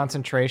roll a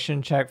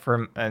concentration check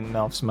for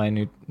Melf's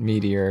minute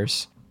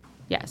meteors?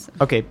 Yes.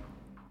 Okay.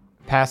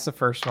 Pass the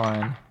first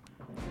one.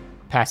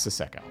 Pass the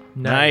second.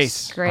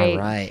 Nice. Great. All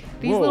right.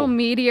 These Whoa. little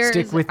meteors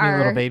Stick with me, are...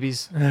 little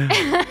babies.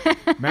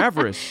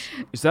 Mavrus,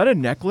 is that a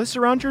necklace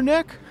around your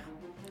neck?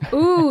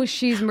 Ooh,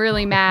 she's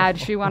really mad.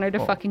 She wanted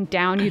to fucking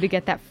down you to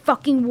get that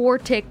fucking war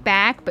tick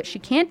back, but she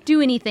can't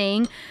do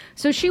anything.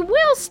 So she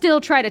will still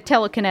try to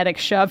telekinetic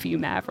shove you,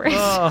 Mavrus.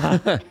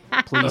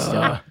 Please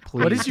don't.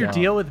 Please What is your don't.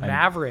 deal with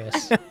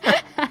Mavrus?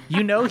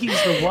 You know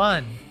he's the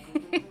one.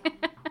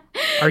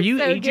 Are you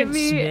So give Agent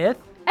me- Smith?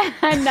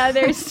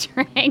 Another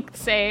strength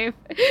save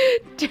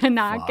to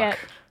not get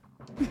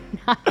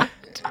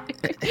knocked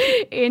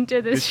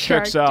into this This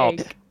shark checks out.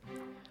 tank.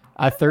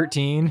 A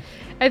 13.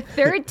 A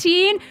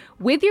 13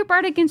 with your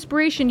bardic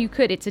inspiration, you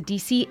could. It's a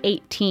DC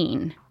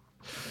 18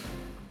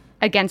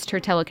 against her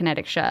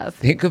telekinetic shove.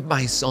 Think of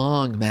my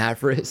song,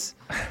 Mavrus.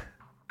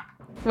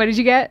 What did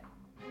you get?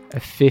 A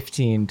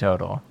 15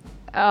 total.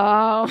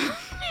 Oh,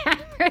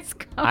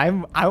 Mavrus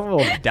I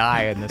will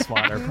die in this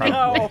water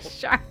probably.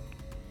 shark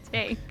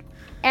tank.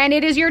 And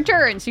it is your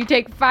turn, so you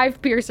take 5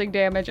 piercing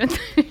damage in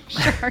the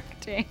shark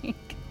tank.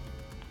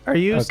 Are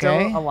you Okay.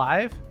 still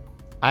alive?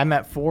 I'm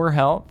at 4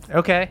 health.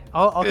 Okay.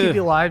 I'll keep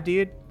you alive,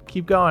 dude.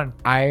 Keep going.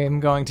 I am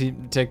going to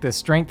take the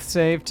strength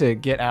save to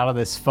get out of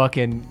this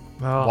fucking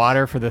Oh.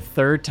 water for the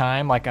 3rd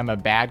time, like I'm a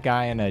bad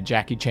guy in a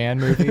Jackie Chan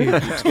movie who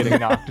keeps getting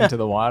knocked into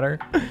the water.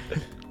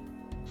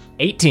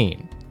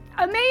 18.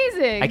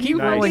 Amazing. I keep You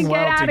can rolling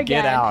well out to again.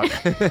 get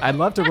out. I'd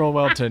love to roll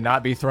well to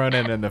not be thrown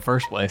in the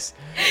first place.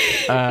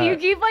 You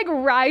keep like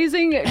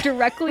rising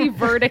directly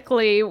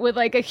vertically with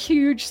like a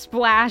huge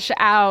splash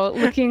out,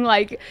 looking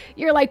like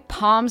your like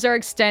palms are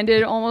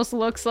extended. Almost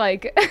looks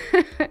like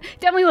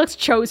definitely looks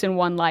chosen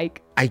one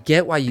like. I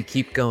get why you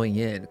keep going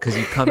in, because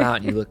you come out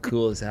and you look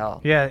cool as hell.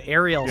 Yeah,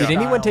 Ariel. Did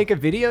anyone take a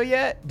video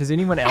yet? Does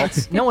anyone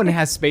else? No one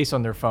has space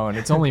on their phone.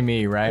 It's only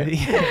me, right?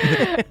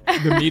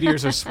 The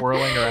meteors are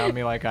swirling around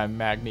me like I'm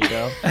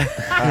Magneto.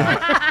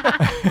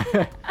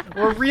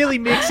 We're really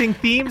mixing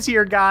themes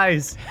here,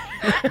 guys.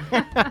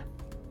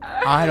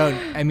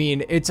 I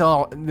mean, it's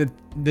all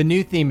the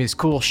new theme is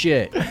cool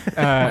shit.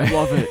 I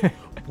love it.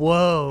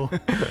 Whoa.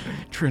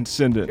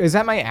 Transcendent. Is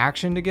that my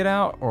action to get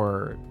out,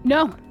 or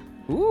No.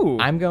 Ooh.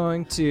 I'm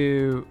going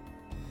to?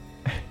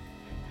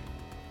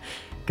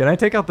 Can I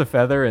take out the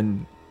feather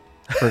and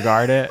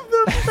regard it?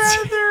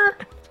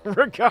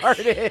 Regard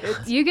it.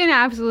 You can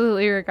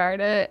absolutely regard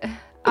it.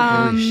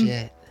 Holy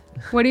shit.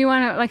 What do you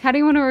want to like? How do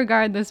you want to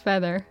regard this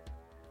feather?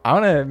 I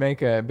want to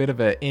make a bit of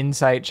an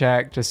insight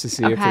check just to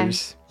see if Okay.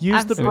 there's.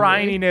 Use the Absolutely.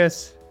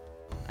 brininess.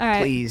 All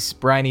right. Please,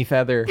 briny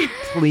feather.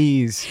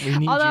 Please, we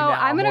need Although you now.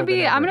 I'm more than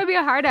ever. gonna be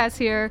a hard ass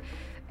here,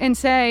 and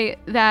say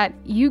that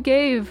you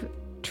gave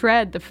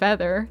Tread the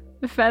feather.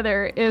 The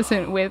feather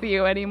isn't with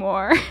you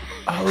anymore.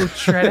 Oh,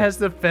 Tread has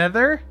the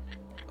feather?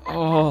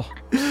 Oh.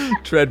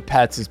 Tread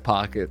pats his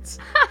pockets.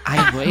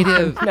 I might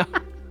have.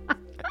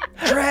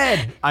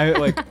 Dread. I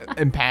like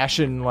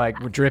impassioned, like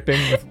dripping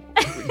with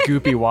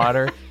goopy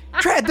water.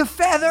 Tread the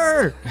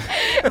feather!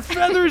 The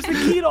feather's the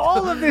key to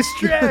all of this,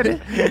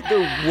 Dread.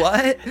 The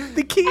what?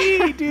 The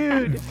key,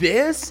 dude.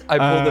 This?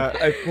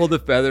 I pulled the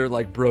feather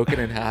like broken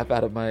in half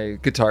out of my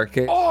guitar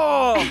case.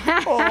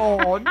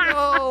 Oh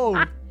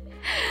no!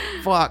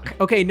 Fuck.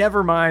 Okay,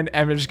 never mind.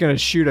 I'm just gonna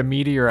shoot a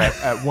meteor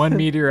at one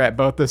meteor at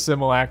both the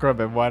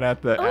simulacrum and one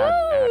at the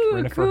at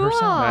Renifer cool.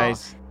 herself.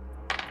 Nice.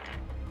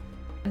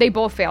 They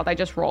both failed. I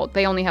just rolled.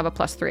 They only have a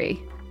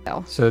 +3.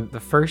 So the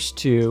first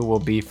two will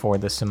be for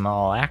the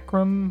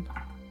simulacrum.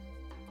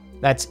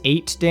 That's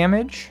 8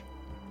 damage.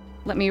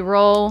 Let me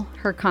roll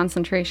her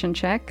concentration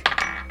check.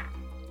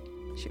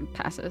 She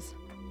passes.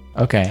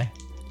 Okay.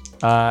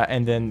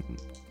 And then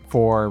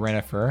for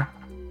Renifer,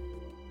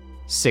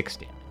 6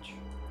 damage.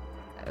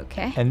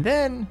 Okay. And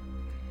then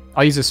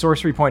I'll use a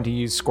sorcery point to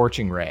use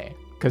Scorching Ray,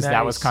 because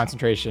that was Nice.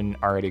 concentration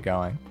already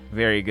going.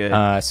 Very good.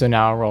 So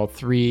now I'll roll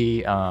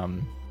 3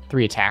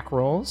 attack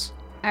rolls.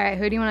 All right.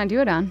 Who do you want to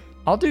do it on?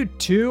 I'll do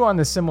 2 on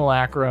the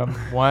simulacrum,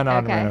 1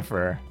 on Okay.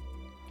 Renifer.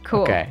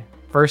 Cool. Okay.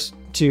 First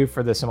 2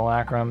 for the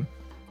simulacrum.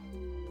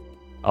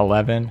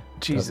 11.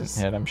 Jesus.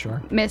 Doesn't hit, I'm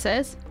sure.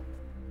 Misses.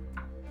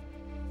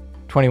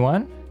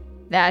 21.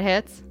 That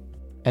hits.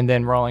 And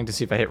then rolling to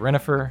see if I hit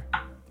Renifer.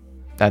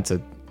 That's a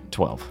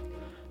 12.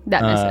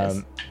 That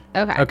misses.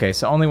 Okay. Okay,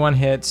 so only 1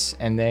 hits,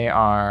 and they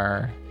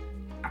are...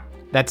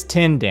 That's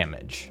 10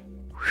 damage.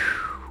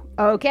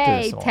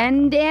 Okay, Do the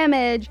 10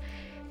 damage.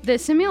 The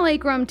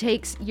simulacrum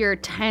takes your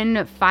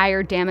 10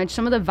 fire damage.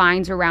 Some of the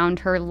vines around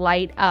her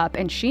light up,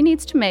 and she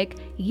needs to make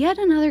yet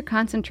another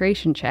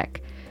concentration check.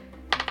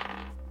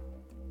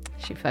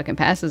 She fucking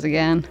passes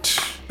again.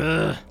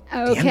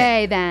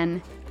 Okay,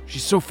 then.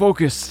 She's so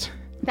focused.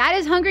 That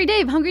is Hungry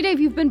Dave. Hungry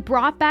Dave, you've been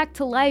brought back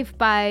to life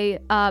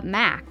by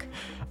Mac.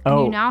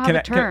 Oh, you now have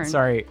a turn.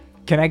 Sorry.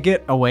 Can I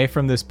get away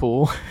from this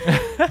pool?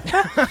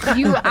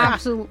 You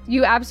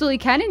absolutely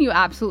can, and you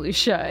absolutely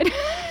should.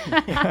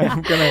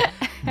 I'm gonna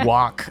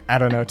walk, I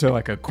don't know, to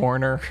like a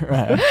corner.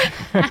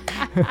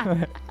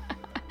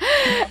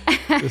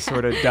 Just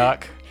sort of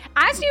duck.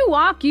 As you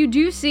walk, you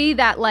do see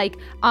that, like,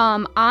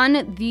 on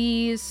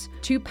these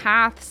 2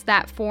 paths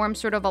that form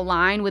sort of a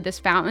line with this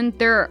fountain,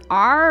 there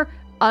are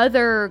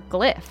other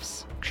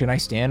glyphs. Should I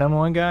stand on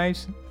one,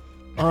 guys?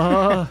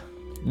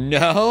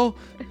 No.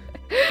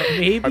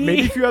 Maybe.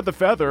 Maybe if you had the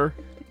feather.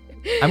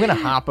 I'm gonna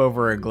hop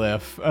over a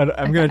glyph.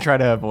 I'm gonna try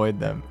to avoid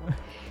them.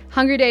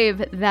 Hungry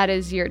Dave, that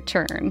is your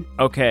turn.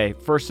 Okay,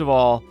 first of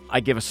all,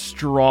 I give a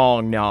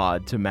strong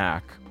nod to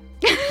Mac.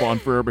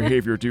 Bonfire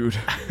behavior, dude.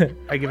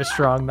 I give a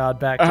strong nod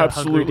back to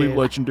Absolutely Hungry Dave.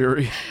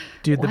 legendary.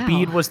 Dude, the Wow.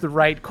 bead was the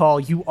right call.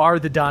 You are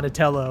the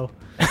Donatello.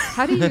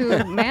 How do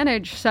you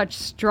manage such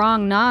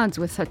strong nods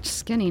with such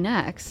skinny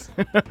necks?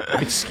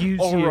 Excuse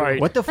All you. right.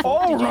 What the fuck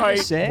All did you right.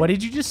 just say? What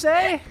did you just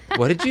say?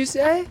 What did you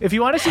say? If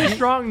you want to see a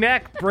strong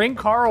neck, bring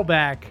Carl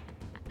back.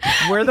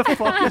 Where the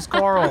fuck is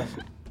Carl?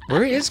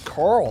 Where is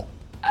Carl?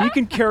 He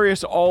can carry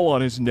us all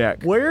on his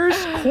neck. Where's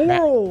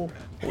Coral?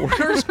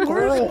 Where's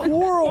Carl?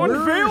 Coral?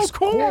 Unveil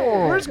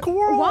Coral. Where's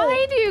Coral?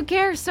 Why do you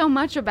care so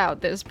much about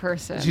this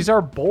person? She's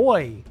our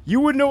boy. You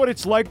would know what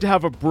it's like to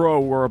have a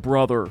bro or a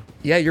brother.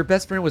 Yeah, your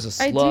best friend was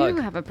a I slug.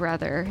 do have a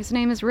brother. His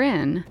name is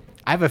Rin.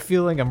 I have a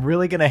feeling I'm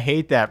really gonna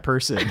hate that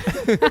person.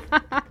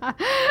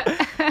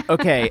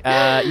 Okay,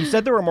 you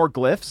said there were more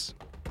glyphs.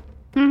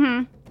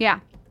 Yeah.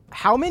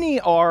 How many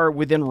are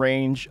within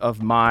range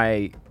of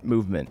my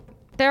movement?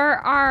 There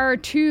are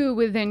 2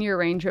 within your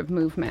range of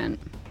movement.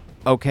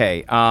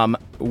 Okay,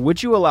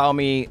 would you allow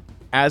me,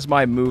 as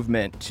my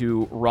movement,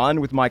 to run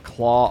with my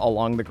claw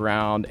along the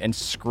ground and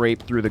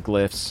scrape through the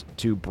glyphs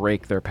to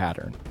break their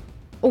pattern?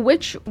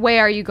 Which way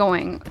are you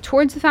going?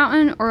 Towards the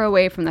fountain or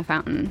away from the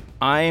fountain?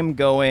 I am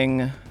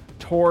going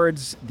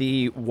towards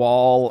the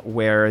wall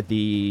where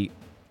the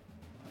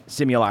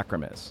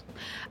simulacrum is.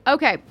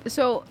 Okay,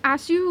 so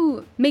as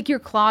you make your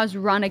claws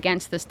run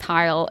against this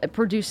tile, it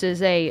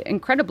produces a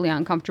incredibly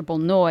uncomfortable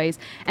noise.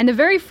 And the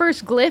very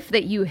first glyph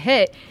that you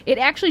hit, it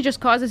actually just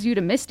causes you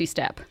to misty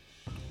step.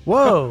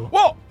 Whoa.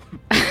 Whoa!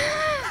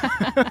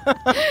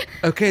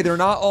 Okay, they're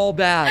not all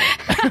bad.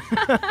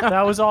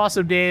 That was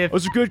awesome, Dave. That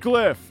was a good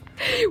glyph.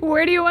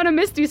 Where do you want to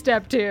misty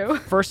step to?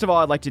 First of all,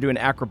 I'd like to do an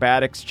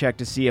acrobatics check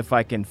to see if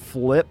I can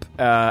flip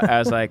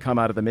as I come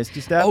out of the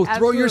Misty Step. Oh, throw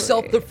Absolutely.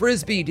 yourself the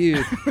frisbee,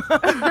 dude.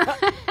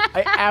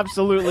 I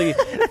absolutely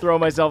throw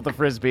myself the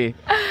frisbee.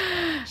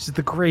 This is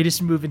the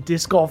greatest move in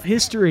disc golf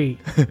history.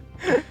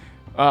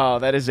 Oh,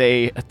 that is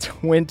a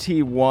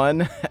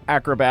 21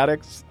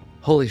 acrobatics.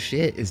 Holy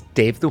shit, is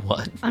Dave the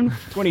one?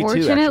 22,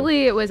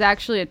 Unfortunately, it was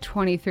actually a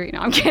 23. No,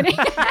 I'm kidding.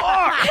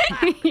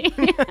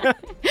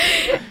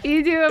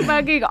 You do a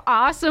fucking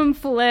awesome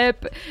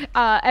flip.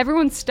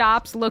 Everyone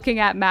stops looking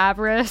at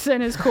Mavrus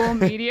and his cool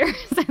meteors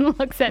and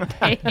looks at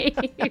Dave.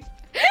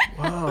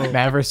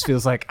 Mavrus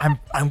feels like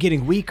I'm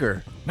getting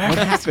weaker. What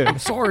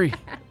happened? Sorry.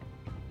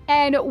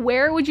 And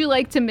where would you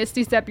like to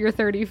misty step your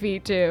 30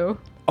 feet to?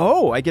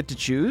 Oh, I get to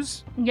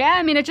choose? Yeah,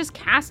 I mean, it just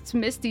casts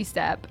misty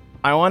step.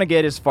 I want to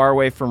get as far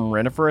away from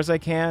Renifer as I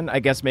can. I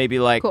guess maybe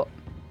like... Cool.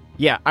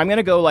 Yeah, I'm going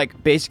to go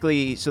like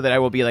basically so that I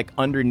will be like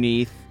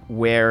underneath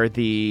where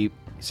the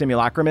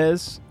simulacrum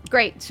is.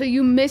 Great. So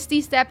you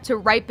misty step to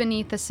right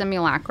beneath the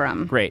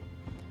simulacrum. Great.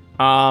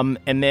 And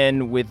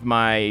then with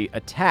my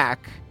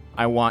attack,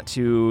 I want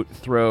to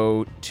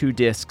throw 2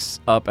 discs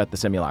up at the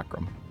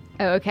simulacrum.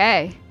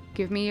 Okay.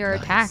 Give me your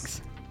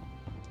attacks.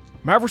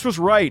 Mavrus was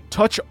right.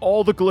 Touch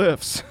all the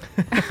glyphs.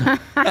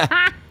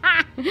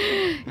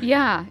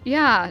 Yeah.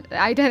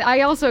 I did.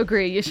 I also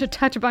agree. You should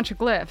touch a bunch of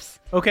glyphs.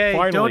 Okay,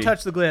 Finally. don't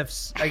touch the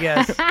glyphs, I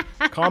guess.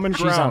 Common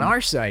ground. She's on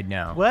our side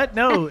now. What?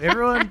 No,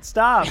 everyone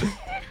stop.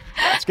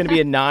 It's going to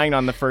be a 9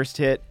 on the first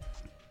hit.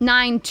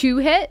 9 to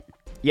hit.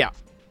 Yeah.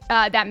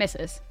 That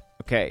misses.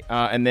 Okay.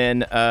 And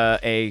then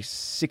a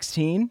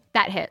 16.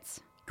 That hits.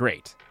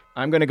 Great.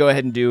 I'm going to go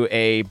ahead and do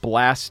a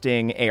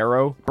bursting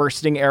arrow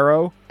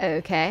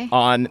Okay.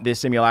 on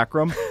this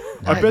simulacrum.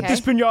 I bet this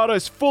pinata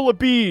is full of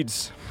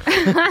beads.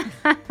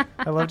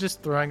 I love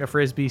just throwing a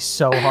frisbee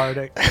so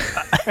hard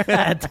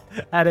at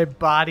a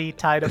body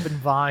tied up in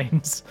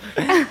vines.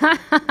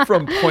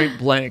 From point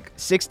blank.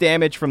 6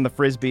 damage from the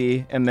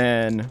frisbee, and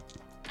then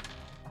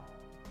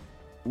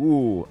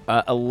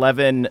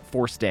 11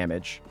 force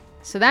damage.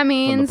 So that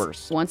means,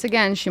 burst. once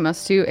again, she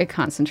must do a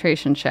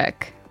concentration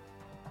check.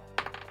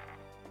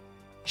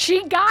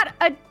 She got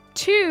a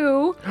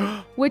 2,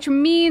 which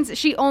means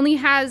she only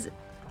has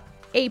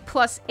a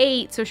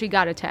 +8, so she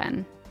got a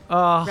 10.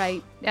 Oh,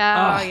 Right?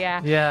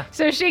 Yeah. yeah.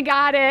 So she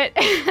got it.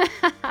 All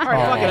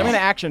right, fuck it. I'm going to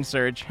action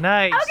surge.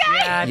 Nice. Okay.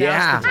 Yeah,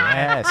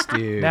 Yes,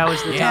 dude. Now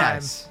is the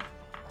Yes.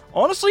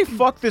 Honestly,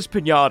 fuck this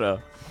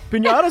pinata.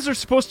 Pinatas are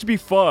supposed to be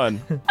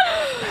fun.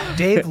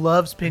 Dave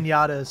loves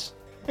pinatas.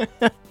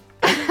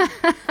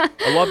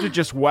 I love to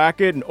just whack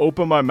it and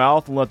open my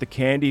mouth and let the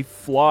candy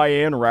fly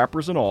in,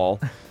 wrappers and all.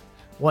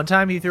 One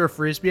time he threw a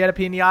frisbee at a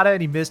pinata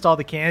and he missed all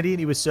the candy and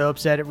he was so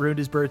upset it ruined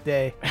his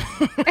birthday.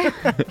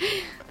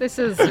 This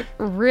is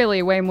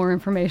really way more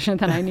information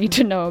than I need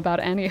to know about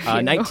any of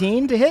you.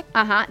 19 to hit?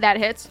 That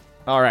hits.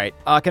 All right.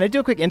 Can I do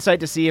a quick insight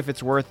to see if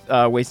it's worth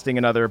wasting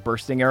another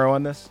bursting arrow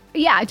on this?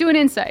 Yeah, do an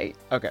insight.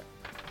 Okay.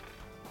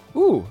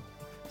 Ooh.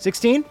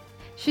 16?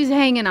 She's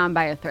hanging on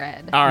by a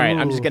thread. All right.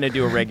 I'm Ooh. just going to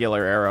do a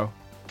regular arrow.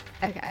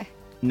 Okay.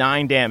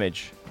 9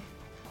 damage.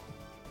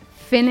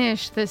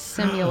 Finish the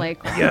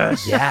simulacrum.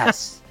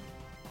 Yes.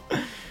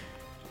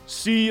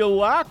 See you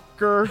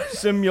lacker,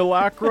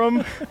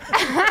 simulacrum.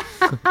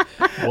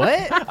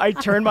 What? I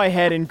turn my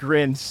head and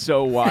grin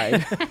so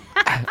wide.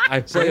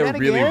 I play a that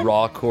really again?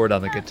 raw chord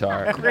on the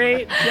guitar.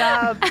 Great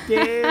job,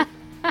 Dave.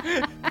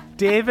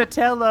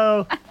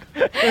 Davitello.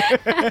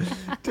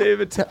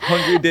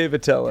 Hungry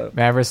Davitello.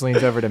 Mavrus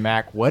leans over to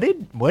Mac. What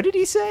did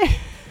he say?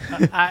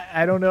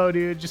 I don't know,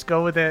 dude. Just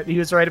go with it. He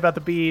was right about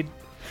the bead.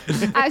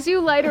 As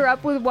you light her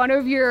up with one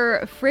of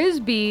your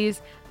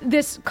frisbees,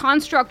 this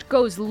construct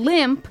goes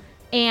limp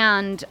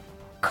and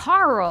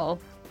Carl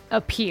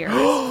appears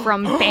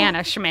from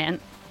banishment.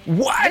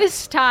 What?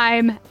 This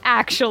time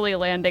actually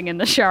landing in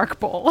the shark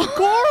bowl.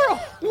 Coral!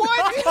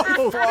 What?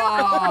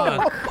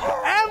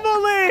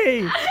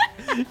 Emily!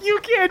 You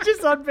can't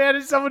just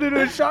unbanish someone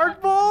into a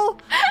shark bowl?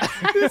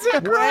 This is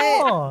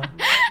cruel.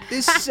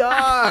 This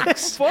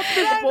sucks. Fuck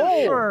this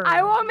bowl.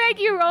 I won't make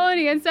you roll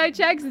any inside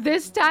checks.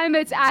 This time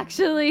it's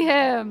actually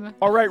him.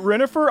 All right,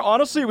 Renifer,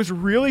 honestly, it was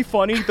really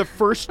funny the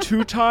first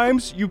 2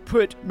 times you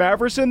put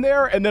Mavrus in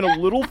there, and then a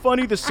little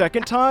funny the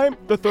third time,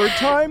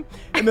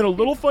 and then a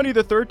little funny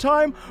the 3rd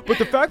time. But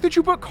the fact that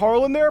you put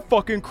Carl in there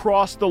fucking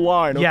crossed the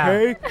line,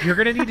 okay? Yeah, you're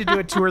gonna need to do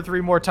it 2 or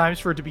 3 more times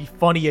for it to be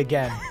funny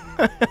again.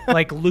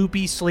 Like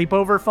loopy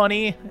sleepover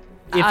funny if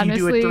you do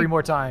Honestly, it 3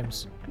 more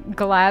times.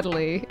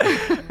 Gladly.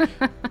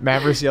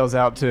 Mavrus yells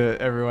out to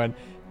everyone,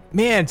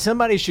 "Man,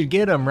 somebody should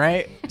get him,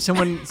 right?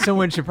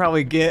 Someone should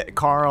probably get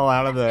Carl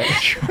out of the."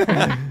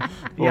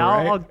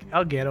 Yeah, right?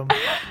 I'll get him.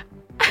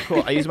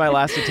 Cool. I use my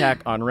last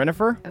attack on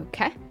Renifer.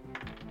 Okay.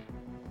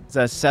 It's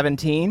a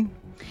 17.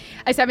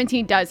 A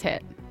 17 does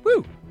hit.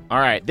 Woo. All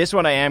right. This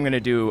one I am going to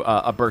do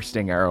a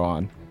bursting arrow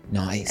on.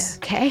 Nice.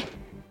 Okay.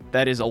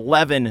 That is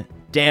 11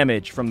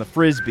 damage from the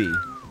frisbee.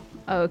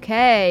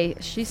 Okay.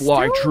 She's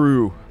Fly still...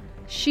 true.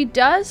 She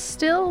does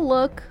still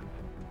look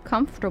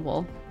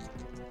comfortable.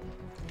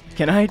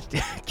 Can I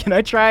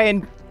try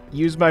and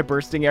use my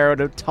bursting arrow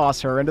to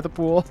toss her into the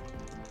pool?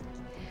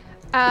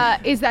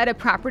 Is that a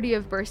property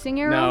of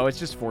bursting arrow? No, it's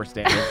just force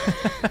damage.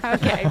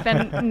 Okay,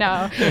 then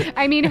no.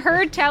 I mean,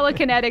 her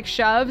telekinetic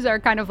shoves are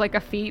kind of like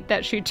a feat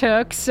that she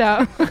took,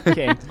 so.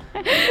 Okay.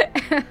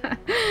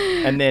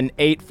 And then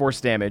 8 force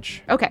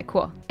damage. Okay,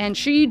 cool. And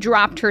she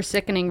dropped her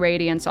sickening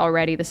radiance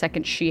already the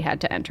second she had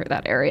to enter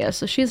that area,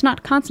 so she's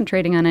not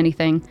concentrating on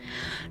anything.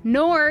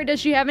 Nor does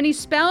she have any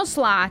spell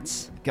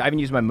slots. I haven't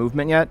used my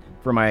movement yet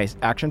for my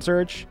action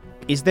surge.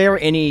 Is there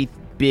any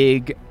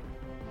big,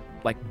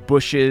 like,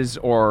 bushes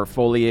or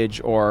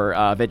foliage or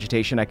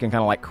vegetation I can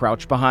kind of, like,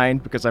 crouch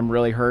behind because I'm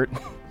really hurt?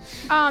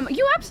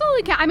 You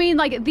absolutely can. I mean,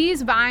 like,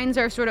 these vines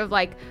are sort of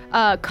like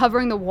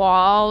covering the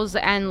walls,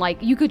 and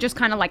like you could just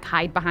kind of like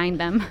hide behind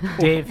them.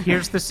 Dave,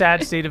 here's the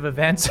sad state of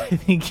events. I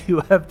think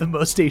you have the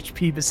most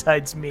HP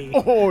besides me.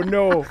 Oh,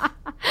 no.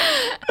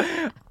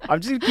 I'm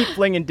just gonna keep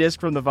flinging disc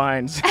from the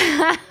vines.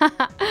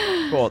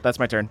 Cool, that's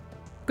my turn.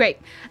 Great.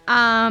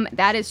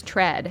 That is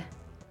Tread.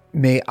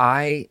 May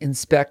I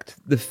inspect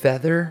the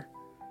feather?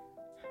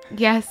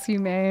 Yes, you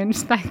may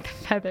inspect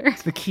the feather.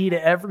 It's the key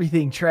to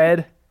everything,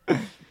 Tread.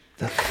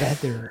 The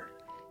feather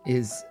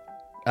is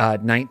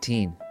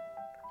 19.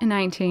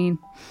 19.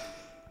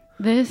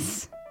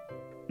 This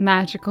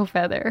magical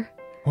feather,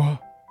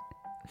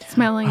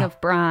 smelling of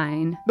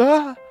brine,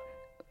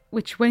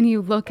 which when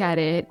you look at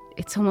it,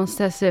 it's almost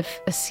as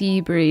if a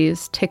sea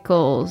breeze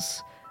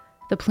tickles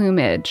the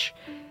plumage.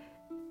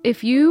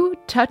 If you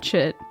touch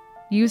it,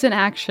 use an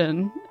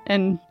action,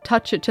 and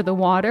touch it to the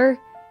water,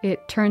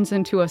 it turns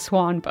into a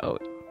swan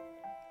boat.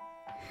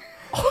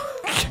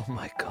 Oh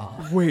my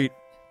god. Wait,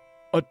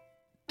 a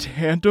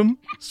tandem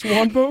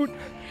swan boat?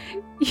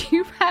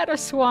 You've had a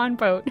swan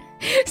boat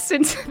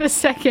since the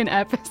second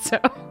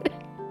episode.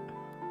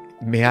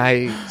 May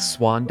I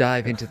swan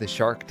dive into the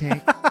shark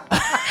tank?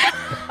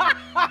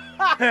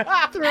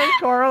 Throw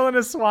Carl in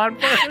a swan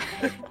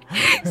boat.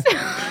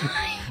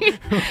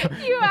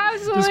 You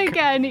absolutely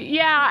can.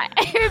 Yeah.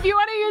 If you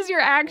want to use your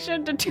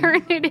action to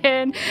turn it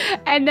in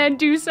and then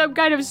do some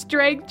kind of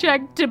strength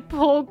check to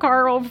pull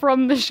Carl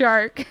from the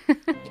shark.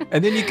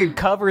 And then you could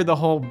cover the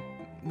whole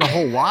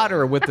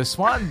water with the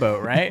swan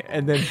boat, right?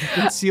 And then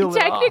conceal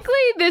it off. Technically,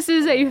 this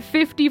is a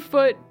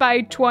 50-foot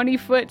by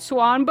 20-foot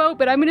swan boat,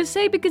 but I'm going to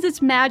say because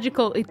it's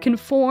magical, it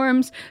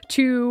conforms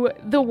to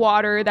the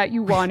water that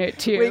you want it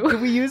to. Wait,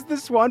 can we use the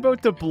swan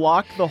boat to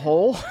block the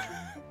hole?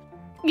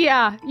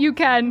 Yeah, you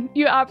can.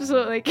 You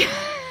absolutely can.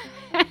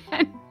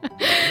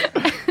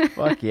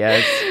 Fuck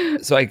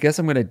yes. So I guess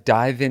I'm going to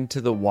dive into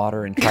the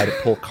water and try to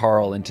pull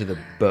Carl into the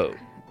boat.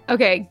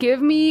 Okay,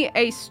 give me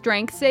a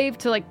strength save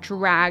to, like,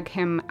 drag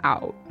him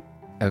out.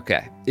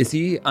 Okay. Is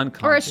he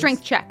unconscious? Or a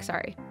strength check,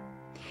 sorry.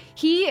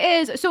 He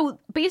is, so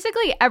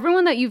basically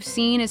everyone that you've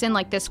seen is in,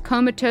 like, this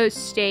comatose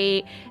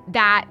state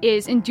that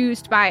is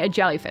induced by a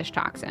jellyfish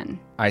toxin.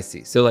 I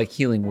see. So, like,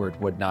 healing word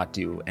would not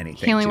do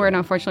anything. Healing to word, him.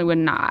 unfortunately, would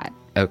not.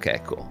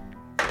 Okay, cool.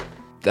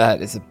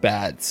 That is a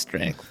bad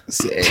strength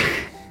save.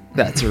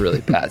 That's a really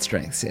bad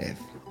strength save.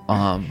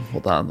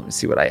 Hold on, let me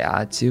see what I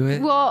add to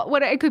it. Well,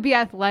 it could be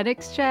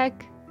athletics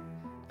check.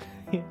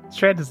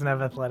 Tread doesn't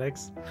have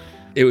athletics.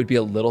 It would be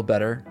a little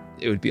better.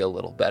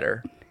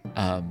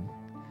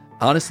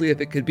 Honestly,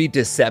 if it could be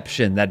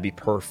deception, that'd be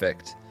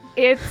perfect.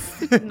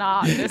 It's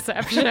not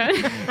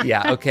deception.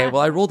 Yeah, okay.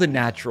 Well, I rolled a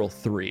natural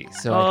 3,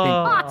 so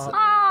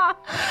I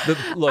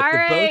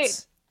think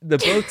the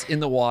boat's in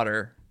the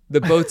water.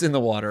 The boat's in the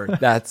water.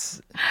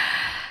 That's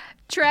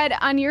Tread,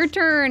 on your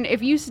turn,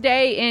 if you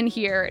stay in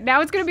here,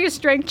 now it's going to be a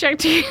strength check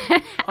to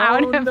get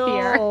out of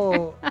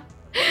here.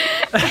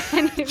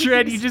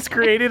 Tread, you just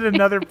created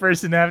another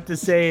person to have to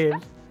save.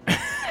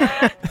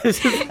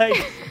 This is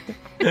like...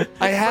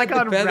 I had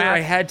like the feather. I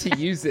had to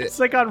use it. It's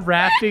like on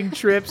rafting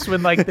trips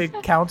when, like, the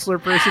counselor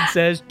person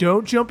says,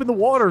 "Don't jump in the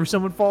water if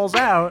someone falls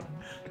out."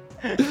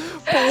 But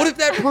what if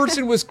that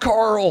person was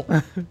Carl?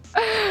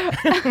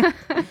 The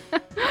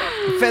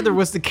feather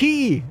was the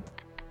key.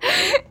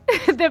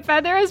 The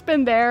feather has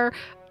been there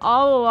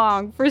all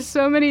along for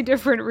so many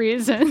different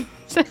reasons.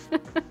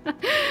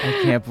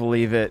 I can't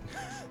believe it.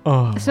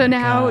 Oh, So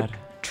now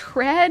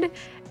Tread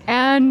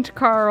and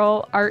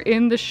Carl are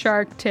in the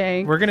shark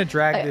tank. We're gonna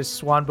drag this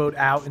swan boat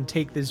out and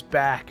take this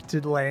back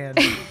to land.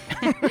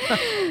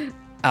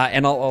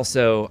 And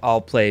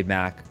I'll play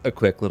Mac a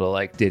quick little,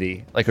 like,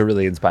 ditty, like a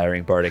really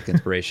inspiring bardic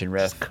inspiration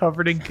riff.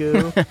 Covered in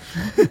goo.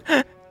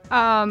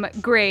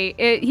 Great.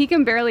 He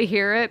can barely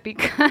hear it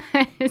because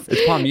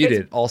It's palm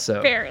muted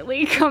also.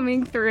 barely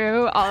coming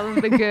through all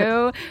of the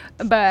goo,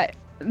 but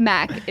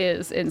Mac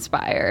is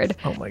inspired.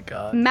 Oh my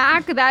god.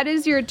 Mac, that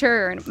is your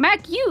turn.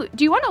 Mac, do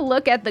you want to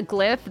look at the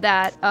glyph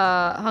that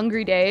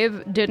Hungry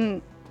Dave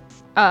didn't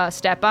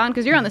step on?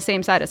 Because you're on the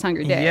same side as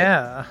Hungry Dave.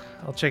 Yeah.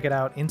 I'll check it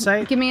out.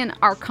 Insight? Give me an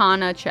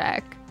Arcana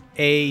check.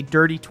 A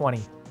dirty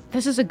 20.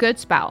 This is a good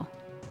spell.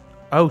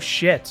 Oh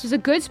shit. This is a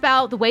good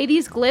spell. The way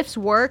these glyphs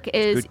work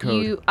is Good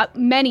code.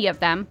 many of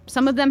them,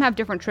 some of them have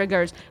different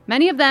triggers.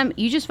 Many of them,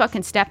 you just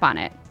fucking step on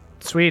it.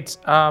 Sweet.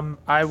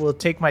 I will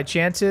take my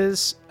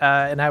chances,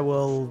 and I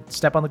will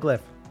step on the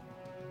glyph.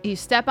 You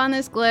step on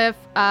this glyph,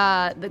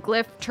 the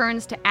glyph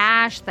turns to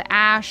ash, the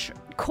ash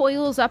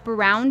coils up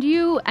around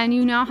you, and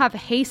you now have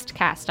haste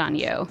cast on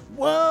you.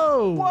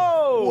 Whoa!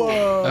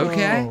 Whoa!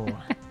 Okay.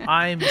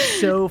 I'm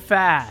so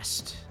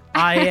fast.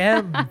 I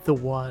am the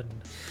one.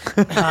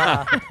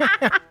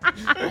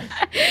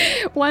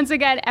 Once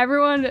again,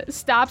 everyone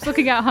stops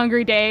looking at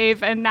Hungry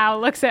Dave and now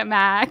looks at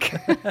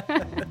Mac.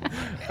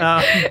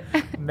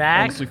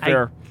 Mac, Honestly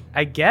fair.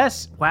 I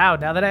guess. Wow,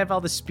 now that I have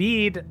all the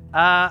speed,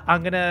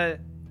 I'm gonna,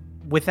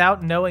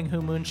 without knowing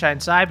who Moonshine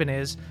Cybin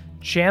is,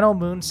 channel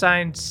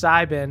Moonshine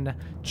Cybin,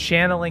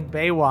 channeling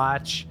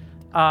Baywatch,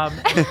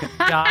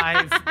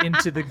 dive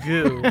into the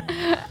goo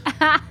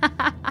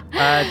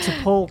to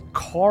pull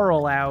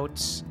Carl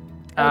out.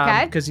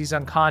 Okay. Because he's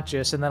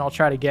unconscious, and then I'll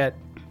try to get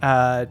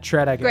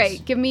Tread, I guess.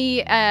 Great. Give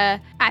me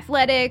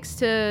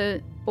athletics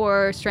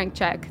or strength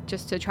check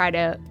just to try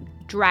to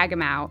drag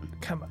him out.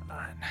 Come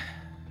on.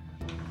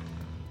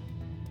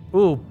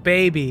 Ooh,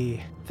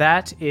 baby.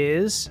 That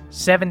is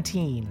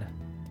 17.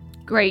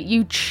 Great.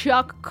 You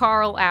chuck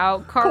Carl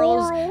out.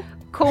 Carl's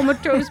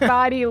comatose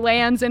body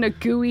lands in a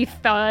gooey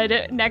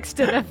thud next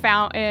to the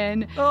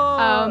fountain.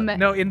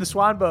 No, in the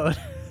swan boat.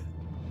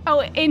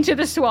 Oh, into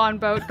the swan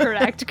boat.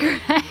 Correct.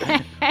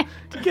 Correct.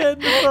 Get in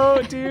the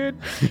boat, dude.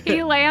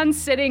 He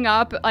lands sitting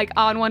up, like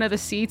on one of the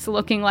seats,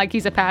 looking like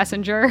he's a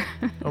passenger.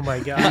 Oh my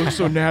god. Looks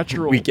so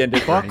natural. Weekend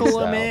at Bernie's Buckle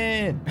him style.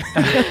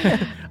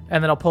 in.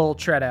 And then I'll pull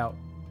Tread out.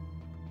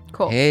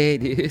 Cool. Hey,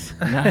 dude.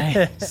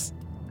 Nice.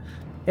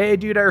 Hey,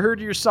 dude, I heard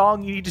your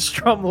song. You need to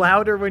strum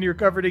louder when you're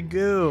covered in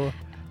goo.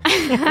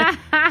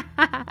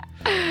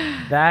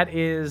 That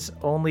is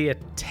only a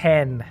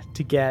 10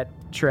 to get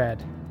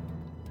Tread.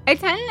 A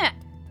 10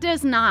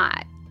 does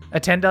not. A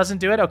 10 doesn't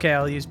do it? Okay,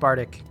 I'll use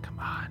Bardic. Come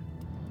on.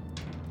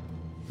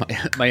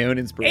 My own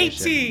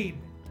inspiration.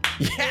 18!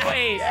 Yeah.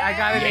 Wait, I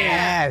got it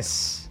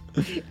Yes.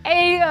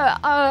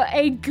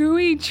 A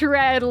gooey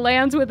tread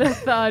lands with a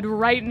thud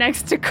right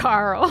next to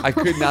Carl. I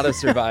could not have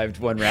survived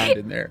one round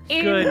in there.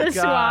 in Good the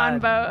swan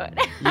God.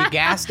 boat. You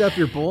gassed up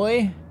your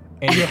boy,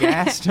 and you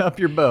gassed up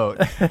your boat.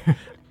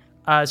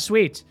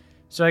 Sweet.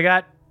 So I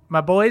got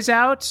my boys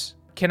out.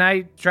 Can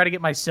I try to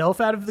get myself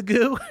out of the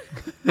goo?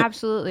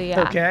 Absolutely,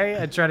 yeah. Okay,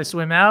 I try to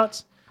swim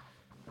out.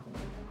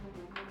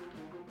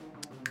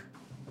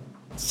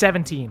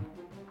 17.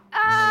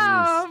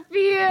 Oh,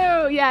 phew.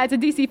 Yeah, it's a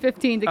DC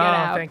 15 to get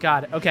out. Thank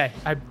God. Okay,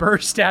 I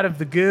burst out of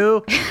the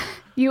goo.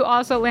 You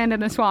also land in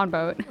the swan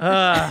boat.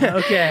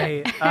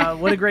 Okay,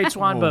 what a great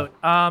swan boat.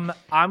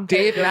 I'm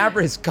Dave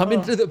Mavrus, come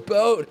into the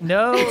boat.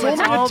 No, it's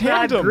only a all not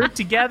tandem. grouped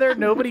together.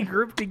 Nobody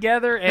grouped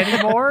together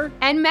anymore.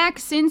 And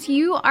Max, since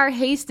you are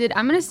hasted,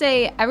 I'm going to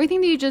say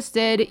everything that you just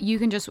did, you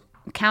can just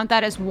count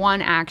that as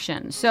one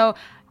action. So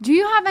do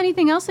you have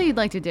anything else that you'd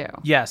like to do?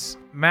 Yes,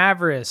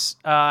 Mavrus.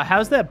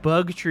 How's that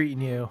bug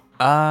treating you?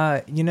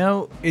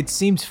 It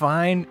seems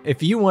fine.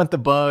 If you want the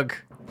bug,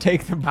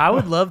 take the bug. I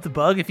would love the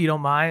bug if you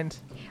don't mind.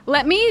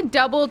 Let me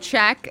double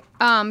check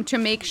to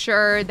make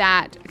sure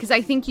that, because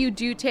I think you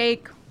do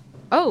take,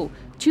 2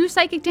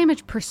 psychic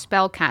damage per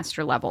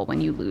spellcaster level when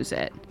you lose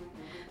it.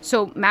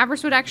 So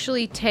Mavrus would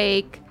actually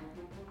take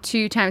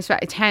 2 times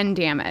 5, 10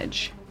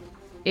 damage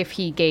if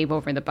he gave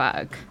over the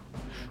bug.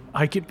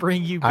 I could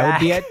bring you back. I would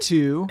be at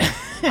 2.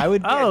 I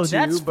would be at 2. Oh,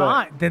 that's but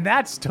fine. Then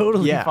that's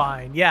totally Yeah.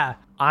 fine. Yeah.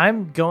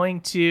 I'm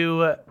going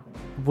to,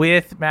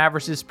 with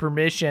Mavrus's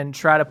permission,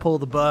 try to pull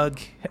the bug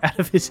out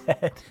of his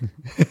head.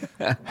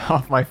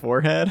 Off my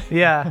forehead.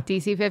 Yeah.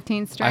 DC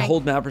 15 I strength.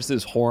 hold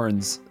Mavrus's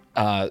horns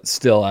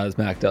still as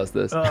Mac does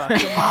this.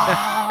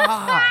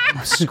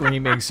 I'm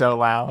screaming so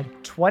loud.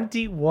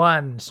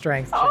 21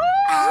 strength.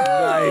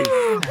 Nice.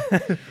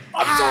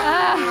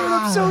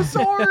 I'm so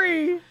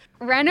sorry.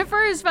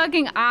 Renifer's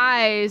fucking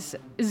eyes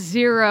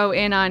zero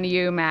in on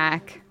you,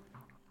 Mac.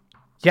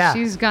 Yeah.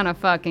 She's gonna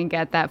fucking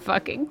get that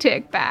fucking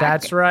tick back.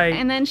 That's right.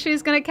 And then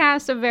she's gonna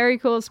cast a very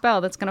cool spell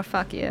that's gonna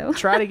fuck you.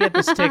 Try to get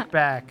this tick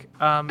back.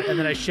 And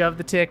then I shove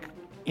the tick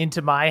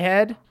into my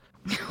head.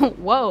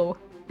 Whoa.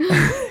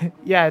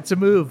 Yeah, it's a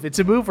move. It's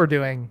a move we're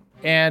doing.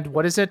 And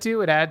what does that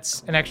do? It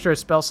adds an extra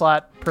spell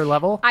slot per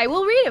level. I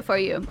will read it for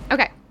you.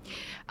 Okay.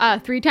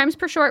 3 times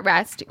per short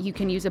rest, you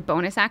can use a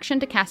bonus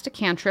action to cast a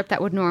cantrip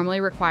that would normally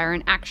require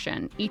an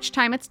action. Each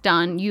time it's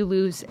done, you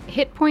lose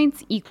hit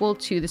points equal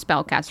to the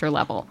spellcaster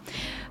level.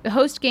 The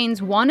host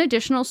gains 1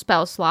 additional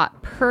spell slot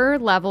per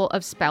level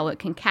of spell it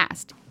can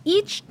cast.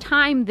 Each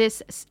time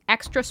this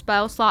extra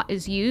spell slot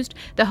is used,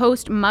 the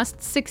host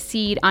must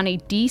succeed on a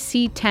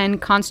DC 10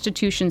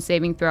 Constitution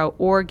saving throw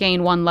or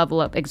gain 1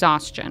 level of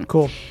exhaustion.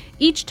 Cool.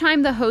 Each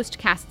time the host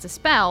casts a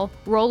spell,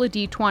 roll a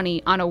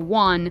d20. On a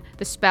 1,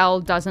 the spell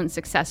doesn't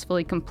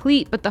successfully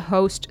complete, but the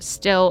host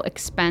still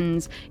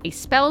expends a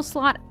spell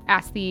slot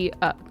as the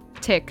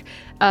tick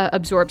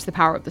absorbs the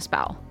power of the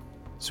spell.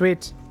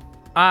 Sweet.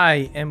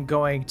 I am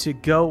going to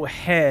go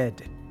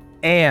ahead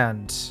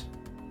and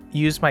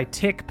use my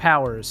tick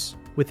powers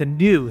with a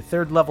new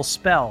 3rd level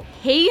spell.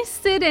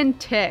 Hasted and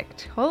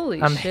ticked.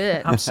 Holy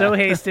shit. I'm so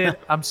hasted.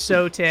 I'm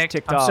so ticked.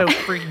 Ticked I'm off. so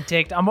freaking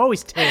ticked. I'm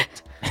always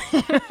ticked.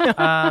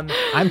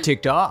 I'm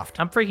ticked off.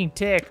 I'm freaking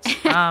ticked.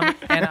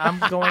 And I'm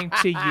going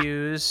to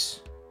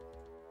use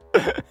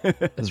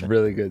That's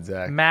really good,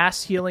 Zach.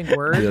 Mass Healing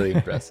Word. Really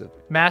impressive.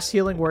 Mass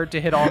Healing Word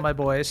to hit all my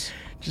boys.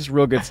 Just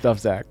real good stuff,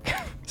 Zach.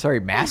 Sorry,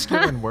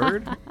 masculine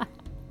word?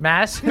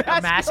 I'm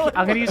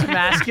going to use a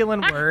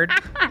masculine word.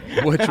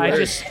 Which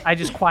word? I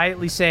just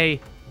quietly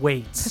say,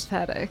 weights.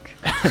 Pathetic.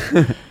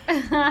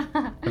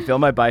 I feel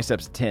my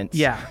biceps tense.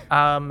 Yeah.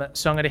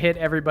 So I'm going to hit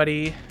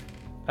everybody,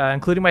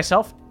 including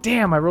myself.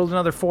 Damn, I rolled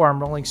another 4. I'm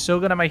rolling so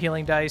good on my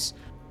healing dice.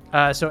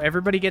 So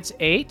everybody gets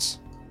 8,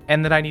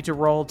 and then I need to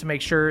roll to make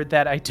sure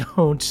that I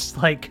don't,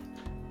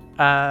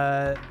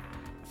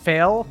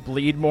 fail.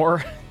 Bleed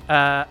more.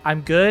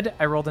 I'm good.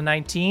 I rolled a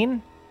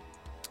 19.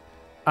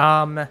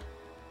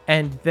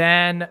 And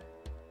then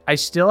I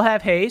still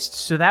have haste,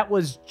 so that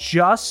was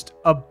just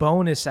a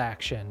bonus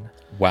action.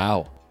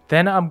 Wow.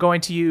 Then I'm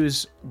going to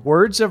use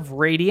Words of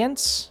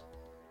Radiance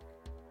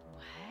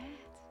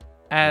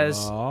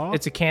as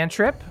it's a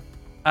cantrip.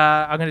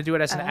 I'm going to do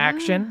it as an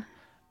action.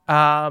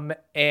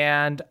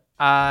 And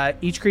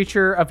each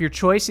creature of your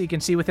choice that you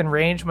can see within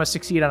range must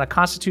succeed on a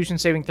Constitution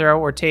saving throw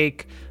or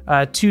take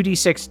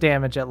 2d6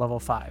 damage at level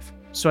 5.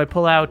 So I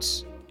pull out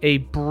a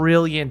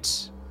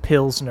brilliant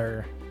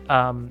Pilsner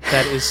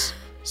that is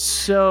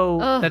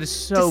so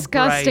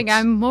disgusting. bright.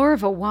 I'm more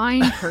of a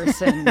wine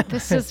person.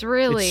 This is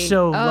really It's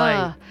so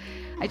light.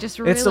 I just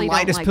really It's the don't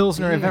lightest like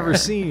Pilsner beer. I've ever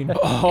seen.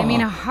 I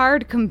mean, a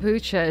hard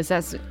kombucha is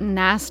as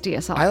nasty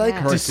as all I like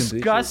get. hard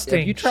Disgusting.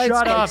 Have you tried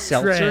Shut up,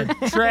 seltzer?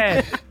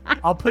 Tread.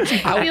 I'll put you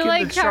back You in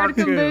like the hard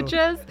shark goo.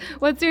 kombuchas?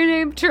 What's your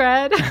name,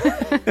 Tread?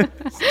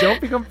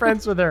 Don't become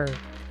friends with her.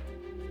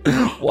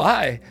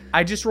 Why?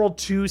 I just rolled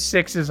 2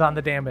 6s on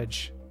the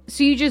damage.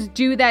 So you just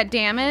do that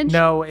damage?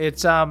 No,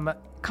 it's Con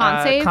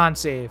save? Con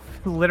save.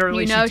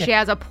 Literally, You know she she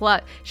has a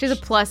plus. She has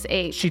a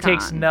 +8. she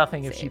takes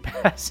nothing if she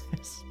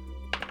passes.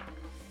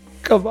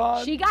 Come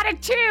on. She got a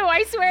 2.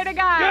 I swear to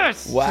God.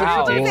 Yes.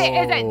 Wow. Is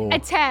it a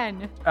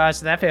 10?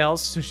 So that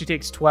fails. So she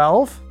takes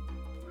 12.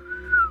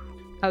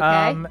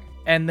 Okay.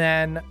 And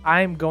then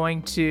I'm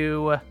going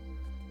to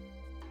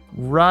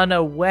run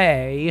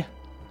away.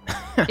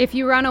 If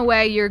you run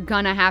away, you're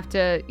gonna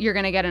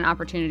get an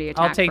opportunity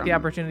attack. I'll take the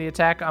opportunity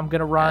attack. I'm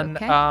gonna run.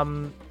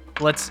 Okay.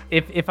 Let's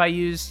if I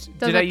used.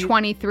 Does did a I use,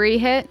 23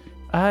 hit?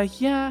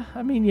 Yeah.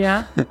 I mean,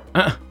 yeah.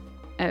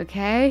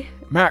 Okay.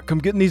 Matt, come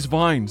get in these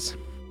vines.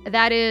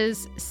 That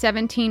is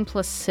 17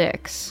 plus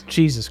 6.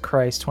 Jesus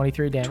Christ,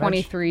 23 damage.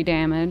 23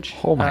 damage.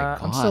 Oh my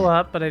god. I'm still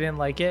up, but I didn't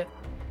like it.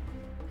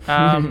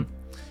 And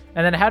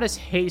then how does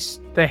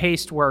the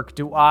haste work?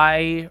 Do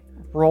I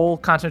roll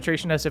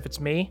concentration as if it's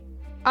me?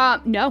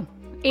 No.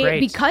 Great.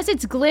 Because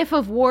it's glyph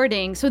of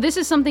warding, so this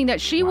is something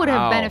that she would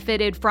have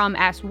benefited from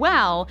as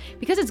well.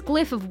 Because it's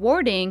glyph of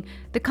warding,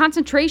 the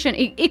concentration,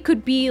 it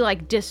could be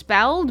like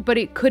dispelled, but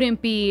it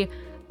couldn't be,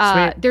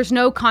 there's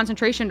no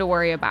concentration to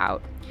worry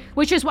about.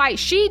 Which is why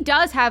she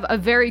does have a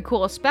very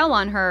cool spell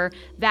on her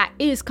that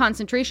is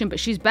concentration, but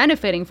she's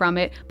benefiting from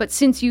it. But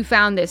since you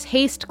found this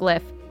haste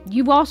glyph,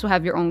 you also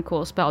have your own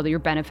cool spell that you're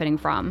benefiting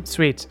from.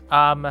 Sweet.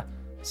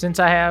 Since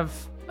I have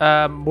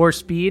more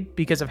speed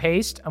because of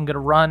haste, I'm going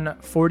to run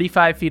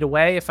 45 feet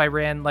away. If I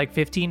ran like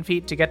 15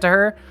 feet to get to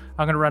her,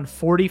 I'm going to run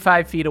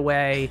 45 feet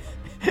away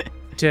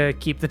to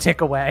keep the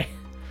tick away.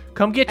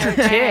 Come get your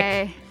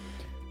tick.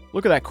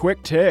 Look at that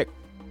quick tick.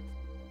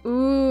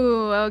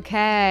 Ooh,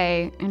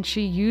 okay. And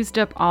she used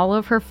up all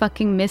of her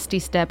fucking Misty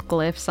Step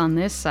glyphs on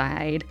this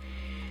side.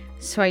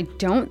 So I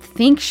don't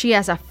think she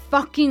has a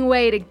fucking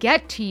way to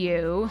get to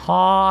you.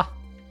 Ha.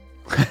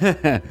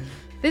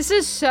 This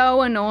is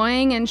so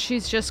annoying, and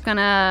she's just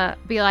gonna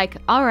be like,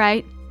 all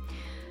right,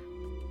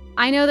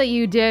 I know that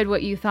you did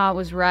what you thought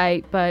was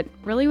right, but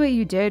really what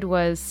you did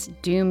was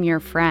doom your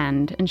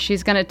friend. And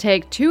she's gonna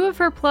take 2 of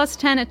her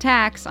 +10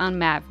 attacks on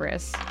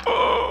Mavrus.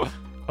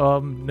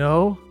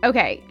 No.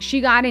 Okay, she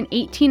got an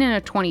 18 and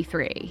a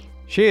 23.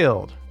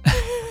 Shield.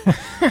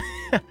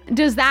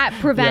 Does that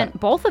prevent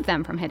both of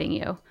them from hitting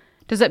you?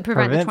 Does it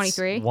prevent the Prevents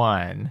 23?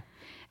 one.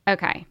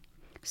 Okay.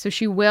 So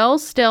she will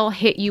still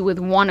hit you with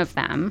one of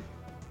them.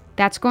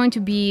 That's going to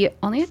be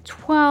only a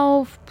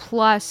 12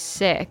 plus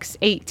 6,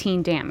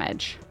 18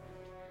 damage.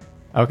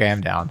 Okay,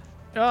 I'm down.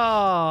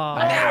 Oh.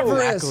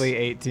 Exactly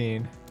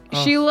 18.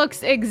 She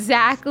looks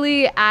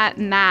exactly at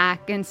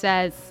Mac and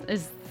says,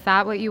 is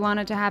that what you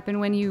wanted to happen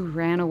when you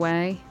ran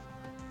away?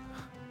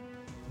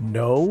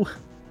 No.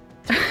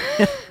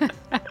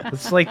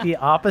 It's like the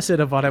opposite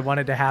of what I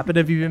wanted to happen.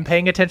 Have you been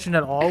paying attention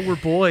at all? We're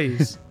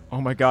boys.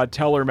 Oh my god,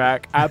 tell her,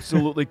 Mac.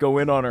 Absolutely go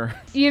in on her.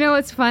 You know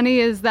what's funny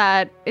is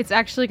that it's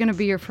actually going to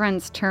be your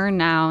friend's turn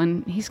now,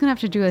 and he's going to have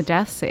to do a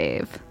death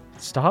save.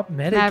 Stop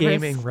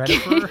metagaming,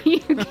 Redifer.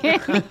 You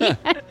can't be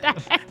a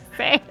death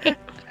save.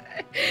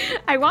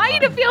 I want you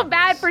to feel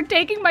bad for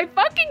taking my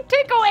fucking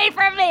tick away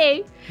from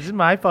me. This is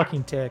my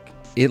fucking tick.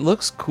 It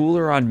looks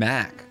cooler on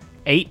Mac.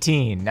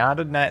 18. Not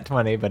a nat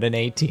 20, but an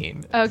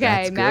 18. Okay,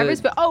 That's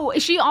Mavrus. good.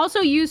 But she also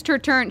used her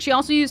turn. She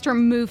also used her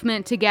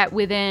movement to get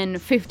within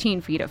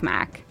 15 feet of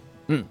Mac.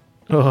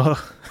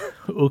 Oh,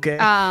 okay.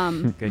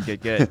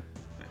 Good.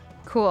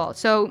 Cool.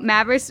 So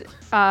Mavrus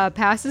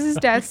passes his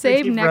death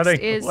save. Keep Next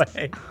running is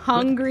away.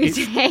 Hungry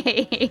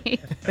Dave.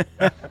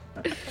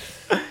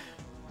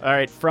 All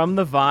right, from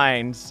the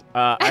vines,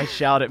 I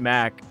shout at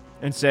Mac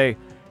and say,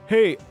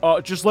 hey,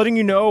 just letting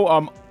you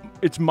know,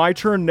 it's my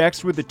turn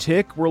next with the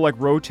tick. We're like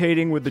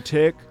rotating with the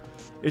tick.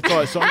 It's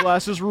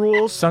sunglasses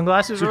rules.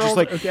 Sunglasses So are just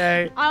like-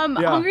 okay.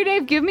 Hungry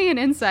Dave, give me an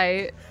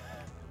insight.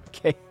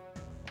 Okay.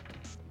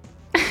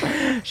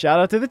 Shout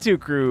out to the 2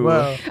 crew.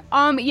 Whoa.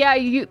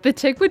 Yeah, the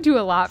tick would do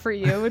a lot for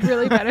you. It would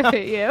really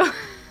benefit you.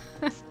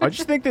 I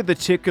just think that the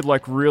tick could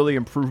like really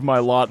improve my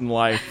lot in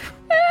life.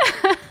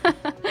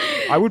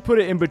 I would put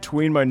it in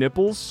between my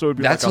nipples, so it'd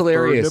be That's like a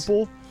hilarious.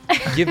 third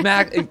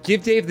nipple.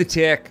 Give Dave the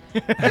tick.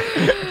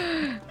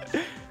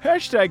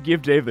 Hashtag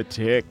give Dave the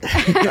tick.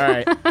 All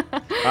right.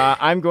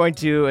 I'm going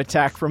to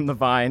attack from the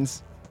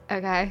vines.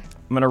 Okay.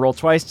 I'm going to roll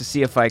twice to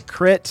see if I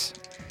crit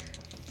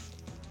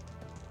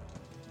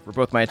for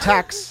both my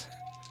attacks.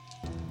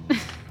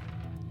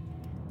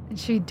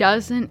 She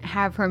doesn't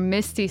have her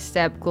Misty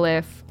Step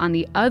glyph on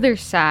the other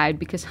side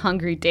because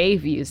Hungry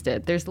Dave used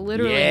it. There's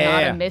literally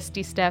not a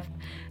Misty Step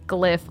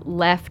glyph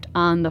left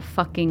on the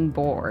fucking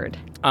board.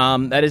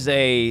 That is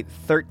a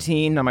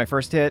 13 on my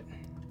first hit.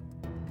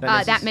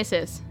 That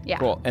misses. Yeah.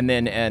 Cool. And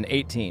then an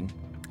 18.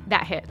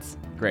 That hits.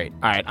 Great.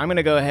 All right, I'm going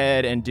to go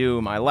ahead and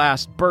do my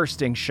last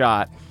bursting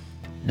shot.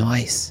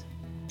 Nice.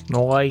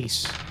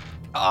 Nice.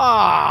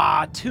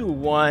 2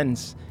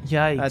 ones.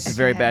 Yikes. That's a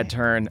very bad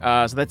turn.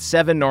 So that's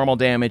 7 normal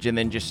damage and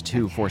then just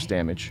 2 force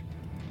damage.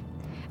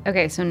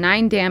 Okay, so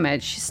 9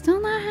 damage. She's still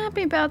not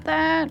happy about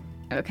that.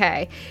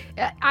 Okay.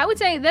 I would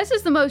say this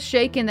is the most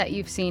shaken that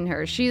you've seen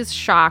her. She's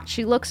shocked.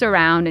 She looks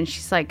around and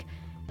she's like,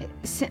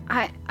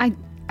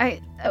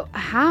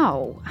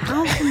 how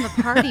from the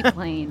party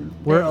plane?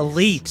 We're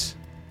elite.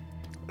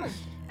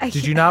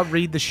 Did you not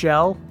read the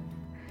shell?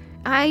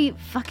 I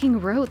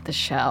fucking wrote the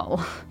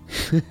shell.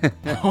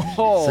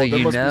 Oh, So that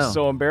you must know. be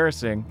so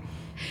embarrassing.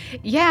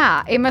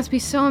 Yeah, it must be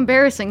so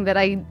embarrassing that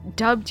I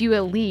dubbed you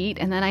elite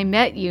and then I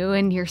met you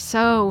and you're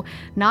so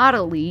not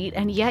elite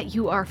and yet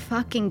you are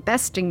fucking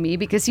besting me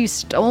because you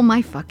stole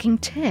my fucking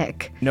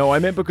tick. No, I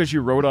meant because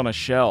you wrote on a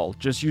shell.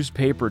 Just use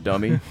paper,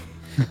 dummy.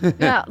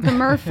 Yeah, the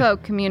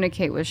merfolk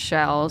communicate with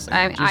shells.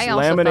 I also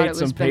laminate thought it was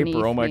some paper,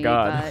 beneath oh my me,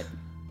 God.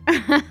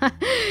 but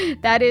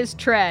that is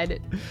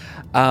tread.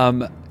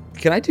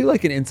 Can I do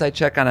like an insight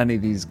check on any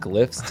of these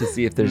glyphs to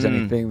see if there's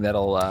anything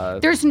that'll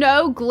There's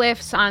no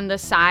glyphs on the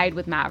side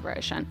with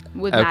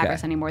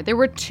Mavrus anymore. There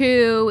were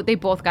 2. They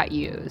both got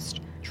used.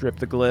 Trip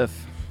the glyph.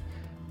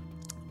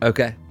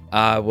 Okay.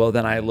 Well,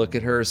 then I look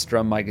at her,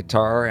 strum my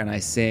guitar, and I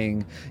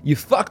sing, "You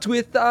fucked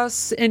with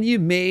us and you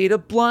made a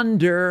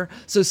blunder,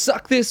 so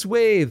suck this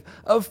wave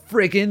of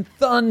friggin'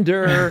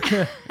 thunder."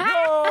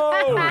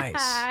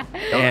 Nice.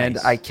 And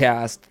I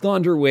cast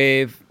Thunder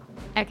Wave.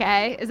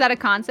 Okay, is that a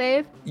con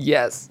save?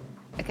 Yes.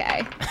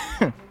 Okay.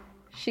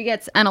 She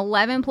gets an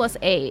 11 plus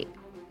 8.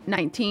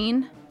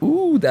 19.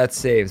 Ooh, that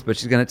saves, but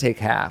she's going to take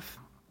half.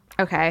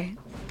 Okay.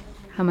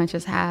 How much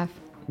is half?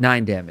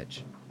 9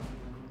 damage.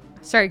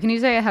 Sorry, can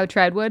you say how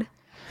tread would?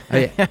 Oh,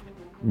 yeah.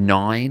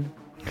 9.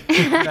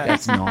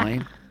 That's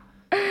 9.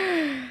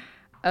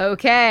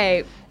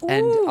 Okay.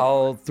 And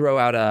I'll throw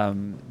out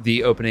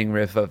the opening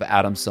riff of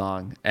Adam's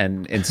song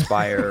and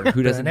inspire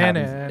who doesn't have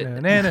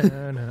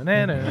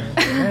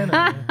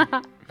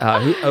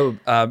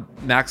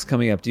Max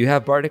coming up. Do you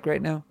have Bardic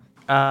right now?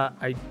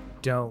 I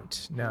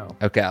don't know.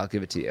 Okay, I'll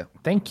give it to you.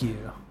 Thank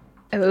you.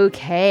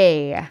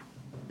 Okay.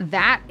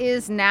 That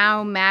is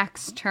now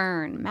Mac's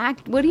turn.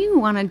 Mac, what do you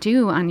want to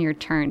do on your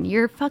turn?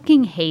 You're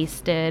fucking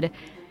hasted.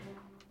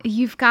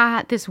 You've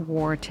got this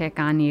war tick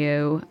on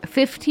you.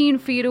 15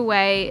 feet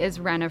away is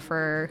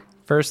Renifer.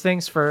 First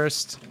things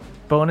first.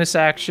 Bonus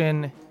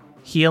action.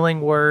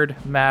 Healing word.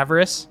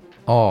 Mavrus.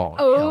 Oh,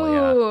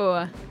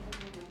 hell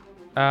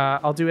yeah.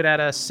 I'll do it at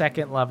a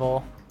second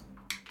level.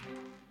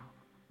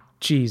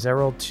 Jeez, I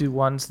rolled 2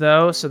 ones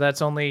though, so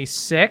that's only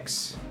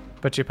 6.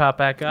 But you pop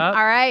back up.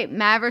 All right,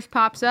 Mavrus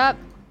pops up.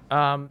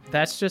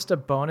 That's just a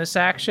bonus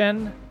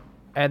action.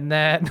 And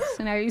then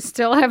So now you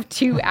still have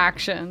 2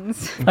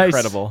 actions.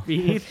 Incredible. My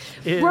speed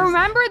is...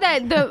 Remember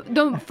that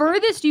the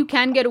furthest you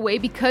can get away,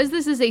 because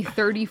this is a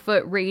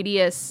 30-foot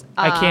radius.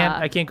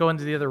 I can't go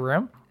into the other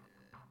room.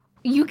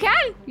 You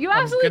can. You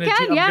absolutely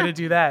can. I'm gonna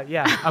do that.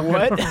 Yeah. I'm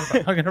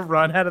gonna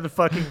run out of the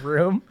fucking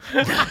room.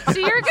 So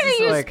you're gonna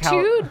use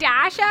 2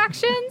 dash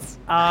actions?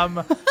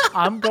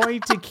 I'm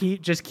going to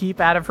keep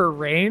out of her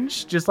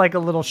range, just like a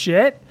little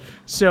shit.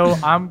 So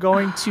I'm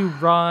going to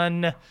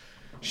run.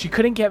 She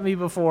couldn't get me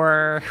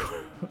before,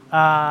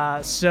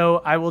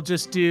 so I will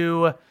just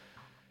do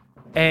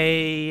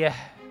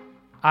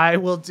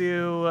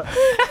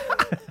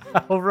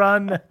I'll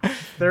run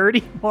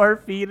 30 more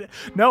feet.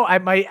 No,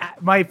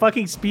 my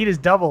fucking speed is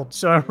doubled,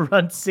 so I'll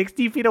run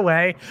 60 feet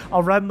away.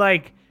 I'll run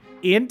like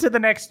into the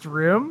next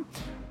room,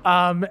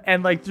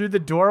 and like through the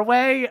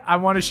doorway. I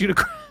want to shoot a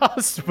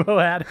crossbow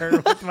at her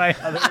with my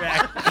other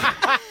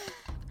action.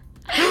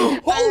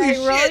 Holy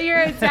shit! Roll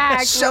your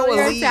attack. Roll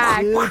your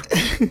attack.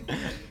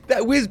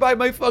 That whizzed by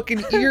my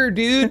fucking ear,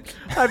 dude.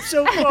 I'm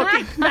so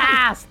fucking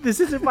fast. This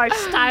isn't my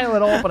style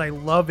at all, but I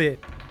love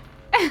it.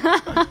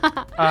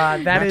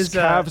 Max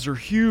calves are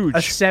huge.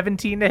 A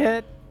 17 to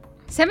hit.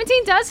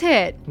 17 does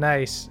hit.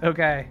 Nice.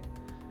 Okay.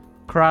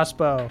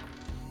 Crossbow.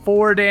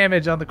 4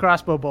 damage on the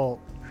crossbow bolt.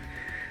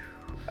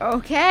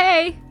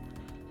 Okay.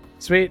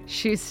 Sweet.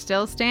 She's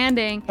still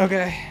standing.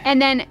 Okay.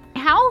 And then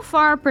how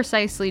far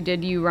precisely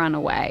did you run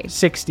away?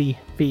 60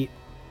 feet.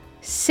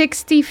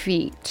 60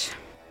 feet.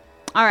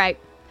 All right.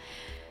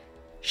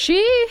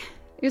 She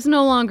is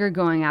no longer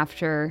going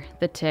after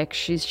the tick.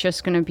 She's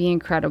just going to be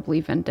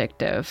incredibly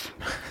vindictive.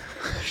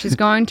 She's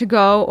going to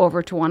go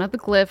over to one of the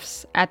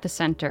glyphs at the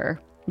center,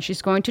 and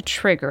she's going to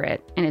trigger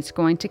it, and it's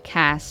going to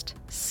cast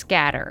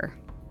Scatter,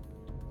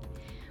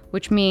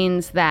 which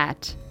means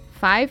that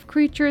 5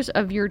 creatures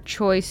of your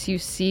choice you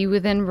see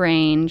within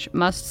range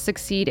must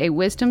succeed a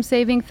wisdom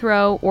saving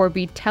throw or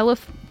be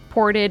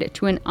teleported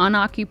to an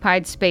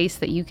unoccupied space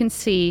that you can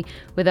see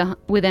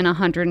within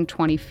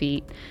 120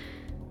 feet.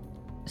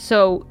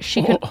 So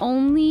she can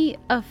only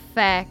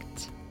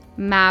affect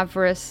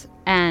Mavrus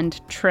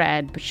and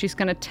Tread, but she's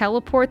going to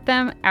teleport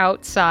them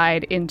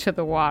outside into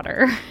the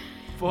water.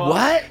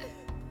 What?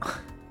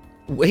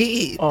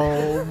 Wait.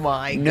 Oh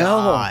my No.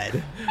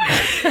 god.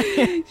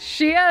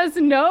 She has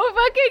no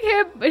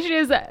fucking she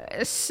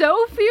has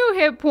so few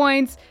hit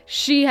points.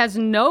 She has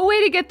no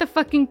way to get the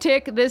fucking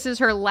tick. This is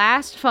her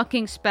last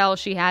fucking spell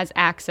she has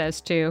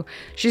access to.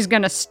 She's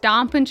gonna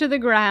stomp into the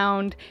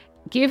ground.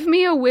 Give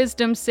me a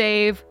wisdom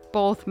save,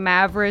 both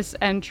Mavrus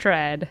and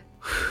Tread.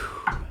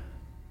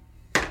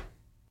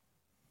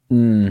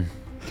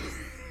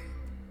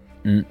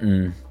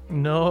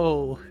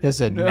 No.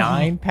 Does a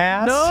 9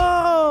 pass?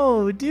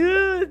 No,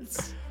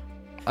 dudes.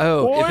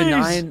 Oh,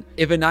 Boys!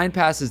 if a 9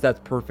 passes,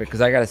 that's perfect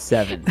because I got a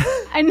 7.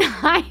 A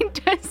 9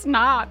 does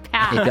not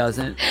pass. It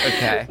doesn't?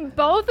 Okay.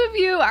 Both of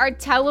you are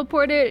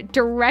teleported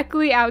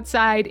directly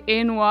outside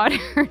in water.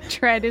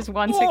 Tread is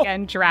once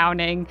again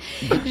drowning.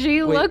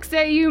 She looks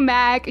at you,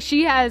 Mac.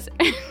 She has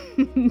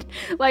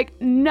like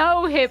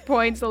no hit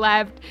points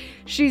left.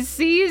 She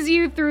sees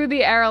you through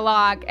the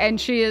airlock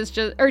and she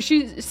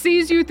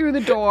sees you through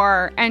the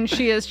door and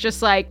she is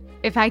just like,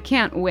 if I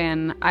can't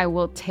win, I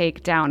will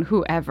take down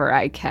whoever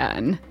I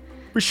can.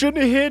 We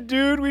shouldn't have hid,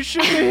 dude. We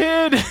shouldn't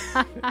have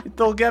hid.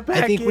 They'll get back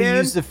in. I think we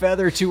used the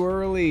feather too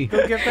early.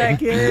 They'll get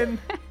back in.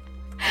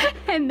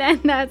 And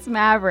then that's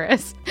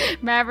Mavrus.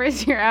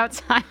 Mavrus, you're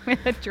outside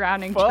with a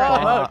drowning Tread.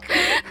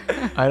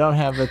 I don't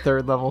have a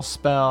 3rd level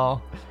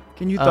spell.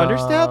 Can you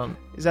thunderstep?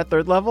 Is that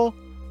 3rd level?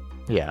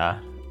 Yeah.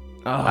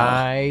 Oh.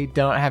 I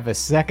don't have a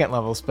 2nd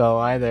level spell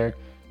either.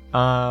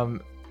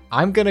 I'm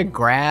gonna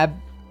grab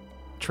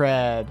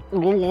Tread,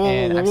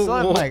 and I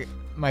still have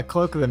my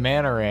Cloak of the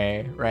Manta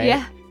Ray, right?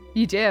 Yeah,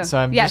 you do. So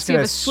I'm just you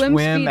have gonna a swim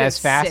swim speed as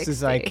of fast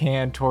as I 60.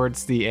 can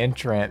towards the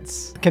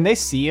entrance. Can they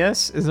see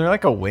us? Is there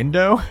like a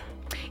window?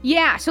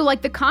 Yeah, so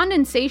like the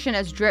condensation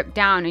has dripped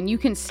down and you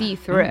can see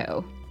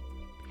through.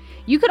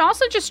 You could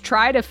also just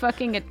try to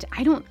fucking...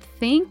 I don't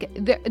think...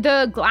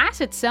 The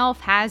glass itself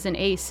has an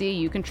AC.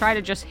 You can try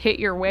to just hit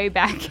your way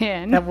back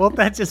in. Won't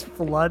that just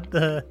flood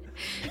the...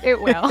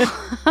 It will.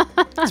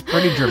 It's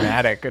pretty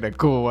dramatic in a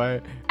cool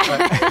way.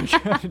 I'm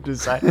trying to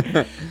decide.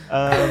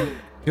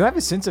 Do I have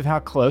a sense of how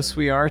close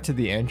we are to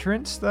the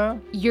entrance, though?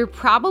 You're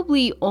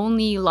probably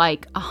only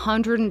like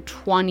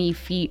 120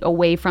 feet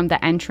away from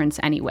the entrance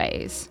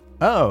anyways.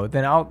 Oh,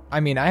 then I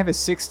have a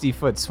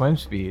 60-foot swim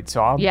speed,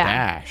 so I'll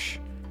dash.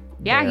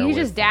 Yeah, there you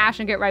just with- dash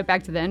and get right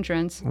back to the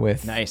entrance.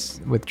 With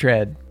with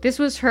Tread. This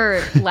was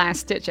her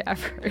last-ditch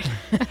effort.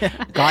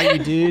 Got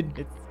you,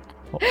 dude.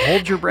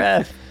 Hold your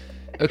breath.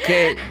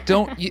 Okay, I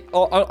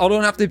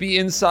don't have to be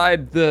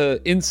inside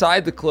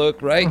the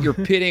cloak, right? You're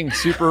pitting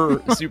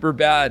super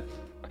bad.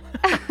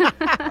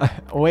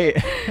 Wait,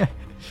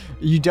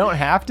 you don't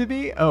have to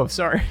be? Oh,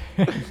 sorry.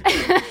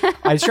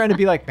 I was trying to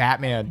be like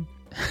Batman.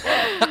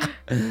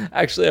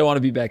 Actually, I want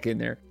to be back in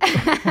there.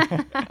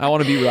 I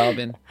want to be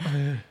Robin.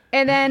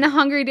 And then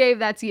Hungry Dave,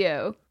 that's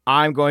you.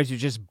 I'm going to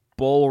just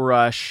bull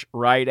rush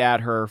right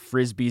at her,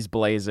 frisbees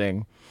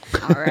blazing.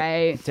 All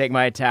right. Take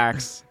my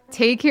attacks.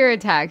 Take your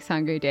attacks,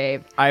 Hungry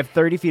Dave. I have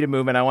 30 feet of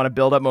movement. I want to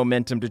build up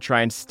momentum to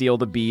try and steal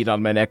the bead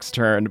on my next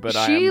turn, but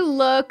She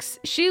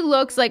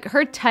looks like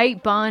her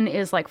tight bun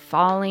is like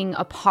falling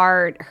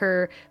apart.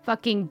 Her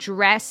fucking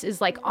dress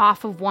is like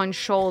off of one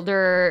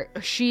shoulder.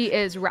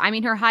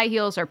 Her high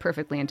heels are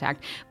perfectly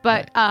intact,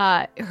 but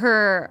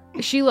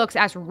she looks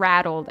as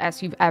rattled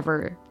as you've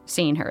ever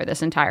seen her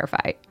this entire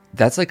fight.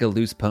 That's like a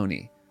loose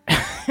pony.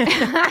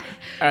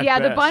 Yeah,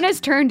 the bun has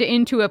turned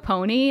into a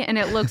pony, and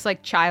it looks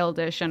like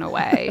childish in a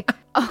way.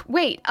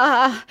 Wait,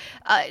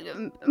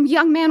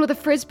 young man with a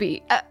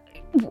frisbee,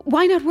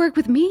 why not work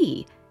with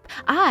me?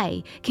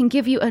 I can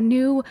give you a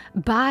new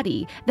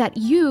body that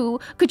you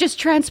could just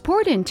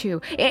transport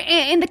into.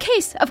 In the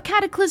case of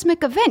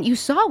cataclysmic event, you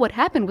saw what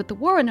happened with the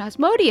war in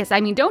Asmodeus.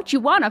 I mean, don't you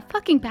want a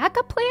fucking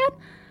backup plan?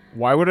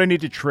 Why would I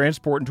need to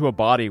transport into a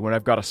body when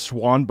I've got a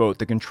swan boat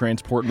that can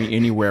transport me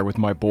anywhere with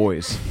my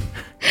boys?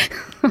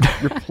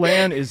 Your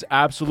plan is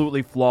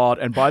absolutely flawed.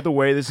 And by the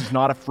way, this is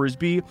not a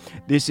frisbee.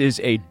 This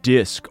is a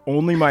disc.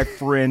 Only my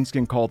friends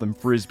can call them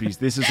frisbees.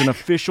 This is an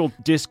official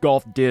disc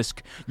golf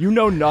disc. You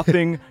know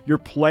nothing. Your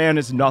plan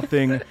is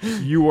nothing.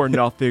 You are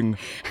nothing.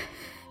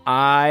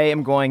 I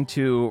am going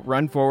to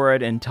run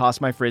forward and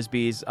toss my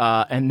frisbees.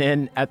 And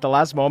then at the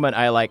last moment,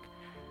 I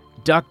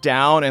duck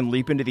down and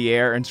leap into the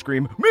air and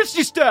scream,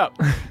 "Misty Step!"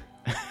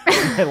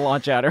 and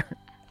launch at her.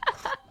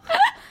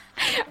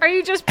 Are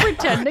you just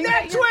pretending?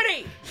 Nat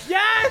 20!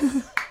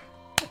 Yes!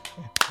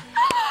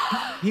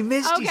 He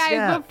missed you, Okay,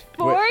 Steph.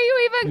 before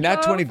you even Nat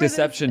go 20 for this-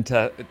 deception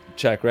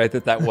check, right?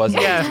 That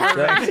wasn't.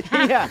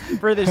 Yeah,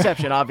 for the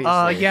deception,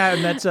 obviously. Yeah,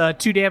 and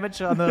that's 2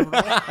 damage on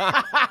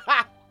the...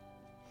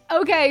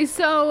 Okay,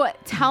 so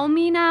tell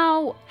me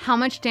now how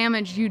much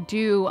damage you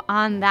do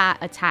on that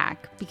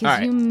attack, because All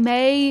right. you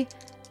may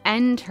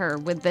end her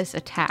with this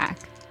attack.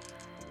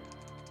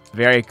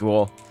 Very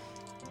cool.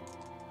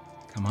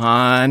 Come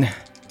on.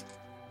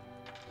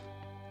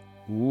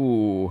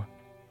 Ooh.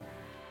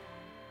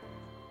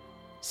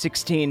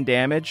 16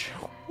 damage.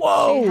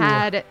 Whoa! She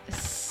had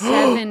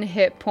 7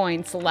 hit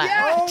points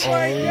left.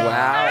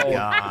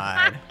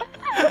 Wow.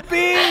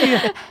 B!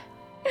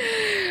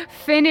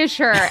 Finish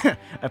her.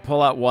 I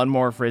pull out one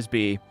more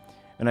Frisbee,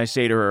 and I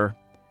say to her,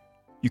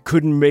 "You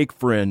couldn't make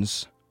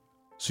friends,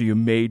 so you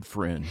made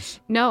friends."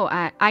 No,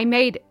 I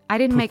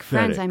didn't make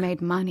friends, I Pathetic.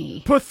 made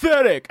money.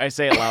 Pathetic! I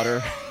say it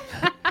louder.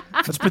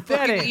 That's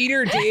pathetic. Eat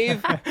her,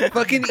 Dave.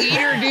 Fucking eat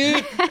her,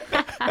 dude.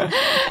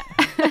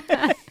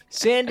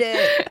 Send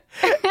it.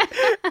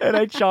 And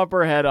I chop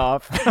her head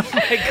off.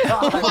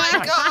 Oh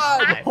my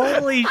God.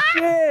 Holy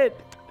shit!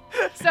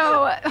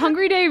 So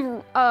Hungry Dave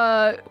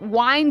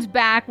winds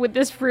back with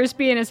this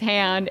Frisbee in his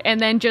hand, and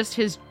then just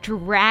his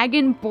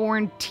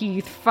dragon-born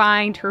teeth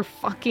find her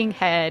fucking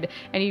head,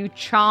 and you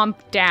chomp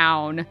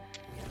down.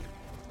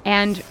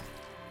 And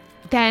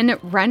then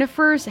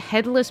Renifer's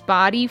headless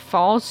body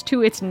falls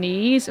to its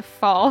knees,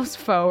 falls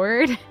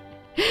forward.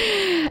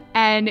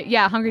 And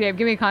yeah, Hungry Dave,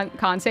 give me a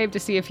con save to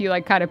see if you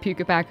like kind of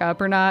puke it back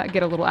up or not.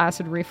 Get a little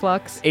acid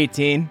reflux.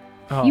 18.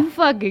 Oh. You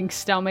fucking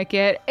stomach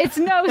it. It's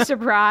no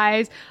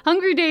surprise.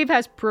 Hungry Dave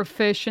has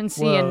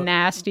proficiency Whoa. in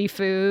nasty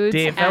foods.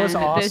 Dave, that was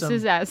and awesome. This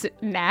is as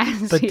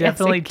nasty But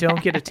definitely as it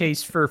don't get a gets.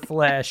 taste for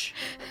flesh.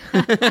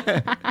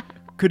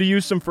 Could have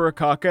used some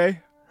furikake,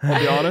 I'll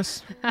be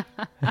honest.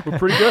 We're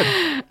pretty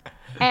good.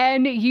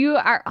 And you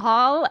are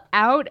all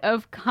out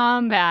of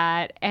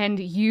combat, and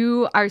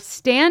you are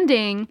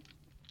standing.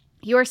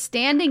 You're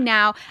standing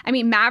now. I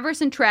mean,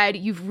 Mavrus and Tread,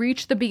 you've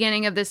reached the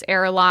beginning of this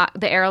airlock.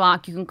 The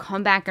airlock. You can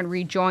come back and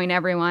rejoin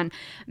everyone.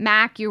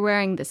 Mac, you're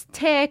wearing this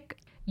tick.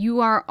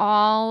 You are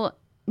all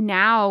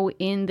now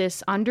in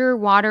this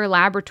underwater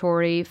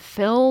laboratory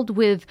filled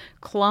with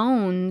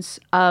clones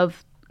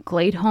of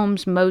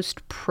Gladeholm's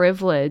most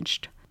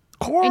privileged.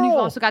 Coral! And you've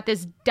also got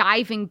this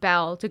diving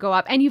bell to go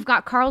up, and you've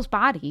got Carl's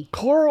body.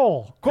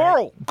 Coral!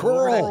 Carl!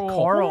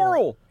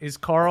 Coral! Is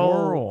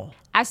Carl...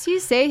 As you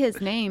say his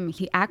name,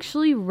 he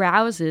actually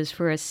rouses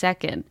for a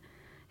second.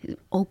 He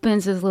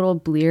opens his little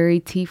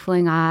bleary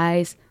tiefling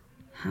eyes.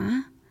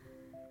 Huh?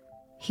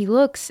 He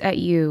looks at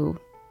you,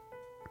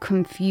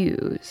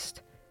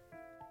 confused.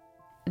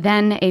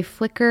 Then a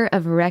flicker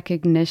of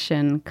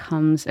recognition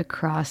comes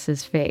across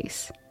his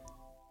face.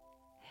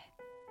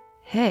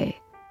 Hey,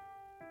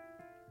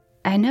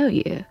 I know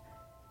you.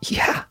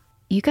 Yeah.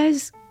 You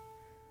guys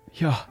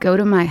Yeah. go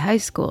to my high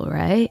school,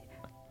 right?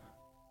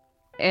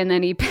 And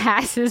then he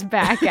passes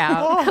back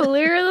out,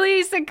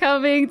 clearly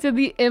succumbing to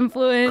the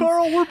influence.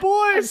 Carl, we're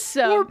boys!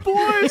 So- We're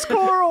boys,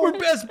 Carl! We're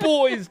best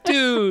boys,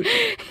 dude.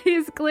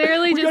 He's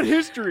clearly We got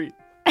just history.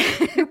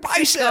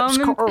 Biceps,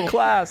 Come- Carl.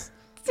 Class.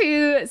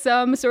 to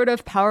some sort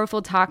of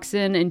powerful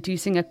toxin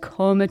inducing a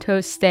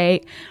comatose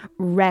state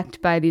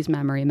wrecked by these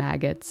memory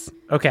maggots.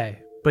 Okay,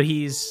 but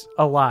he's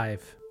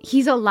alive.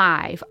 He's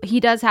alive. He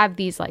does have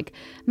these like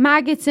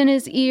maggots in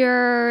his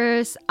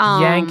ears.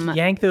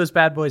 Yank those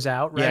bad boys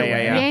out, right?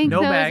 Yeah. Yank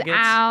No those maggots.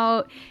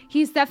 out.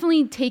 He's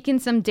definitely taken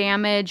some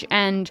damage,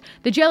 and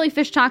the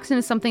jellyfish toxin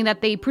is something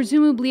that they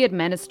presumably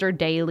administer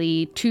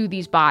daily to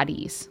these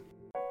bodies.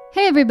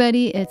 Hey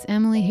everybody, it's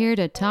Emily here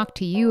to talk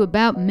to you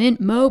about Mint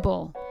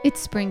Mobile. It's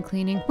spring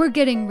cleaning. We're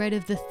getting rid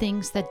of the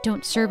things that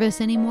don't serve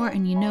us anymore,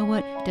 and you know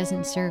what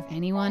doesn't serve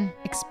anyone?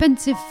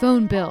 Expensive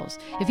phone bills.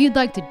 If you'd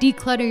like to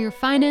declutter your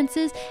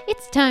finances,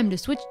 it's time to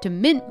switch to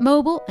Mint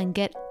Mobile and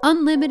get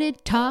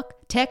unlimited talk,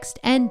 text,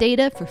 and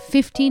data for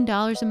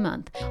 $15 a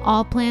month.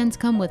 All plans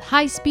come with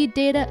high-speed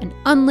data and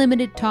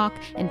unlimited talk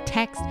and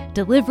text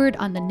delivered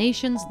on the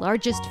nation's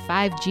largest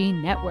 5G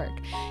network.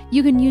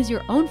 You can use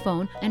your own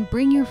phone and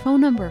bring your phone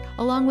number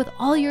along with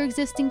all your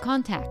existing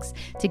contacts.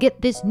 To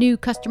get this new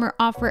customer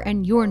offer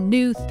and your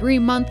new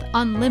 3-month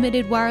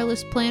unlimited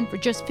wireless plan for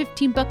just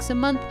 $15 a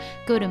month,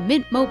 go to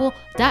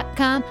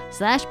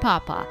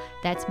mintmobile.com/pawpaw.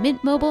 That's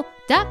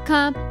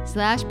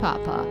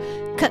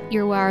mintmobile.com/pawpaw. Cut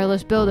your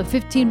wireless bill to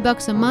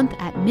 $15 a month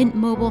at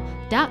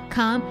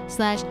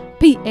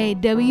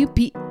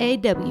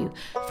mintmobile.com/PAWPAW.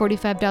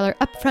 $45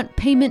 upfront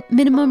payment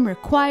minimum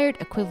required,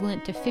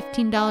 equivalent to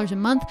 $15 a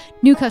month.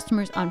 New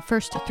customers on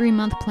first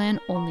 3-month plan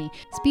only.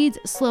 Speeds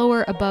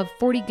slower above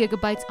 40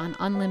 gigabytes on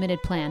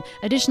unlimited plan.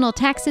 Additional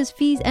taxes,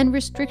 fees, and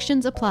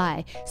restrictions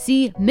apply.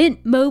 See Mint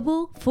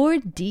Mobile for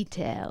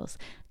details.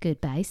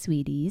 Goodbye,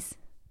 sweeties.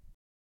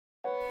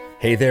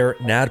 Hey there,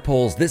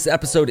 Nadpoles. This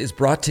episode is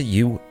brought to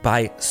you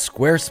by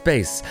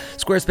Squarespace.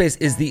 Squarespace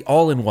is the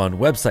all-in-one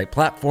website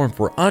platform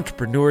for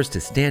entrepreneurs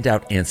to stand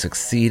out and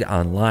succeed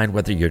online.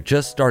 Whether you're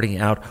just starting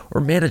out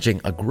or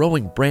managing a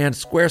growing brand,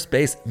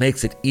 Squarespace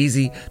makes it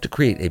easy to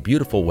create a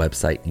beautiful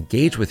website,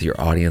 engage with your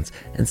audience,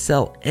 and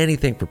sell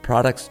anything from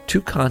products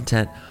to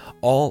content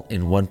all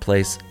in one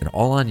place and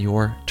all on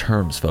your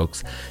terms,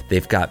 folks.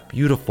 They've got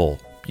beautiful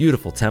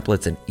beautiful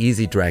templates and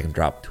easy drag and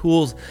drop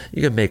tools.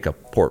 You can make a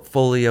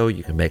portfolio,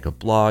 you can make a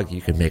blog,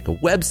 you can make a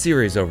web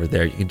series over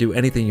there. You can do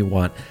anything you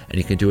want, and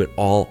you can do it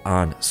all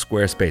on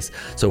Squarespace.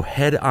 So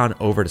head on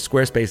over to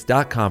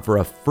squarespace.com for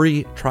a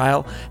free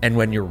trial. And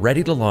when you're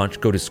ready to launch,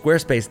 go to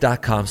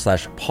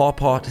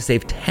squarespace.com/pawpaw to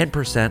save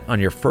 10% on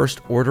your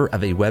first order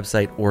of a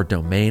website or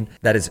domain.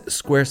 That is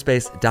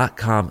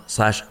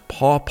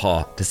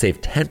squarespace.com/pawpaw to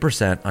save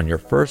 10% on your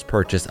first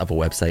purchase of a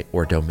website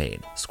or domain.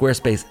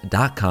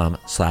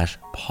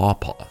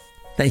 Squarespace.com/pawpaw.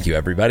 Thank you,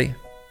 everybody.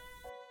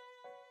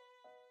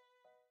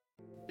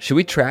 Should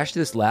we trash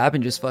this lab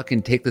and just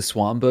fucking take the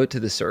swan boat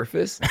to the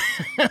surface?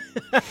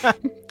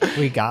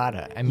 We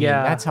gotta. I mean,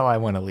 that's how I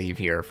want to leave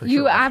here for You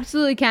sure.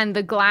 absolutely can.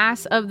 The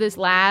glass of this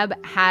lab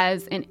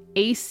has an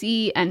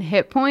AC and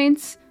hit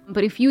points,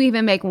 but if you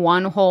even make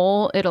one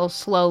hole, it'll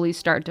slowly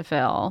start to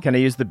fill. Can I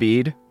use the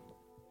bead?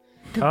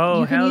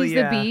 Oh, You can hell use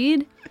yeah. the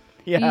bead.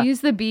 Yeah. You use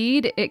the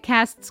bead, it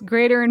casts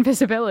greater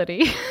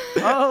invisibility.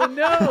 Oh,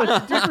 no,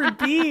 it's a different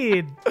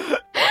bead.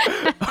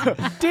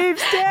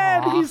 Dave's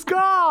dead. He's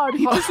gone.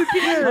 He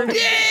disappeared.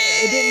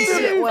 It didn't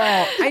sit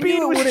well. I bead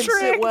knew it was wouldn't sit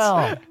tricked.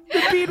 well.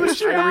 The bead was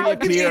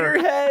trapped. Reappear.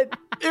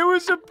 It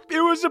was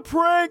a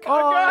prank. I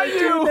got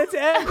Dude, you. that's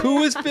epic. Who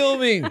was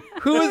filming?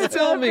 Who was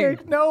filming?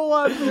 Epic. No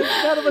one.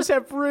 None of us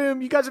have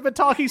room. You guys have been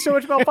talking so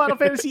much about Final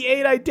Fantasy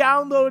VIII. I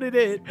downloaded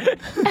it.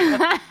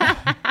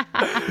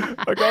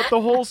 I got the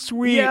whole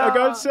suite. Yeah. I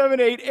got 7,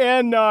 8,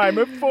 and 9.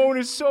 My phone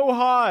is so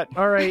hot.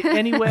 All right.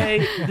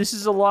 Anyway, this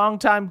is a long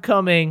time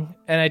coming,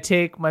 and I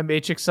take my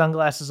Matrix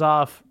sunglasses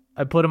off.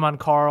 I put them on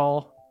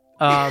Carl.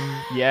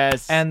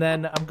 Yes. And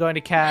then I'm going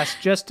to cast,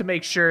 just to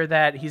make sure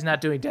that he's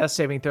not doing death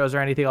saving throws or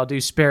anything, I'll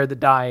do Spare the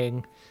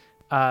Dying.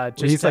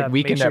 Just He's to like make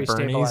weekend sure at he's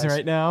Bernie's stabilized.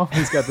 right now.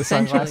 He's got the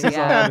Essentially, sunglasses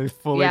yeah. on. He's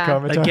fully Yeah.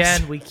 comatose.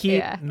 Again, we keep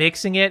Yeah.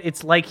 mixing it.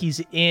 It's like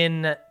he's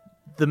in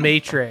the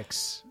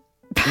Matrix.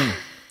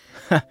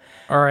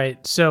 All right.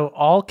 So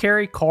I'll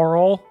carry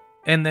Carl.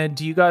 And then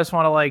do you guys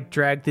want to like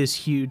drag this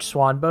huge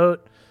swan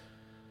boat?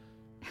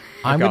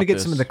 I'm got going to get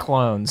this. some of the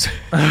clones.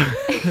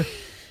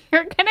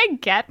 You're gonna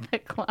get the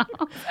clown.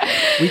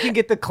 We can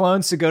get the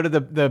clones to go to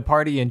the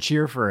party and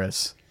cheer for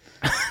us.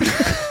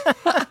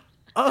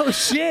 Oh,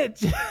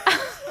 shit.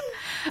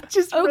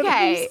 Just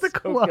Okay. release the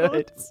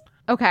clothes.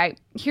 Okay,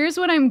 here's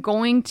what I'm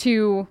going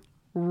to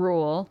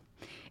rule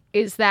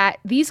is that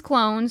these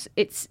clones,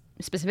 it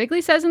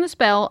specifically says in the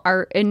spell,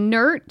 are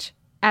inert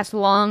as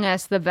long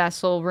as the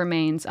vessel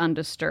remains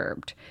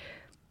undisturbed.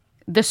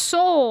 The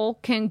soul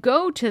can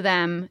go to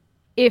them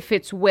if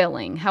it's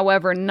willing.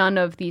 However, none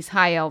of these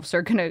high elves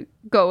are going to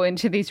go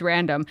into these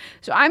random.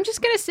 So I'm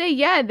just going to say,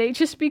 yeah, they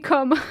just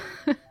become...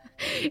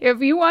 If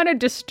you want to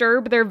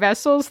disturb their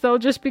vessels, they'll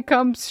just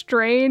become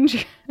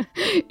strange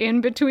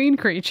in-between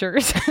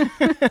creatures.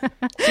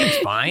 Seems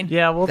fine.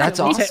 Yeah, That's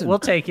awesome. We'll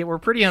take it. We're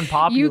pretty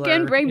unpopular. You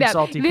can bring in that.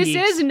 Salty This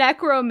Peaks. is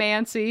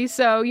necromancy,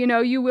 so,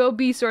 you will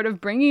be sort of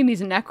bringing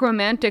these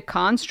necromantic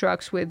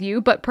constructs with you,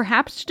 but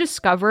perhaps to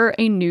discover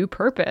a new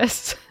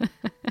purpose.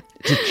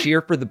 To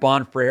cheer for the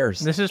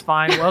Bonfrères. This is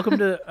fine. Welcome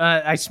to.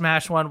 I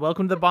smash one.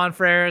 Welcome to the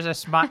Bonfrères. I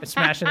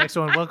smash the next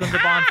one. Welcome to the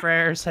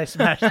Bonfrères. I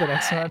smash the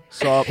next one.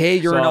 Sup, Hey,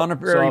 you're an sup,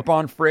 honorary sup.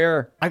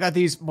 Bonfrère. I got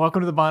these.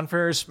 Welcome to the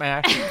bonfire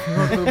smash.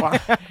 Welcome to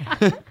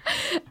the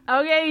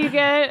Okay,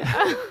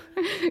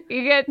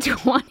 you get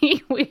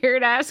 20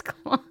 weird ass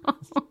clones.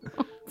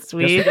 Guess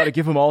we Sweet. got to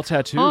give them all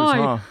tattoos, Hi.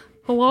 huh?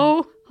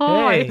 Hello?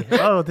 Hi. Hey.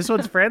 Oh, this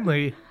one's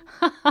friendly.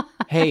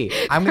 Hey,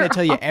 I'm going to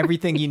tell you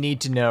everything you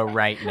need to know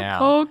right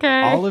now.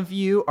 Okay. All of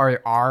you are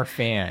our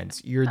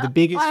fans. You're the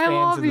biggest I fans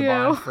love of the you.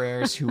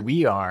 Bonfrères, who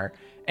we are.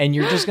 And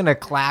you're just going to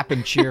clap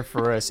and cheer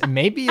for us. And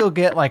maybe you'll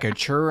get like a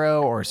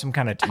churro or some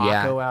kind of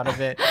taco out of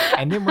it.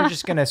 And then we're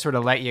just going to sort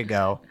of let you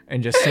go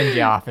and just send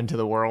you off into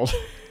the world.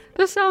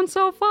 This sounds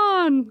so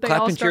fun. They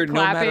Clap all and cheer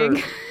start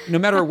clapping. no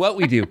matter what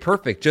we do.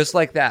 Perfect. Just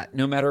like that.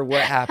 No matter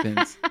what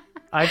happens.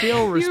 I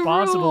feel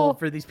responsible rule.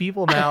 for these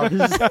people now.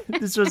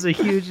 This was a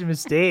huge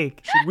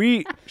mistake.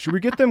 Should we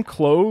get them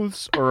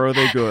clothes or are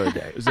they good?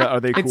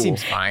 Are they cool? It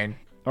seems fine.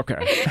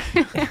 Okay.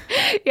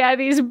 Yeah,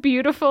 these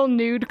beautiful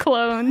nude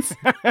clones.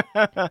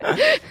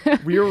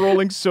 We are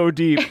rolling so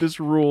deep. This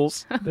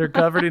rules. They're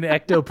covered in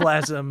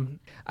ectoplasm.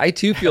 I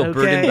too feel Okay.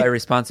 burdened by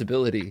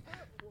responsibility.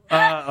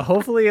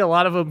 Hopefully, a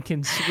lot of them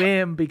can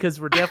swim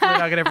because we're definitely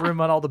not gonna have room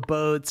on all the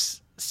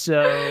boats.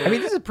 So I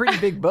mean, this is a pretty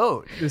big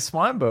boat. The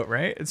swan boat,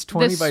 right? It's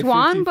 20 The by 50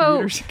 swan boat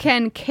meters.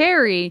 can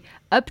carry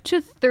up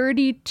to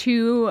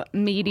 32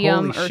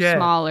 medium Holy or shit.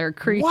 smaller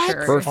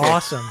creatures. Perfect.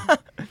 awesome.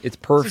 It's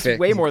perfect. This is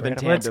way more than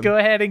tandem. Let's go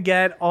ahead and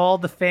get all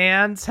the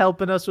fans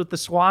helping us with the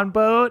swan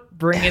boat,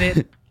 bringing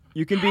it.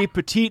 You can be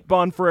petite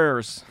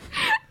bonfrères.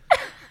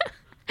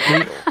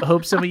 We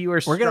hope some of you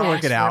are We're gonna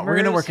work it out. We're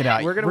gonna work it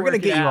out. We're gonna We're gonna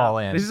work get it you out. all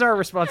in. This is our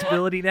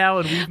responsibility now,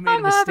 and we've made I'm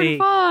a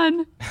mistake.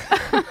 having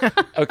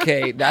fun.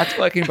 Okay, that's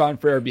fucking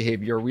bonfire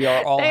behavior. We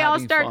are all They all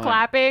having start fun.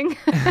 clapping.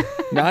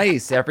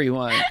 Nice,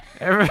 everyone.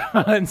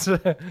 Everyone's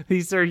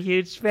these are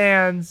huge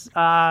fans. So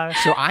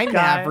I'm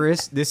Guy.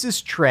 Mavrus. This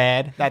is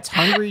Tread. That's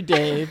Hungry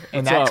Dave,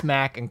 and What's that's up?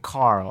 Mac and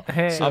Carl.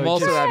 Hey. So I'm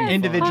also just having fun.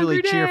 individually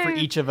Hungry cheer for Dave.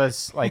 each of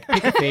us. Like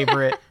pick a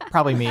favorite.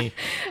 Probably me.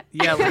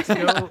 Yeah,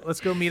 let's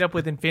go meet up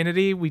with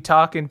Infinity. We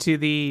talk into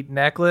the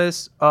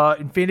necklace.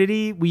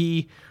 Infinity,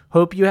 we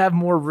hope you have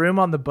more room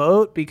on the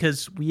boat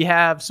because we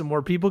have some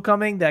more people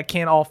coming that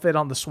can't all fit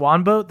on the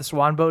swan boat. The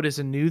swan boat is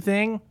a new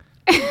thing.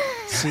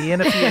 See you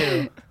in a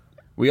few.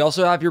 We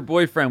also have your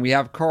boyfriend. We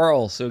have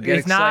Carl, so get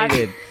He's not-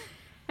 excited.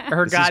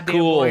 Her This is goddamn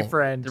cool.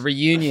 boyfriend. The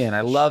reunion.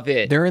 I love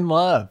it. They're in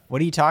love.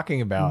 What are you talking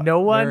about? No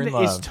They're one in is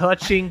love.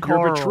 touching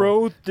Carl. Your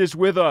betrothed is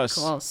with us.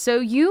 Cool. So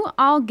you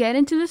all get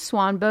into the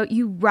swan boat.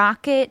 You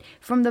rocket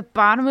from the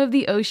bottom of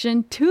the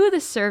ocean to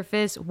the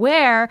surface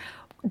where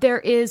there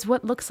is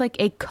what looks like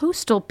a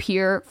coastal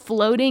pier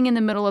floating in the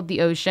middle of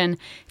the ocean.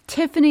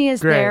 Tiffany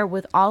is Great. there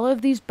with all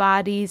of these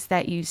bodies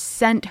that you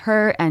sent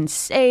her and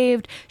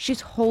saved.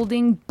 She's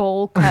holding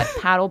bowl cut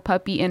paddle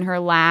puppy in her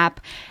lap.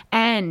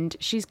 And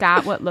she's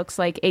got what looks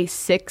like a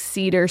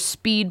 6-seater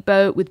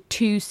speedboat with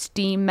 2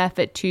 steam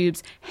method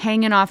tubes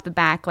hanging off the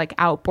back like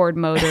outboard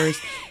motors.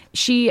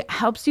 She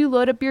helps you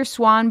load up your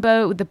swan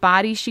boat with the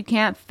bodies she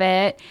can't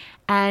fit.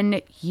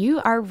 And you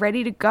are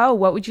ready to go.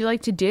 What would you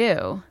like to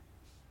do?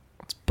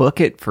 Book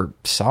it for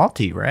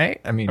Salty, right?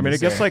 I mean, I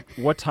is guess there- like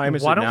what time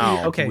is Why it don't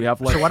now? we? Okay, Do we have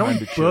like so why don't time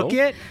we to chill? book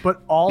it?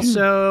 But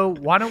also,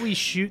 why don't we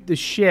shoot the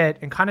shit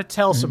and kind of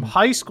tell some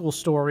high school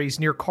stories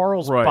near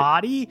Carl's Right.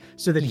 body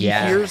so that he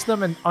Yeah. hears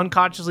them and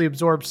unconsciously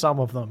absorbs some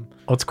of them.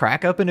 let's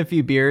crack open a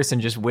few beers and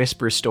just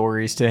whisper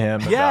stories to him.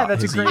 Yeah, about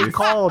that's a his great youth.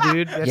 call,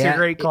 dude. That's Yeah. a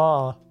great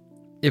call.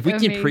 If we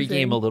can Amazing.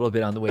 pregame a little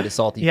bit on the way to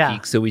Salty Yeah.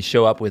 Peak, so we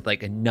show up with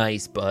like a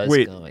nice buzz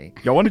Wait, going.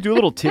 y'all want to do a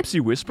little tipsy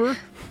whisper?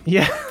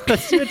 Yeah,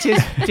 let's do a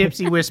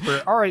tipsy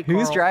whisper. All right,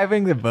 Who's Carl.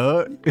 driving the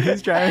boat?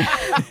 Who's driving?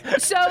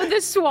 So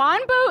the swan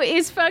boat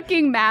is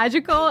fucking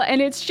magical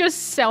and it's just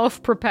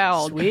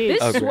self-propelled. Sweet. This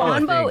Oh, great. swan Oh,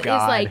 thank boat is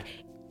God. like,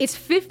 it's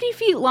 50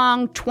 feet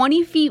long,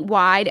 20 feet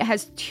wide. It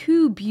has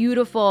 2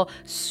 beautiful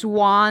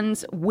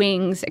swan's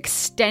wings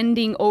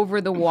extending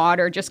over the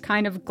water, just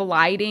kind of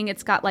gliding.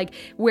 It's got like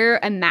where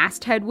a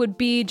masthead would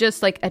be,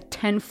 just like a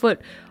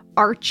 10-foot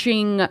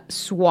arching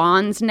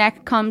swan's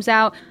neck comes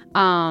out.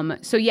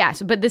 So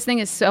yes, but this thing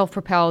is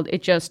self-propelled.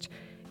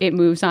 It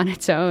moves on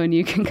its own.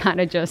 You can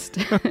kind of just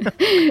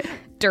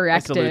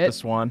direct Salute the it.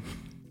 swan.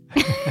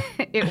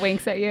 It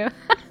winks at you.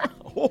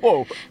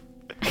 Whoa.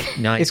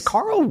 Nice. Is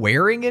Carl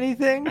wearing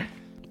anything?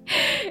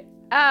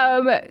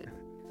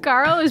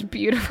 Carl is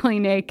beautifully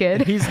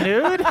naked. He's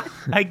nude.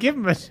 I give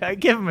him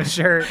a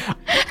shirt.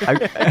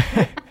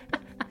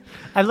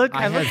 I look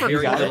have for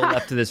very little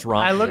left to this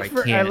romp. I where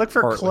look can't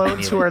for part with clones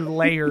any who of are it.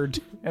 layered,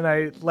 and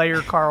I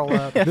layer Carl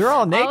up. They're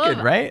all naked,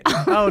 right?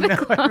 Oh no,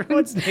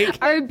 everyone's naked.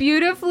 Are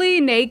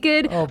beautifully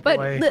naked. Oh, but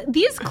boy.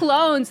 these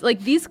clones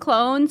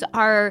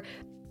are.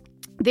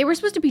 They were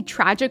supposed to be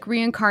tragic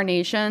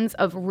reincarnations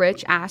of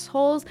rich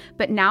assholes,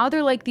 but now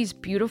they're like these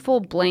beautiful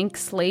blank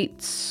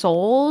slate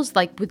souls,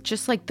 like with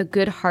just like the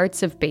good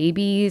hearts of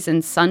babies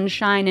and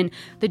sunshine and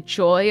the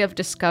joy of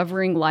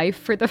discovering life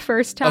for the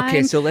first time.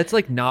 Okay, so let's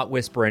like not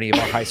whisper any of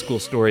our high school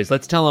stories.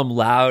 Let's tell them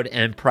loud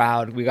and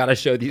proud. We got to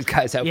show these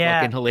guys how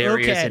fucking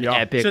hilarious okay. and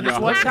epic. So this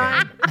we one are.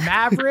 time,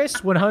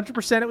 Mavrus,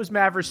 100% it was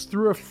Mavrus,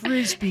 threw a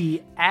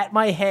frisbee at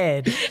my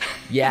head.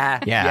 Yeah.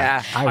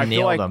 I feel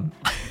nailed like him.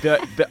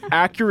 the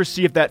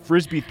accuracy of that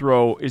frisbee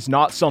throw is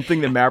not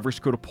something that Mavericks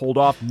could have pulled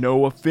off.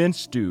 No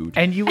offense, dude.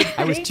 And you would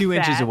I was think 2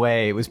 inches that-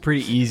 away. It was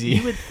pretty easy.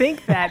 You would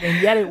think that,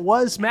 and yet it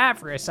was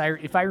Mavrus,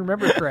 if I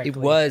remember correctly. It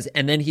was,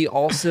 and then he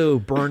also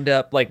burned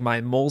up like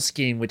my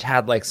moleskin, which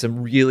had like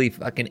some really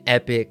fucking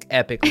epic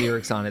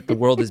lyrics on it. The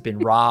world has been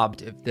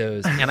robbed of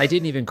those, and I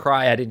didn't even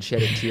cry. I didn't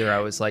shed a tear. I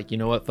was like, you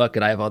know what, fuck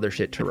it, I have other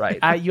shit to write.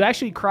 You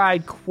actually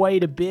cried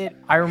quite a bit.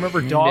 I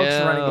remember dogs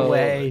No, running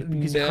away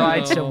because you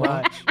cried so no.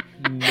 much.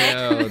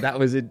 No, that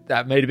was it.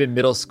 That might have been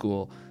middle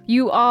school.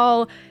 You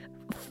all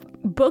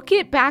book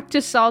it back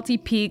to Salty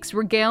Peaks,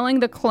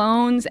 regaling the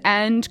clones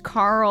and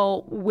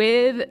Carl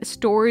with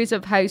stories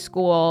of high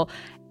school.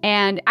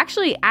 And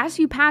actually, as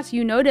you pass,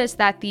 you notice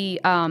that the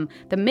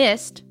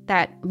mist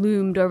that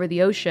loomed over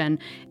the ocean.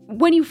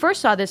 When you first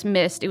saw this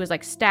mist, it was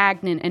like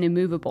stagnant and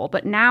immovable.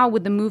 But now,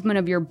 with the movement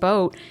of your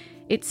boat,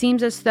 it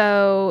seems as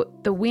though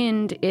the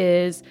wind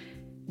is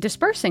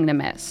dispersing the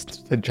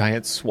mist. The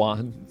giant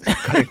swan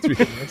cutting through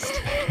the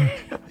mist.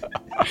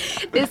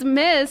 This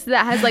mist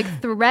that has like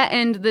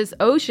threatened this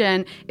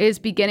ocean is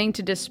beginning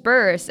to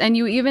disperse, and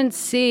you even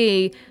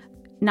see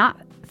not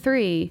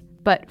 3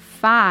 but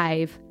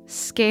 5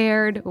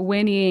 scared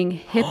whinnying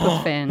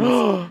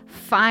hippofins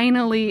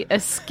finally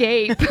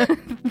escape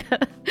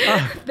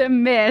the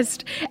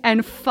mist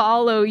and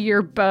follow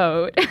your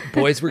boat.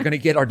 Boys, we're gonna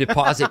get our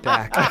deposit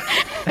back.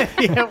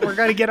 Yeah, we're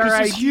gonna get our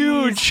This is IDs.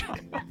 huge.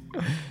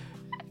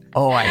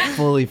 Oh, I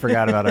fully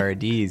forgot about our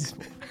IDs.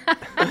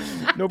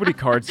 Nobody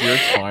cards here.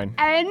 It's fine.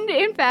 And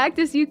in fact,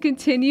 as you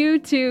continue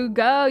to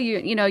go,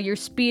 you're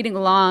speeding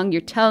along,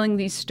 you're telling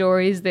these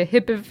stories, the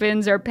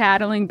hippofins are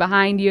paddling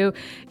behind you.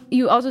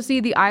 You also see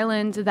the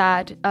island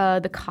that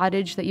the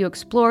cottage that you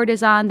explored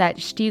is on, that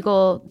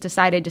Stiegel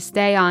decided to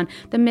stay on.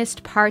 The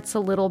mist parts a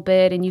little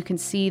bit, and you can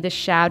see the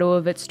shadow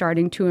of it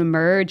starting to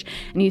emerge.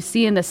 And you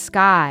see in the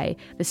sky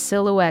the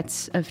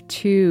silhouettes of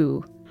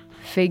 2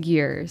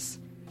 figures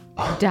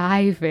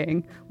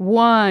diving.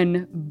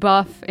 One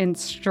buff and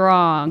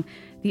strong,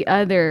 the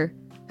other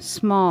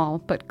small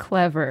but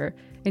clever.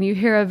 And you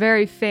hear a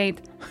very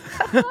faint,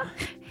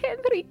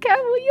 Henry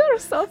Cavill, you're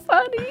so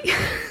funny.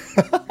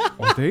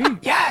 Are they?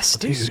 Yes, Are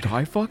they dude.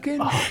 sky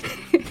fucking?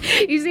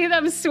 You see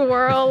them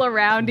swirl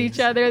around each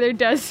other. There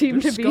does seem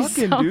They're to be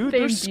scucking, something dude.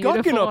 They're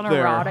scucking beautiful up and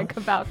there. erotic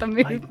about the My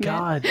movement.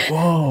 God.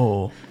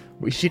 Whoa.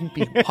 We shouldn't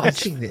be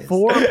watching this.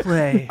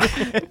 Foreplay.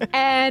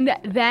 And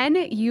then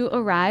you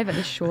arrive at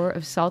the shore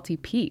of Salty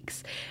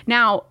Peaks.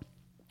 Now,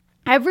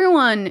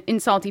 everyone in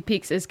Salty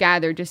Peaks is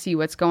gathered to see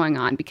what's going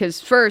on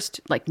because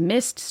first,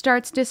 mist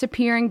starts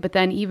disappearing, but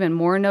then even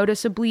more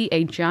noticeably,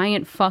 a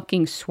giant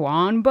fucking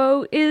swan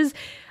boat is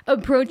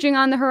approaching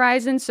on the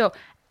horizon. So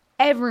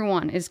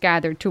everyone is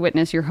gathered to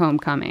witness your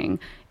homecoming.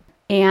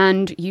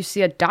 And you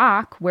see a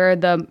dock where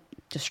the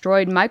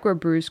destroyed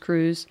microbrews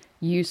cruise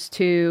used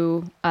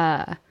to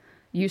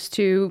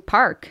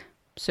park.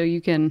 So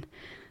you can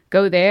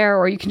go there,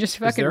 or you can just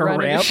fucking there a run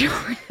ramp? ashore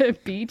to the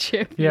beach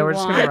if Yeah, you we're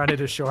just want. going to run it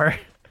ashore.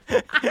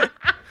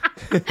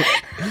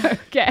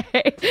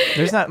 Okay.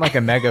 There's not like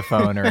a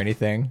megaphone or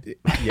anything.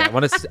 Yeah, I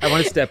want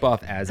to step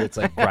off as it's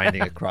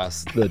grinding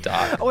across the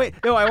dock. Oh wait,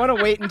 no, I want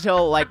to wait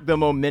until the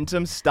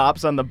momentum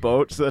stops on the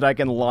boat so that I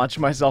can launch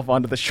myself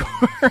onto the shore.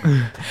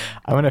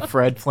 I want to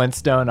Fred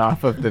Flintstone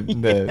off of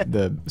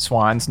the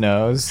swan's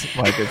nose,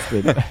 like it's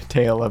the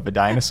tail of a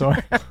dinosaur.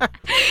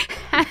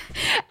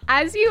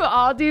 As you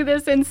all do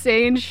this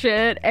insane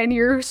shit and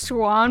your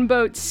swan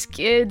boat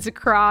skids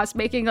across,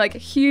 making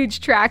huge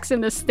tracks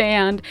in the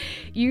stand,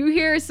 you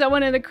hear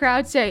someone in the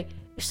crowd say,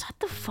 "Is that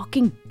the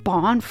fucking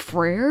Bon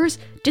Frères?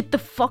 Did the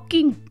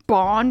fucking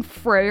Bon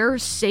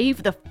Frères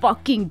save the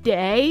fucking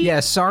day?"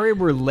 Yeah, sorry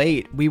we're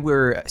late. We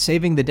were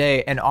saving the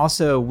day, and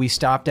also we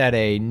stopped at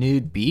a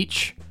nude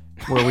beach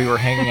where we were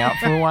hanging out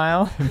for a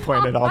while and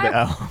pointed at all the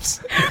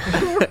elves.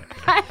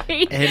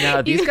 Right?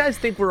 And these guys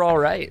think we're all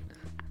right.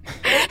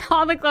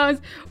 All the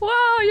clones, "Wow,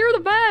 you're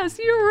the best.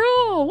 You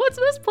rule. What's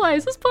this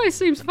place? This place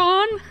seems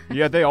fun."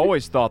 Yeah, they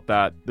always thought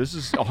that. This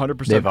is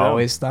 100% They've them.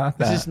 always thought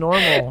that. This is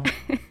normal.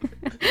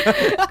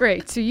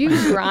 Great. So you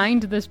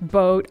grind this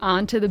boat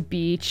onto the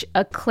beach.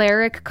 A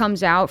cleric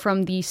comes out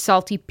from the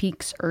Salty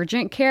Peaks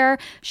urgent care.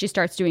 She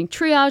starts doing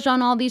triage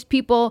on all these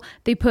people.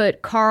 They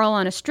put Carl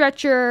on a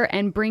stretcher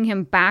and bring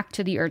him back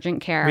to the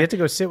urgent care. We have to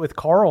go sit with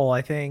Carl,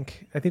 I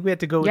think. I think we have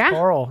to go with Yeah.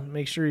 Carl,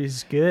 make sure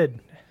he's good.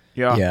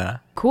 Yeah. Yeah.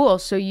 Cool.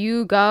 So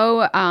you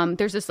go,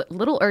 there's this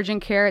little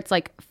urgent care. It's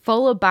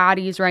full of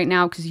bodies right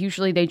now because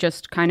usually they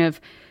just kind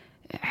of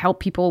help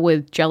people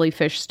with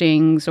jellyfish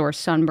stings or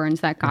sunburns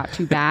that got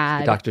too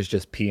bad. The doctors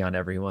just pee on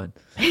everyone.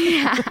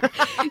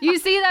 You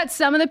see that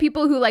some of the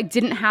people who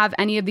didn't have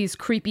any of these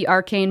creepy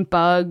arcane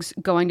bugs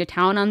going to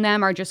town on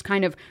them are just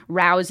kind of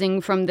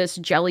rousing from this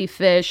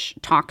jellyfish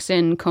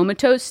toxin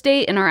comatose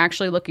state and are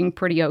actually looking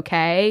pretty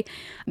okay.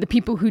 The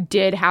people who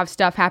did have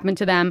stuff happen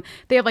to them,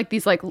 they have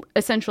these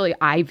essentially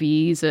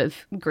IVs of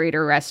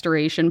greater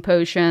restoration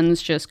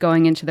potions just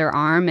going into their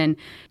arm, and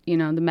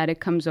the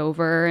medic comes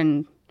over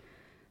and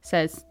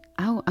says,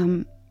 "Oh,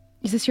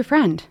 is this your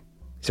friend?"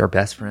 He's our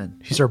best friend.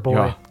 He's our boy.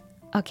 Yeah.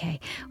 Okay,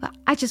 well,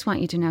 I just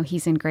want you to know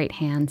he's in great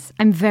hands.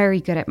 I'm very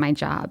good at my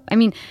job. I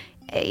mean,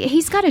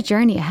 he's got a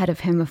journey ahead of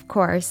him, of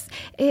course.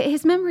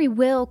 His memory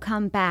will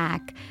come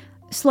back.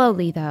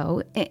 Slowly,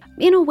 though,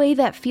 in a way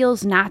that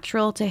feels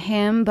natural to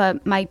him,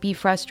 but might be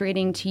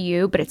frustrating to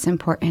you. But it's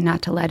important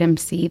not to let him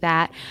see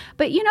that.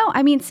 But,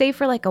 save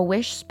for a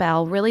wish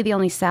spell, really the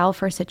only salve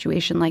for a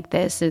situation like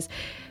this is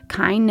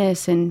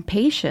kindness and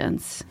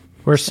patience.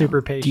 We're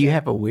super patient. Do you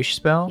have a wish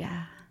spell?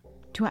 Yeah.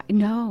 Do I?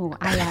 No,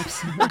 I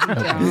absolutely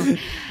don't.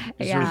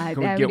 Yeah, can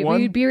we that get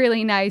one? would be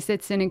really nice.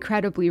 It's an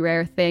incredibly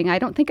rare thing. I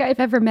don't think I've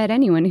ever met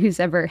anyone who's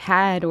ever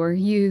had or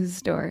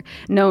used or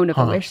known of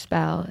a wish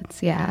spell.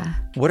 Yeah.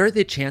 What are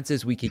the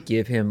chances we could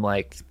give him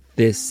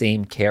this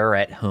same care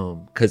at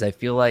home? Because I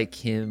feel like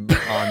him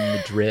on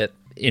the drip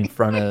in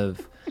front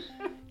of,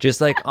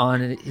 just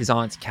on his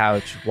aunt's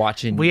couch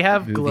watching. We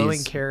have movies.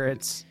 glowing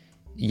carrots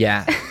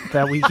Yeah.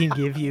 that we can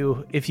give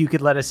you if you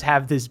could let us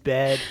have this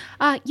bed.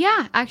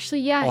 Yeah, actually,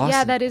 yeah,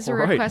 Awesome. that is a All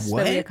right, request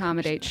that we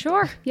accommodate.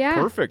 Sure, yeah.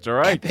 Perfect. All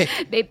right.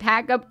 They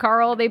pack up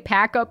Carl, they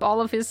pack up all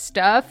of his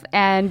stuff,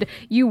 and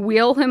you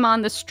wheel him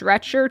on the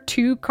stretcher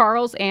to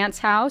Carl's aunt's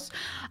house.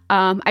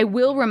 I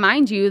will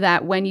remind you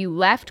that when you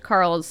left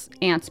Carl's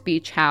aunt's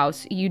beach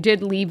house, you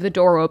did leave the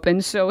door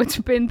open, so it's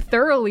been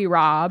thoroughly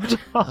robbed.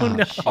 Oh,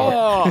 no.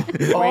 Oh,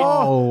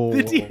 Oh,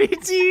 the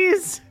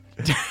DVDs.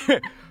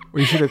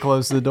 We should have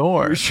closed the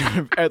door. We should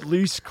have at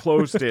least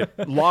closed it,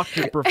 locked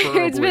it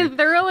preferably. It's been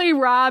thoroughly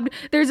robbed.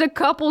 There's a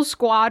couple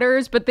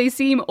squatters, but they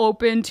seem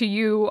open to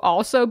you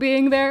also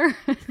being there.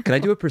 Can I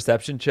do a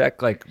perception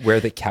check, like where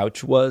the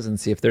couch was, and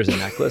see if there's a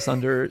necklace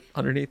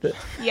underneath it?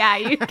 Yeah,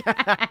 you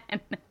can.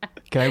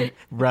 Can I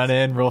run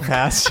in real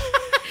fast?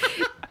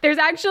 There's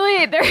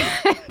actually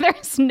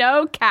there's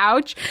no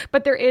couch,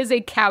 but there is a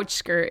couch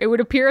skirt. It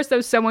would appear as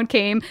though someone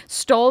came,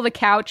 stole the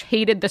couch,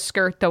 hated the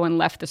skirt though, and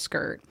left the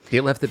skirt. They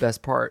left the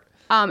best part.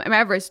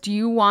 Mavrus, do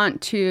you want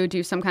to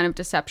do some kind of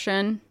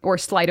deception or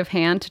sleight of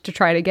hand to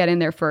try to get in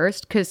there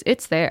first? Because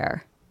it's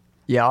there.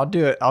 Yeah, I'll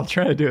do it. I'll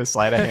try to do a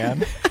sleight of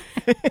hand.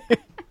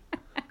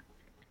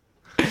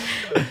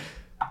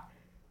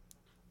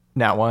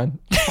 Not one.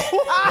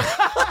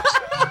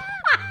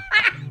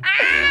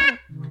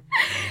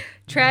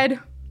 Tread,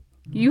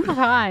 you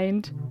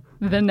find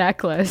the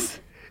necklace.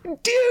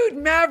 Dude,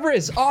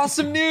 Mavrus,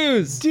 awesome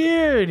news.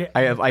 Dude.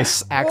 I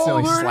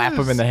accidentally slap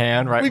him in the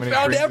hand right when he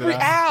brings it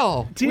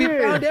out. We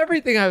found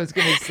everything I was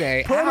going to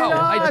say. Put it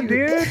on,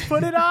 dude.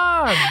 Put it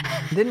on.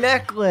 The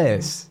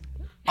necklace.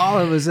 Oh,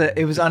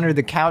 it was under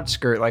the couch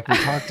skirt like we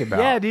talked about.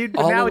 Yeah, dude.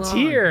 All Now it's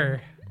along.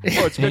 here.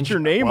 Oh, it's got your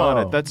name on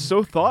Whoa. it. That's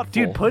so thoughtful.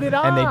 Dude, put it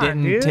on. And they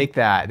didn't dude. take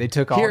that. They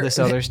took all Here. this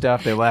other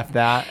stuff. They left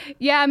that.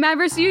 Yeah,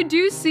 Mavrus, you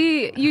do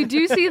see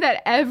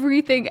that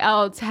everything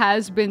else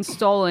has been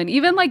stolen.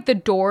 Even like the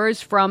doors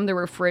from the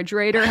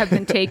refrigerator have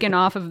been taken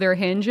off of their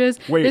hinges.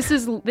 Wait.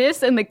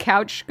 This and the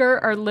couch skirt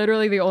are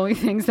literally the only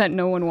things that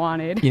no one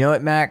wanted. You know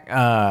what, Mac?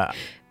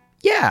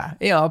 Yeah,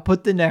 I'll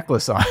put the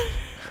necklace on.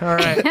 All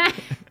right.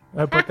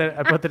 I put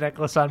the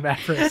necklace on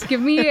Mavrus.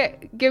 Give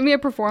me a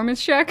performance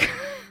check.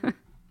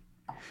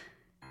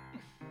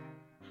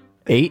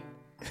 8.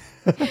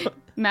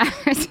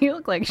 Mavrus, you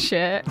look like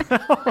shit.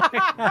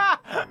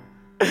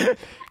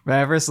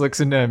 Mavrus looks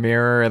into a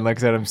mirror and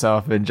looks at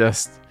himself and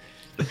just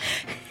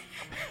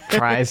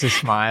tries to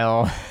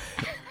smile.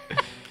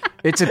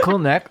 It's a cool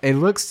neck. It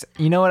looks.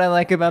 You know what I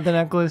like about the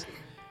necklace?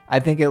 I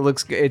think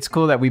it's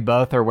cool that we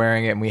both are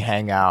wearing it and we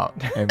hang out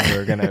and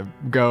we're gonna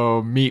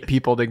go meet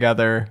people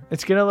together.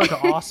 It's gonna look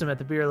awesome at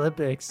the Beer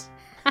Olympics.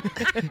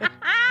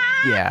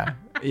 Yeah,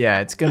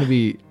 it's gonna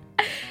be.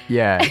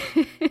 Yeah.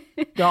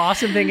 The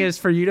awesome thing is,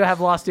 for you to have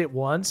lost it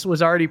once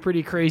was already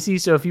pretty crazy.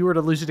 So if you were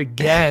to lose it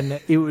again,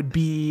 it would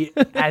be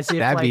as if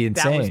That'd be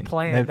that was insane.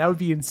 planned. That would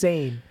be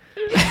insane.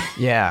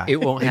 Yeah,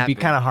 It won't It'd be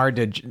happen. kind of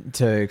hard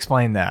to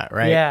explain that,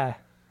 right? Yeah.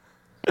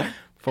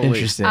 Fully.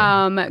 Interesting.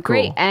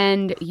 Great. Cool.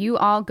 And you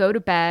all go to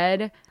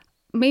bed,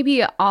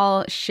 maybe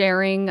all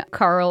sharing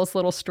Carl's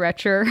little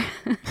stretcher.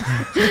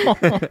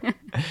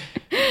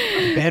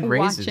 Bed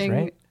raises, watching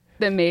right?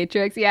 The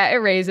Matrix. Yeah, it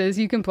raises.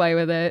 You can play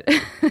with it.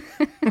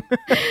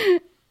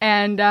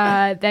 And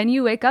then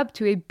you wake up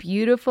to a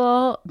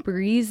beautiful,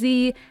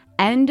 breezy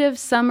end of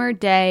summer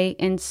day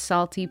in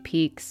Salty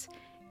Peaks.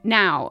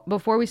 Now,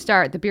 before we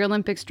start, the Beer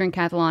Olympics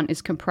Drinkathlon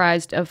is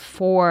comprised of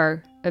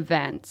 4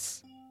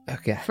 events.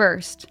 Okay.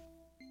 First,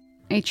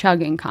 a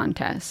chugging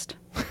contest.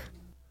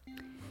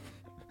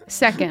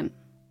 Second,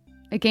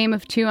 a game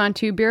of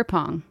 2-on-2 beer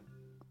pong.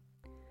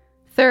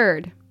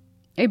 Third,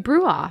 a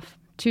brew off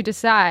to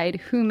decide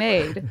who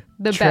made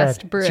the Tread,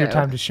 best brew. It's your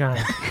time to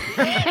shine.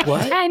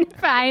 And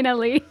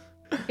finally,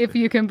 if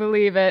you can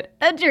believe it,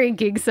 a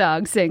drinking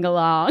song sing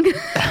along.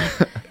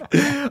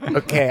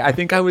 Okay, I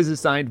think I was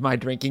assigned my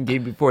drinking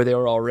game before they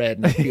were all read.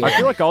 And I feel I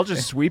feel like I'll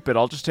just sweep it.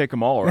 I'll just take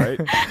them all, right?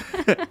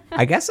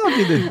 I guess I'll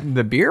do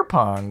the beer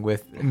pong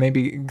with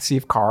maybe see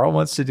if Carl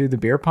wants to do the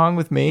beer pong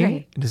with me.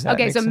 Great. Does that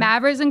Okay, make so sense?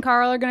 Mavrus and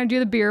Carl are going to do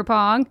the beer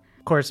pong.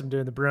 Of course, I'm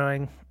doing the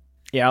brewing.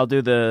 Yeah, I'll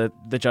do the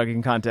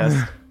jugging contest.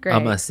 Great.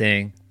 I'm gonna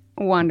sing.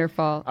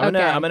 Wonderful. I'm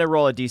Okay. gonna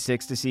roll a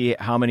d6 to see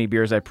how many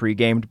beers I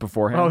pre-gamed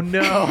beforehand. Oh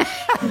no.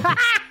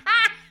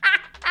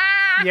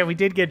 Yeah, we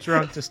did get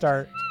drunk to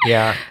start.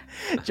 Yeah.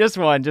 Just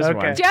one. Okay.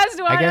 One. Just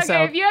one. I guess Okay,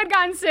 I'll- if you had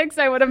gotten 6,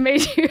 I would have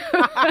made you.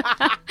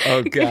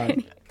 Oh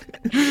god.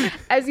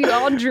 As you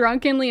all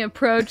drunkenly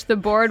approach the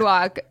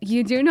boardwalk,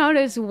 you do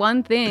notice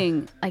one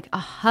thing, like a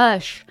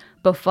hush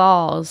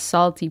befalls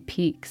Salty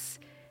Peaks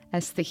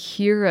as the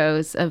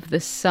heroes of the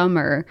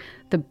summer,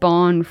 the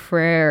Bon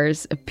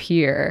Frères,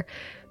 appear.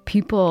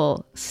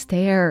 People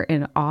stare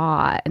in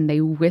awe and they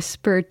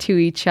whisper to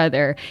each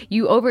other.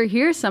 You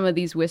overhear some of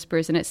these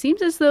whispers, and it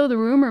seems as though the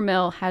rumor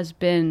mill has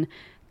been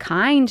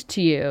kind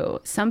to you.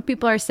 Some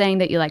people are saying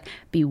that you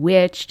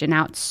bewitched and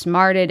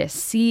outsmarted a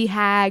sea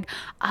hag.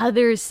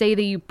 Others say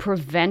that you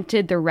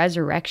prevented the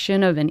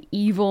resurrection of an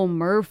evil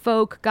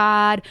merfolk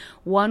god.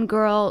 One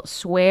girl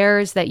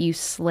swears that you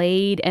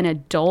slayed an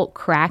adult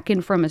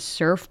kraken from a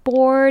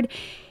surfboard.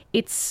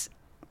 It's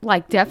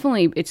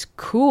definitely, it's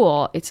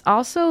cool. It's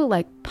also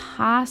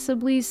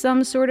possibly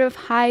some sort of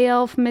high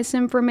elf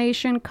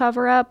misinformation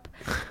cover up.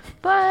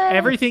 But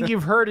Everything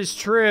you've heard is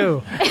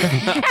true.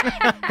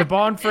 The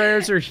Bon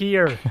Frères are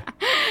here.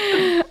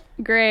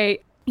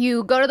 great.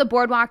 You go to the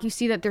boardwalk, you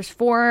see that there's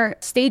 4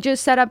 stages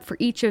set up for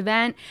each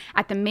event.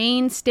 At the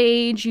main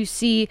stage, you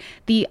see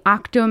the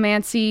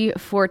Octomancy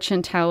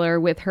fortune teller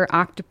with her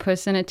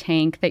octopus in a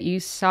tank that you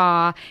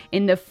saw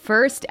in the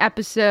first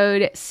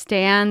episode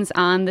stands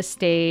on the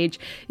stage.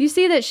 You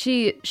see that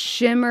she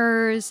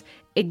shimmers,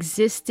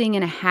 existing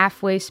in a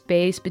halfway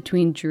space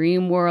between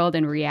dream world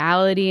and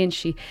reality, and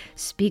she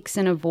speaks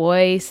in a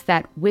voice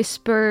that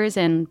whispers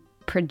and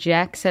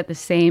projects at the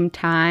same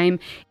time.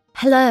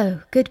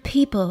 Hello, good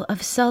people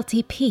of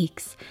Salty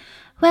Peaks.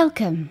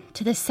 Welcome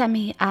to the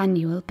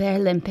semi-annual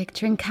Paralympic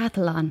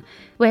Trinkathlon,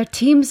 where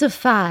teams of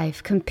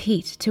 5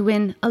 compete to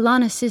win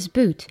Alanis's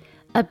boot,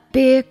 a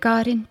beer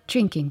garden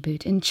drinking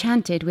boot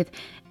enchanted with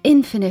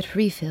infinite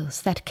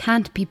refills that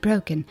can't be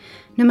broken,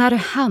 no matter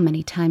how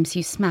many times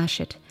you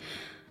smash it.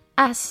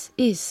 As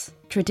is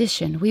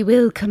tradition, we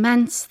will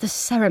commence the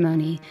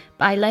ceremony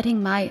by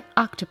letting my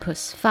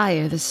octopus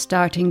fire the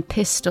starting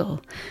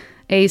pistol.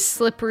 A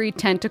slippery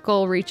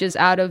tentacle reaches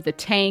out of the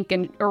tank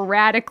and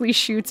erratically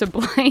shoots a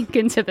blank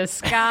into the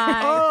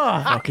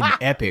sky. Fucking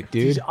epic,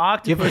 dude. These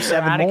octopus Give him are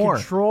 7 out of more.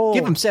 control.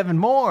 Give him 7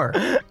 more.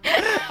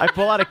 I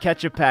pull out a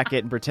ketchup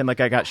packet and pretend like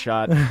I got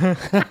shot.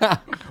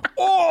 That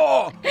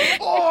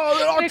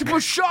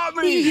octopus shot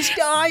me. He's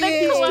dying.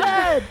 He's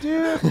dead,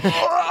 dude.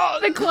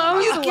 The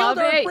clones love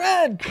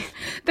it.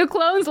 The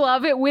clones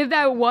love it. With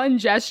that one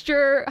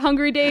gesture,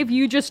 Hungry Dave,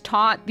 you just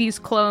taught these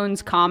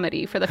clones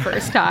comedy for the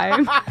first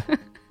time.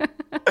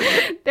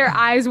 Their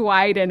eyes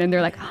widen and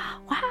they're like,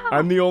 oh, wow.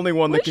 I'm the only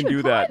one that We can should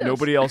do try that. this.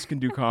 Nobody else can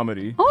do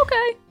comedy.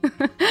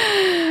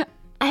 Okay.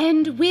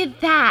 And with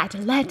that,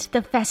 let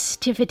the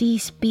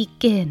festivities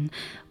begin.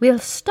 We'll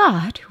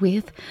start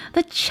with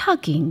the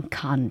chugging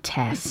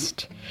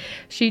contest.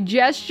 She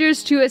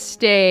gestures to a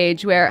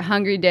stage where,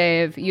 Hungry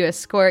Dave, you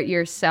escort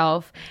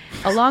yourself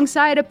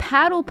alongside a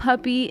paddle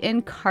puppy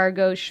in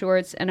cargo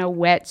shorts and a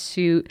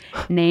wetsuit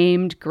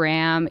named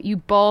Graham. You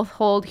both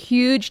hold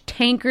huge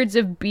tankards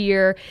of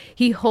beer.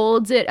 He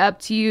holds it up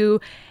to you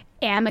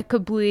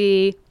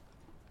amicably.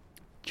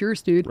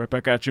 Cheers, dude. Right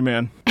back at you,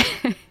 man.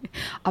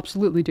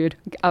 Absolutely, dude.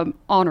 I'm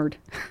honored.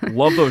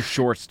 Love those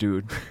shorts,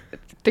 dude.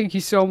 Thank you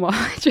so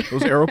much.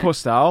 Those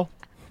Aeropostale?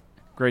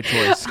 Great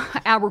choice.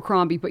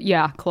 Abercrombie, but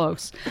yeah,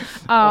 close.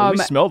 Let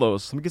me smell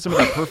those. Let me get some of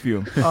that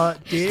perfume.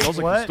 Dave,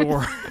 Smells what? like the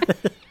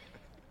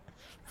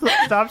store.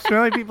 Stop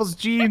smelling people's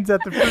jeans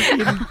at the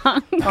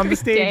freaking on the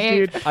stage,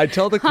 Dave. dude. I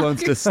tell the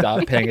clones to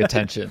stop paying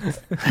attention.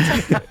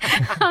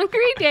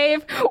 Hungry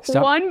Dave,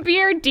 Stop. 1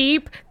 beer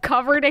deep,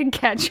 covered in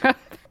ketchup,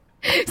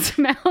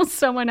 smells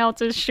someone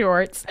else's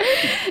shorts.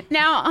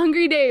 Now,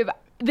 Hungry Dave,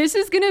 this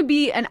is going to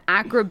be an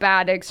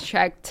acrobatics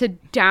check to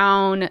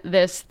down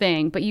this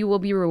thing, but you will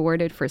be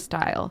rewarded for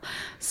style.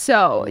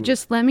 So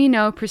just let me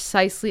know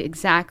precisely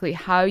exactly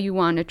how you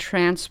want to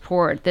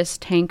transport this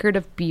tankard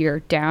of beer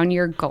down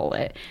your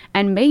gullet,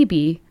 and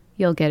maybe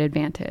you'll get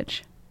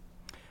advantage.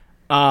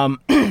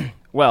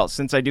 Well,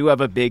 since I do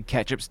have a big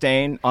ketchup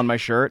stain on my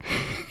shirt,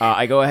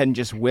 I go ahead and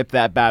just whip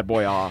that bad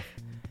boy off,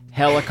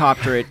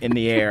 helicopter it in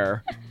the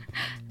air,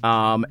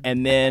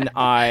 and then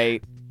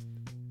I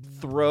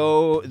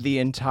throw the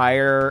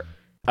entire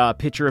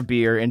pitcher of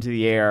beer into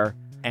the air,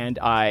 and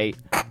I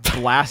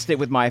blast it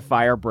with my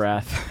fire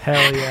breath.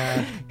 Hell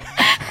yeah.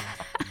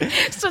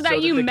 So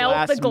that you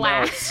melt the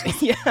glass.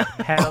 melts. Yeah.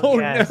 Hell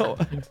yes. no.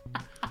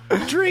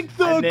 Drink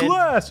the And then-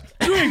 glass.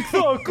 Drink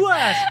the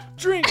glass.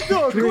 Drink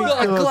the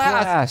glass.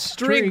 glass.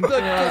 Drink the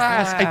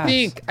glass.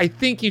 glass. I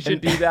think you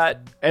should do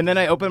that. And then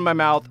I open my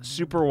mouth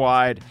super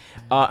wide,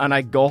 and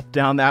I gulp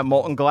down that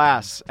molten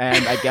glass,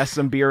 and I guess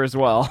some beer as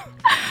well.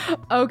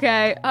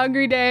 Okay,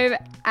 Hungry Dave,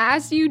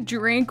 as you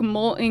drink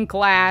molten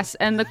glass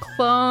and the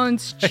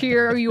clones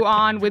cheer you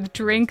on with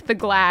drink the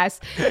glass,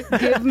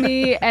 give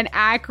me an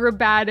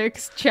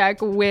acrobatics check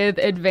with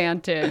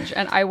advantage,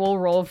 and I will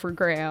roll for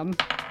Graham.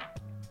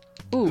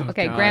 Ooh,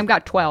 okay, God. Graham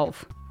got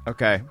 12.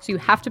 Okay, So you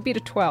have to beat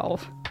a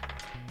 12.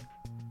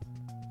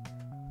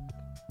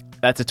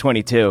 that's a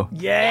 22.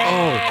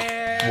 Yeah.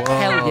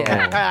 Hell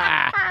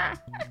yeah.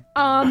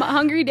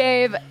 Hungry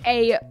Dave,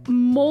 a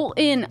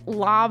molten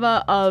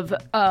lava of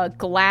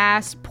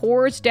glass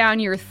pours down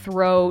your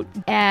throat,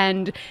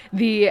 and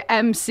the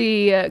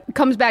MC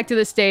comes back to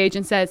the stage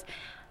and says,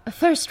 The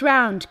first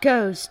round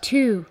goes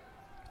to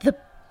the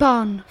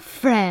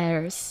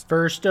Bonfrères.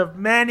 First of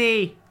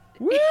many.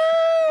 Woo!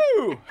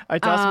 I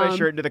toss my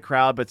shirt into the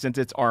crowd, but since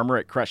it's armor,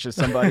 it crushes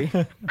somebody.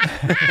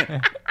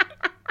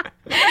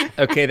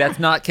 Okay, that's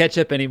not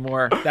ketchup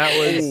anymore. That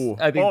was,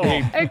 I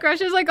think, it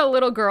crushes like a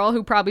little girl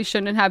who probably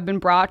shouldn't have been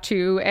brought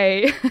to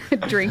a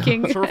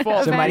drinking It's her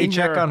fault. Somebody Avenge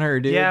check her. on her,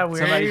 dude. Yeah,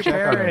 where are Somebody your check on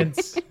her.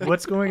 parents?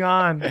 What's going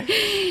on?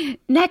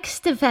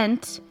 Next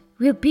event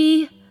will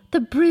be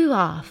the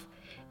brew-off,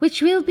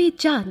 which will be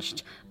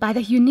judged by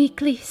the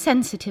uniquely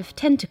sensitive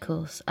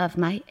tentacles of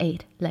my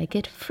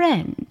 8-legged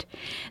friend.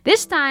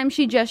 This time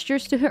she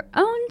gestures to her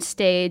own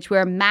stage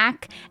where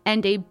Mac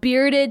and a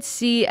bearded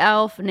sea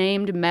elf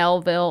named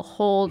Melville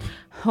hold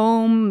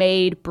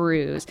homemade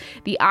brews.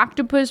 The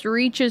octopus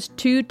reaches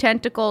 2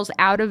 tentacles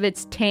out of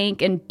its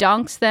tank and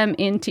dunks them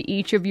into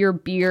each of your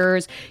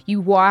beers.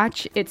 You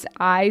watch its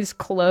eyes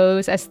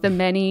close as the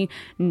many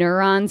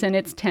neurons in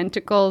its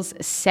tentacles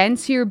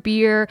sense your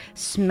beer,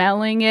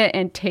 smelling it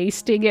and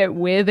tasting it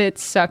with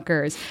its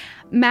suckers.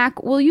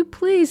 Mac, will you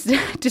please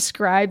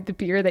describe the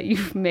beer that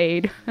you've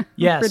made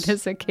for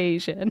this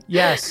occasion?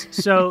 Yes.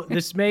 So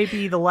this may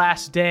be the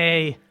last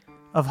day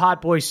of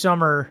Hot Boy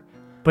Summer,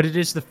 but it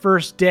is the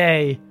first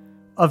day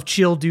of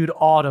Chill Dude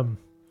Autumn.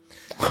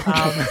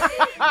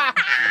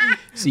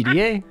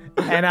 CDA.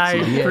 And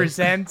I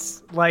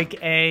present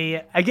like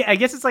I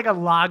guess it's like a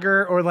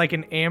lager or like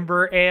an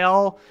amber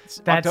ale.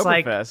 That's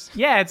like,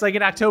 it's like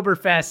an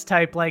Oktoberfest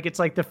type. Like it's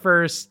like the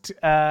first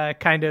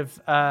kind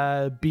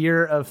of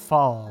beer of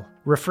fall.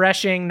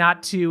 Refreshing,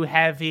 not too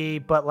heavy,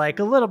 but like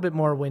a little bit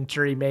more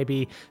wintry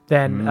maybe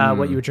than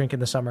what you would drink in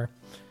the summer.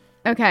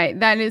 Okay,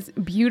 that is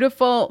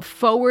beautiful,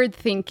 forward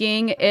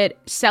thinking. It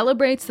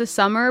celebrates the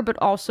summer, but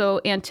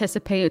also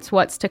anticipates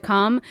what's to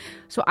come.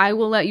 So I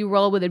will let you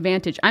roll with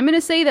advantage. I'm going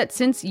to say that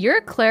since you're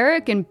a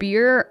cleric and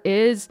beer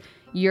is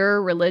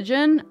your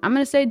religion, I'm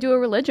going to say do a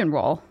religion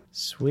roll.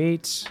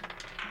 Sweet.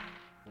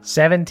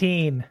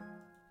 17.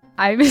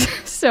 I'm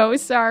so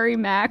sorry,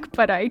 Mac,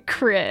 but I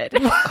crit.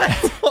 This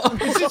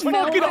is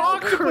fucking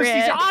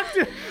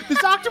octopus.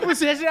 This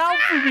octopus has it out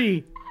for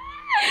me.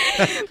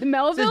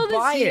 Melville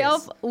the sea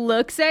elf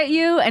looks at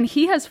you, and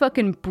he has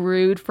fucking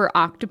brewed for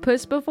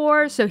octopus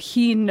before, so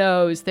he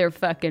knows their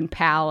fucking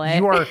palate.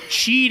 You are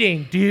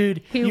cheating,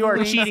 dude. You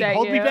are cheating.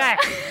 Hold me back.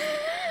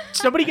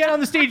 Somebody get on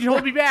the stage and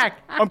hold me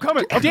back. I'm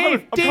coming.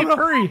 Dave,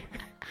 hurry.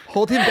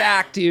 Hold him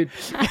back, dude.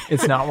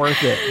 It's not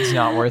worth it. It's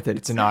not worth it.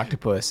 It's an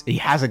octopus. He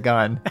has a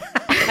gun.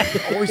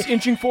 Always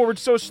inching forward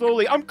so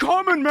slowly. I'm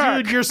coming, man.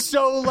 Dude, you're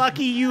so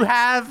lucky you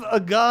have a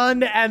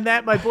gun and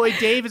that my boy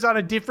Dave is on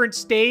a different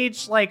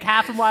stage like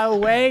half a mile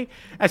away.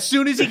 As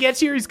soon as he gets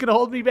here, he's going to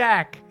hold me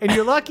back. And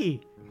you're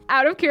lucky.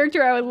 Out of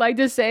character, I would like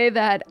to say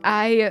that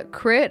I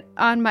crit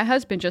on my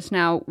husband just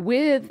now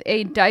with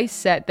a dice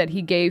set that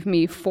he gave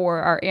me for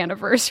our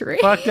anniversary.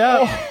 Fucked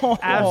up.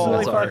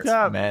 Absolutely fucked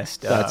up.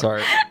 Messed up. That's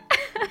art.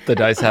 The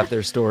dice have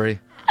their story.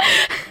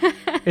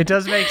 It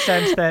does make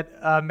sense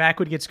that Mac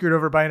would get screwed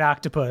over by an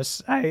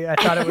octopus. I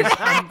thought it was.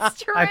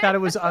 I thought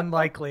it was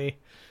unlikely.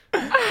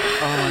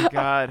 Oh my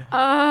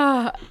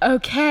god.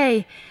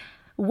 Okay.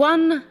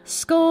 1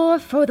 score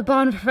for the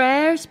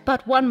Bonfrères,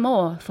 but 1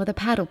 more for the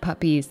Paddle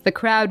Puppies. The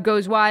crowd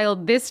goes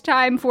wild this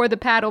time for the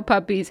Paddle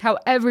Puppies.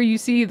 However you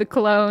see the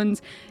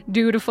clones,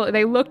 dutiful.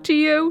 They look to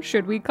you.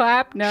 Should we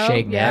clap? No.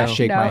 Shake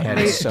my head.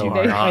 It's so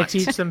hard. I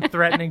teach them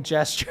threatening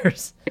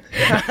gestures.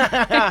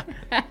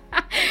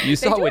 You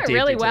saw they what do it Dave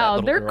really did to that well.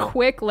 little They're girl.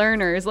 quick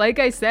learners. Like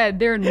I said,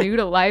 they're new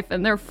to life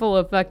and they're full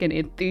of fucking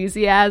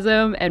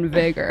enthusiasm and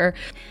vigor.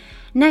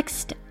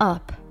 Next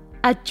up,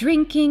 a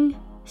drinking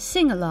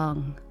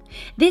sing-along.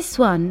 This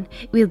one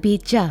will be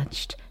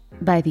judged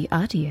by the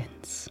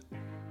audience.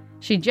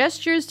 She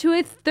gestures to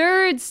a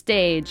 3rd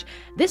stage.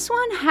 This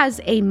one has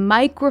a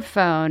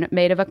microphone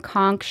made of a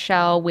conch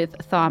shell with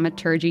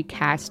thaumaturgy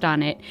cast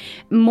on it.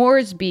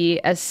 Moresby,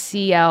 a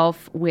sea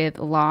elf with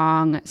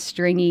long,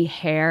 stringy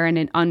hair and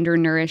an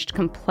undernourished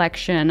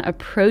complexion,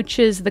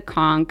 approaches the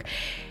conch,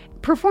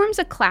 performs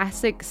a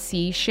classic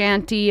sea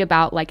shanty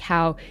about like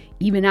how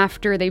even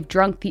after they've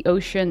drunk the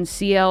ocean,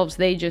 sea elves,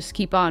 they just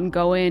keep on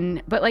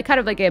going, but like kind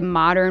of like a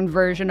modern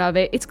version of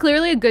it. It's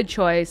clearly a good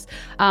choice.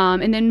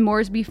 And then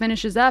Moresby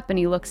finishes up and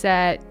he looks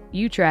at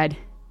you, Tread.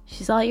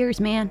 She's all yours,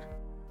 man.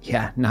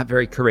 Yeah, not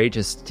very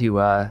courageous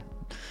to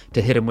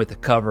hit him with the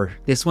cover.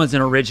 This one's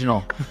an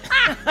original.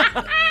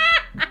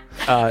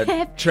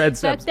 Tread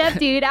steps. Fucked up,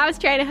 dude. I was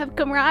trying to have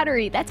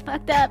camaraderie. That's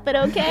fucked up, but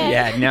okay.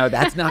 Yeah, no,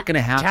 that's not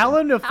gonna happen. Tell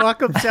him to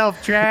fuck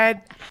himself,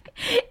 Tread.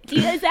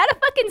 Is that a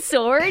fucking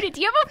sword?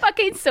 Do you have a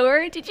fucking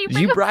sword? Did you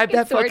bring a bribe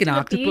that sword fucking to the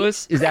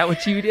octopus? Is that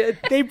what you did?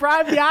 They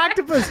bribed the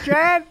octopus,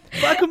 Tread.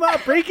 Fuck him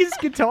up. Break his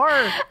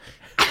guitar.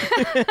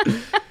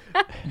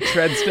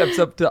 Tread steps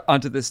up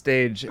onto the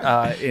stage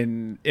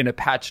in a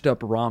patched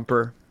up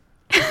romper.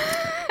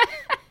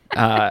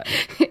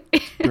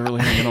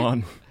 Barely hanging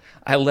on.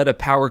 I let a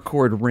power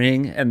chord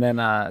ring, and then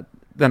I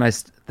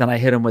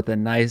hit him with a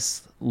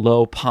nice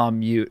low palm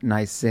mute, and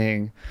I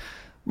sing,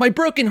 "My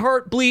broken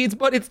heart bleeds,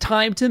 but it's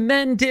time to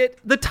mend it.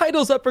 The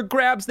title's up for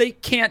grabs, they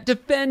can't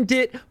defend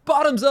it.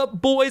 Bottoms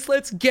up, boys,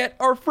 let's get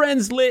our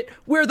friends lit.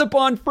 We're the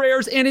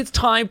Bonfrères, and it's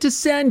time to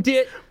send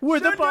it. We're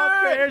the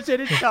Bonfrères,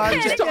 and it's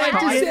time to It's time to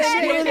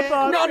send it.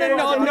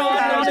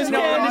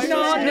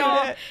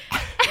 No.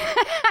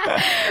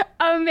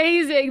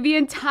 Amazing. The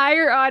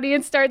entire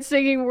audience starts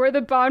singing We're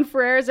the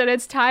Bonfrères and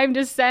it's time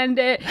to send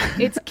it.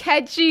 It's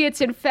catchy.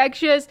 It's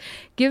infectious.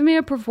 Give me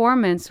a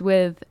performance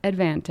with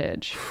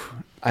advantage.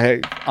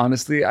 I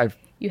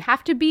You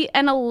have to be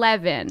an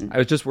 11.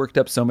 was just worked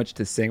up so much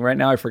to sing right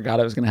now, I forgot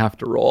I was going to have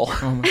to roll.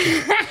 Oh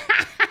my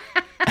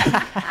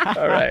God.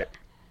 All right.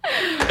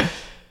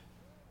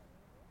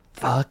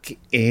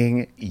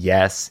 Fucking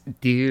yes,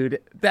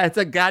 dude. That's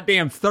a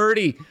goddamn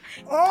 30.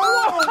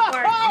 Oh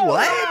my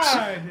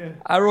What?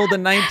 I rolled a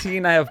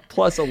 19. I have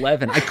plus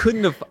 11. I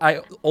couldn't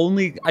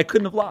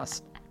have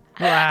lost.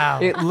 Wow.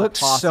 It looked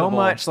so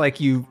much like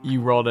you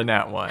rolled a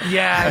nat one.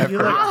 Yeah, you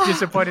look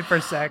disappointed for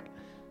a sec.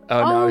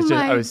 Oh no,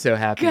 I my was so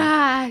happy.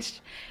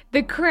 Gosh.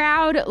 The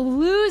crowd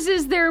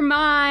loses their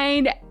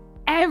mind.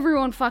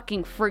 Everyone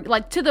fucking freaked,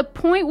 like to the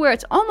point where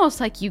it's almost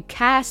like you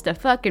cast a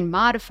fucking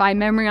modify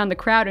memory on the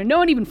crowd and no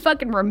one even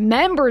fucking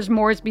remembers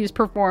Moresby's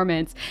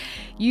performance.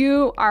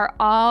 You are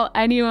all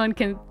anyone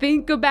can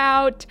think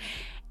about.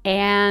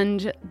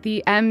 And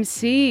the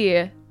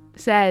MC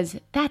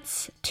says,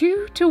 "That's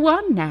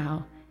 2-1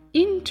 now.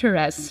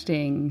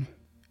 Interesting."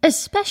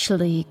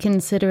 Especially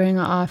considering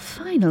our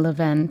final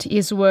event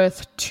is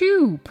worth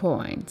 2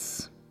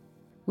 points.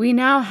 We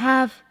now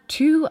have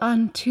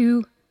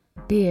 2-on-2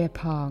 beer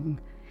pong.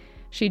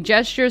 She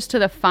gestures to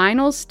the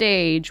final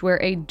stage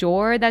where a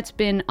door that's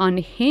been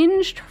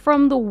unhinged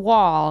from the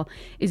wall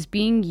is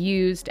being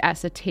used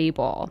as a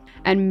table.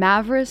 And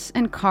Mavrus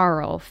and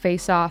Carl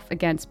face off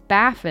against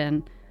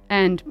Baffin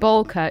and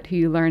Bullcut, who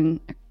you learn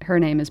her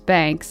name is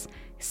Banks,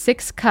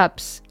 6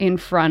 cups in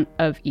front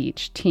of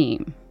each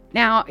team.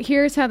 Now,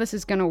 here's how this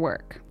is going to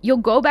work. You'll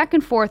go back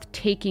and forth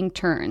taking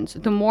turns.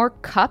 The more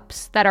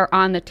cups that are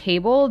on the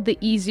table, the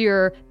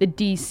easier the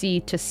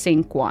DC to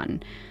sink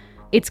one.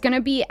 It's going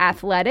to be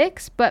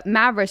athletics, but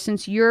Mavrus,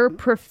 since you're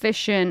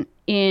proficient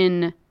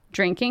in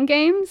drinking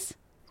games,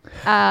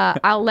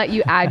 I'll let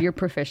you add your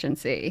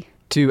proficiency.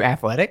 To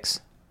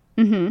athletics?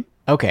 Mm-hmm.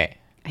 Okay.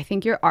 I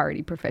think you're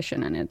already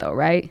proficient in it, though,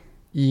 right?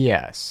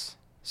 Yes.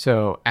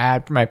 So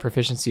add my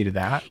proficiency to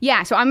that.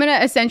 Yeah, so I'm going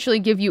to essentially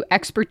give you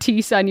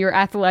expertise on your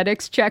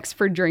athletics checks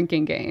for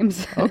drinking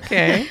games.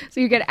 Okay. So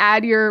you can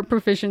add your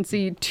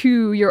proficiency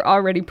to your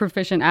already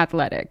proficient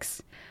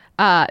athletics.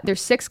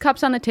 There's 6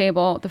 cups on the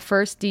table. The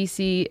first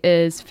DC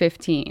is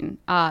 15.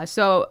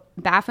 So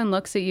Baffin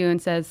looks at you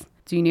and says,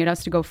 "Do you need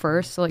us to go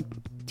first to, like,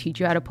 teach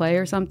you how to play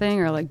or something?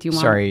 Or, like, do you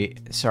want..."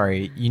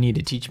 Sorry. You need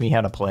to teach me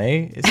how to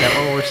play? Is that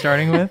what we're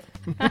starting with?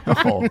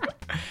 Oh.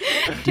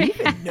 Do you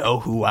even know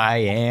who I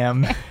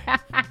am?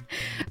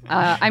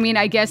 I mean,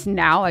 I guess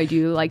now I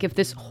do. Like, if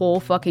this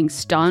whole fucking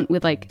stunt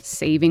with, like,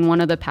 saving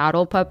one of the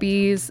paddle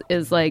puppies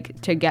is,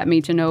 like, to get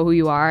me to know who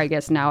you are, I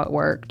guess now it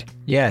worked.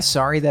 Yeah,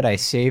 sorry that I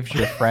saved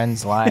your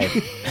friend's life.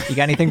 You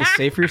got anything to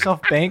say for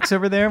yourself, Banks,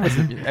 over there?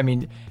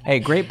 Hey,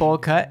 great bowl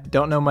cut.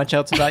 Don't know much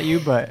else about you,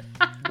 but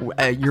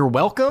you're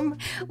welcome.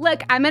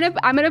 Look, I'm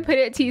gonna put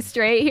it to you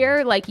straight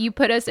here. Like, you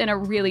put us in a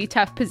really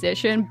tough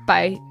position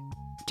by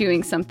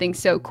doing something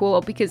so cool,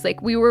 because, like,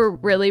 we were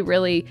really,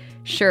 really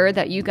sure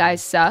that you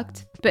guys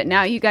sucked, but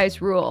now you guys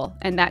rule,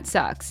 and that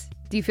sucks.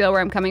 Do you feel where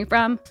I'm coming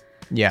from?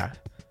 Yeah.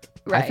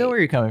 Right. I feel where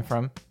you're coming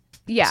from.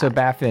 Yeah. So,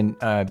 Baffin,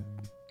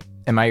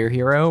 am I your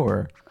hero,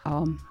 or?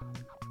 I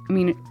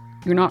mean,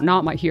 you're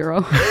not my hero.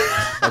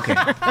 Okay.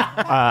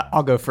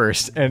 I'll go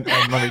first, and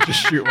let me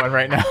just shoot one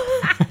right now.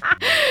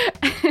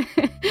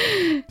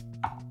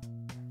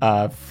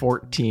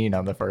 14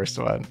 on the first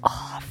one.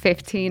 Oh,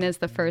 15 is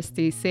the first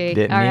DC.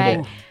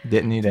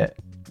 Didn't need it.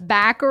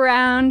 Back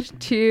around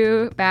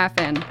to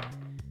Baffin.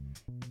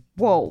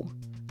 Whoa.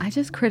 I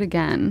just crit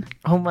again.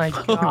 Oh my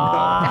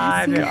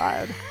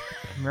god.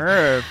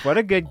 Murph, what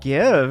a good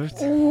gift.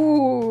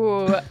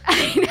 Ooh.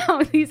 I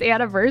know, these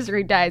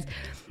anniversary dice.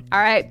 All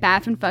right,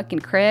 Baffin fucking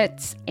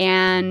crits,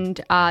 and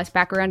it's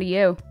back around to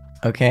you.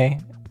 Okay.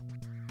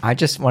 I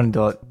just wanted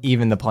to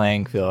even the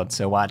playing field,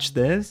 so watch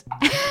this.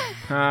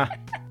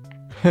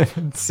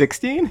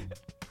 16?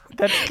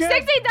 That's good.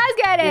 16 does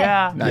get it.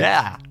 Yeah. Nice.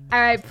 Yeah. All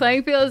right,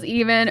 playing field is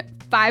even.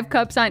 5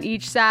 cups on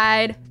each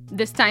side.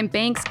 This time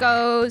Banks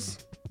goes.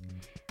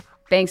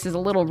 Banks is a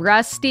little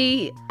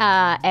rusty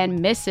and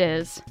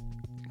misses.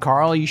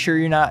 Carl, you sure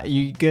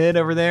you good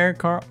over there,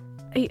 Carl?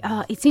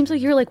 It seems like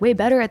you're, like, way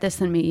better at this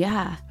than me,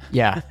 yeah.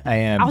 Yeah, I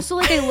am. Also,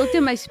 like, I looked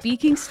at my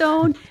speaking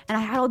stone, and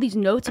I had all these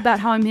notes about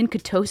how I'm in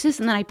ketosis,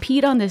 and then I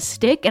peed on this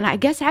stick, and I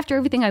guess after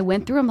everything I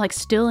went through, I'm, like,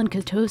 still in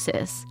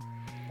ketosis.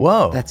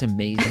 Whoa. That's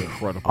amazing.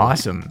 Incredible.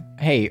 Awesome.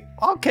 Hey,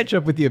 I'll catch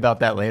up with you about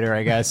that later,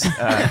 I guess.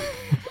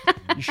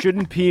 You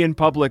shouldn't pee in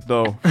public,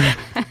 though.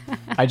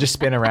 I just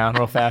spin around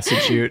real fast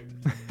and shoot.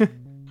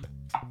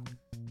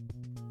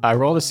 I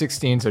rolled a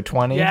 16, so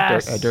 20.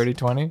 Yes. A dirty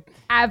 20.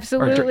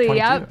 Absolutely, 22.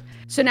 yep.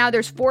 So now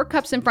there's 4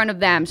 cups in front of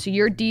them, so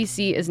your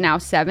DC is now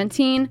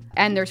 17,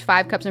 and there's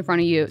 5 cups in front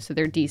of you, so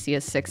their DC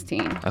is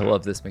 16. I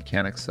love this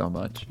mechanic so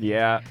much.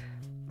 Yeah.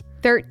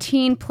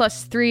 13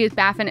 plus 3 is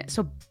Baffin,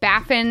 so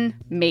Baffin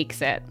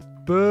makes it.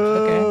 Boo.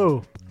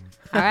 Okay.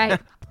 All right,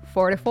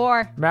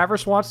 4-4.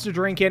 Mavrus wants to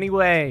drink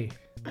anyway.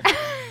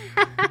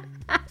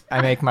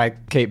 I make my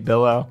cape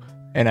billow,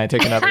 and I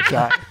take another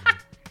shot.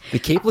 The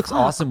cape looks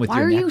awesome with Why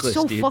your are necklace, you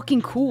so dude.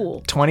 fucking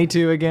cool?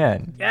 22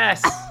 again.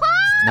 Yes.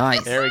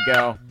 Nice. There we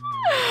go.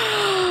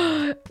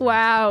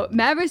 Wow.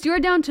 Mavrus, you're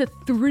down to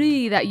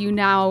 3 that you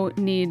now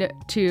need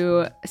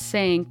to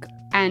sink,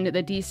 and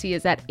the DC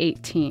is at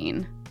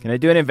 18. Can I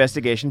do an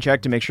investigation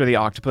check to make sure the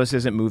octopus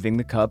isn't moving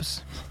the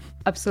cups?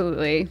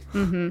 Absolutely.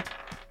 Mm-hmm.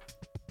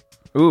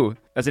 Ooh,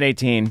 that's an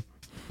 18.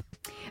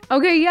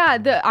 Okay, yeah,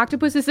 the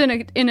octopus is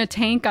in a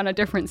tank on a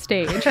different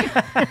stage.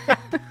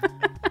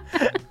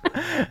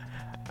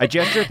 I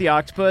gesture at the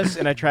octopus,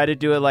 and I try to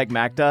do it like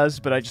Mac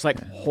does, but I just,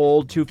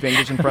 hold 2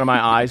 fingers in front of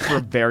my eyes for a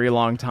very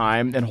long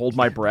time and hold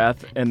my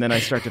breath, and then I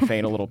start to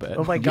faint a little bit.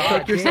 Oh my You God.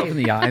 poke yourself in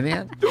the eye,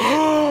 man?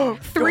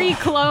 3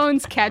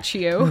 clones catch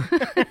you.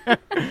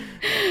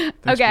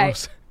 Okay.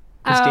 Is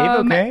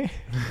Dave okay?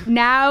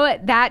 Now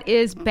that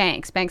is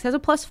Banks. Banks has a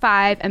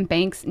 +5, and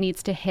Banks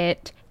needs to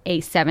hit a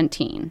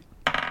 17.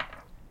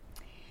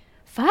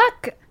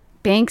 Fuck.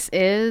 Banks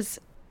is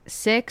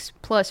 6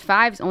 +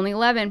 5 is only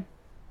 11.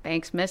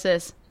 Banks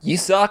misses. You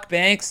suck,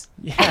 Banks.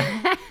 You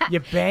Yeah,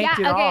 banked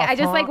it okay, off, I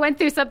just huh? went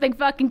through something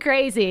fucking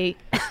crazy.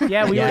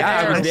 Yeah, we were Yeah,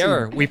 I there. was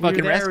there. We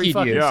fucking rescued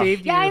fucking you.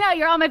 saved you. Yeah, I know.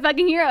 You're all my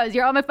fucking heroes.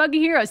 You're all my fucking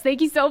heroes.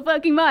 Thank you so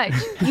fucking much.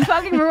 You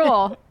fucking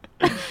rule.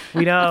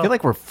 We know. I feel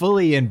like we're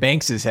fully in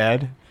Banks's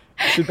head.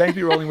 Should Banks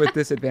be rolling with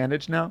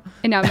disadvantage now?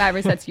 And now,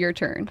 Mavrus, that's your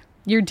turn.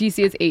 Your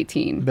DC is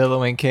 18.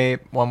 Billowing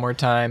cape one more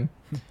time.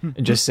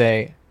 And just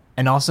say,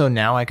 and also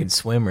now I can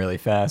swim really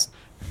fast.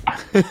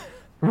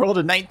 Rolled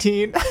a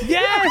 19.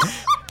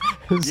 Yes!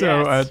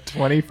 So Yes.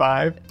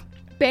 25.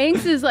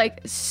 Banks is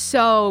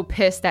so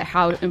pissed at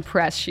how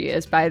impressed she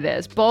is by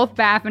this. Both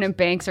Baffin and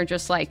Banks are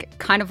just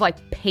kind of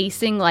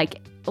pacing like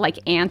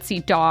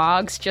antsy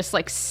dogs, just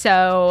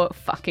so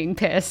fucking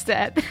pissed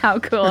at how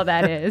cool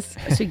that is.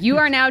 So you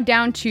are now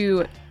down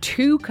to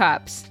 2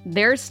 cups.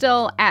 They're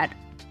still at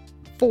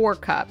 4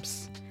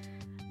 cups.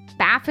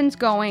 Baffin's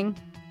going.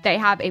 They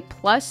have a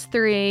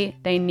 +3.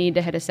 They need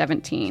to hit a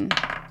 17.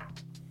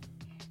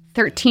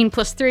 13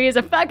 + 3 is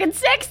a fucking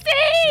 16!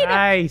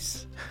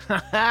 Nice.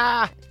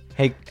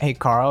 Hey,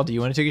 Carl, do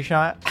you want to take a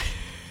shot?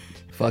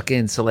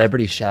 Fucking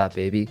celebrity shot,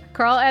 baby.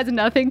 Carl adds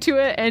nothing to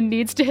it and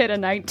needs to hit a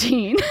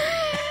 19.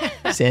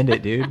 Send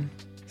it, dude.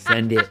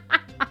 Send it.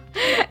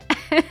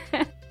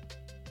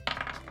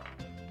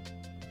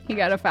 He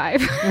got a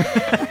 5.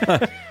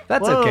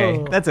 That's Whoa.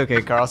 okay. That's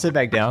okay, Carl. Sit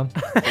back down.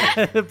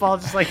 The ball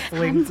just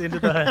flings into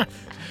the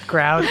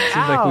crowd. Seems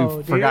like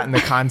we've forgotten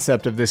the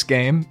concept of this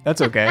game.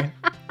 That's okay.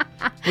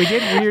 We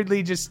did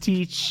weirdly just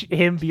teach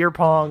him beer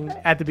pong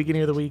at the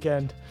beginning of the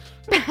weekend.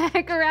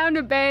 Back around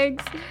to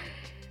Banks.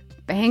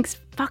 Banks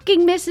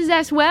fucking misses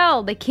as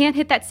well. They can't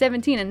hit that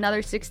 17,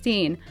 another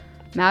 16.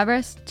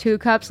 Mavrus, 2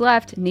 cups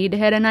left. Need to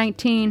hit a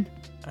 19.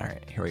 All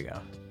right, here we go.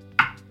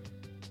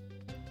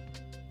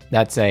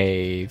 That's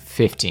a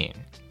 15.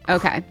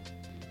 Okay.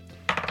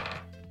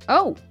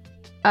 Oh.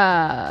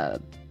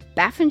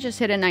 Baffin just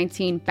hit a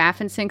 19.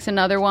 Baffin sinks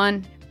another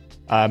one.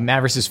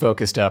 Mavrus is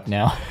focused up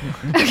now.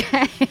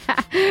 Okay.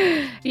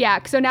 Yeah,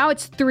 so now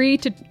it's 3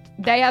 to...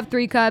 They have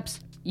 3 cups.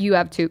 You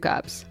have 2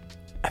 cups.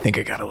 I think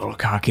I got a little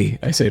cocky,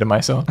 I say to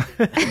myself.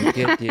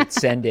 Dude,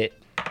 send it.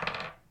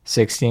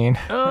 16.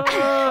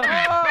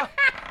 Oh,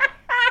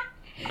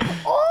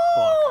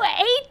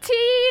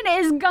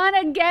 18 is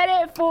gonna get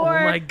it for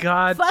Oh my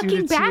God,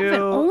 fucking 2-2.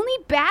 Baffin. Only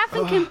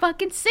Baffin can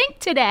fucking sink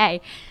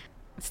today.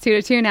 It's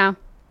 2-2 now.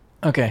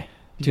 Okay.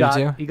 You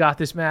 2-2. got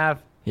this,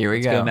 Mav. Here we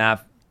Go,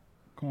 Mav.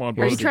 Come on,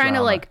 Are you trying to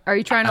I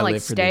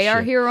live for stay this our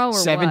shit. hero or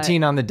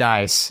 17 on the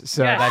dice,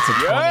 so Yes. that's a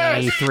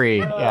 23.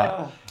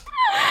 Yeah.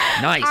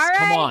 Nice. All right.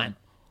 Come on.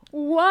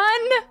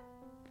 what?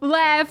 1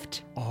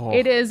 left.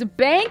 It is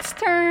Banks'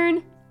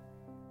 turn.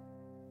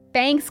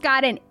 Banks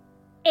got an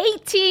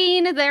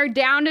 18. They're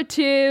down to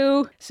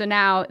 2. So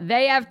now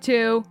they have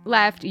 2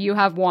 left. You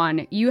have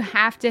 1. You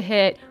have to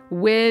hit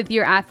with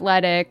your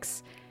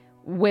athletics,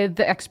 with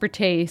the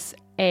expertise,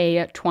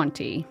 a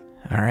 20.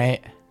 All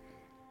right.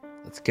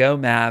 Let's go,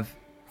 Mav.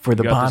 For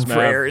the You got this, Mav.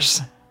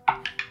 bonfires.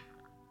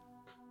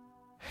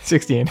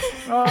 16.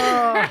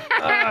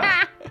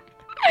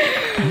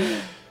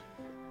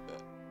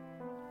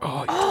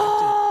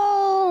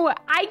 Oh,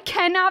 I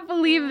cannot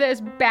believe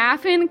this.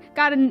 Baffin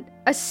got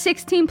a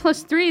 16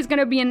 + 3 is going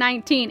to be a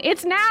 19.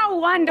 It's now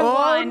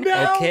 1-1.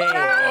 Okay.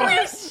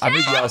 I'm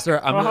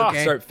gonna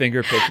start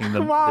finger picking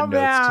the on,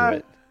 notes Mav. to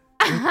it.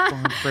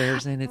 With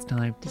prayers and it's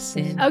time to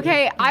sin.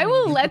 Okay, I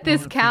will let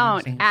this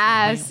count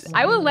as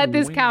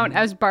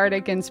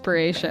bardic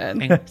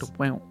inspiration.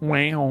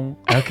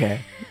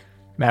 Okay.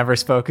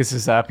 Mavrus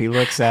focuses up. He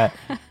looks at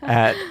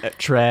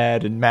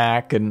Tread and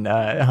Mac and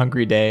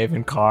Hungry Dave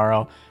and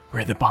Carl.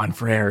 We're the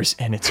Bonfrères,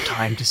 and it's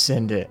time to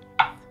send it.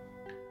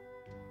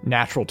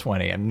 Natural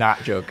 20. I'm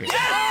not joking.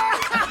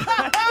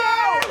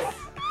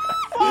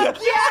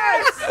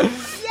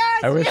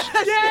 I wish.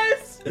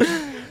 Yes!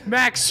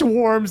 Max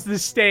swarms the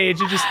stage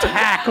and just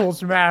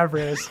tackles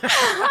Mavrus.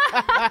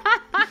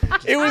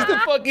 It was the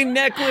fucking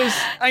necklace.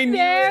 I knew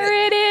There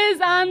it. it is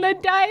on the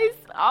dice.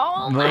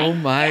 Oh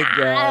my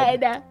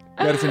God.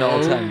 That is an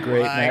all-time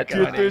great match.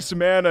 Get this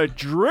man a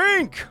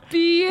drink.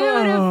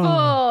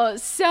 Beautiful.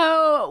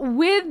 So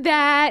with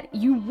that,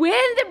 you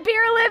win the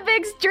Beer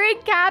Olympics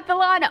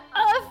Drinkathlon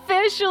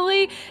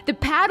officially. The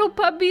paddle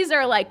puppies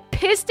are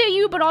pissed at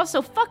you, but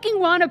also fucking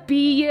want to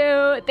be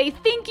you. They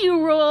think you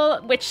rule,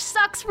 which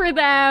sucks for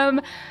them.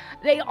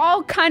 they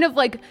all kind of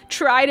like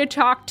try to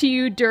talk to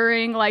you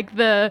during like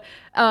the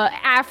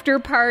after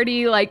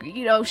party, like,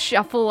 you know,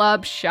 shuffle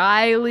up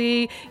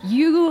shyly.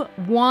 You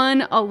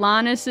won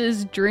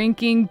Alanis's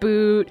drinking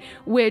boot,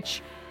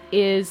 which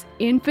is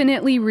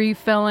infinitely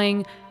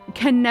refilling,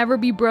 can never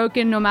be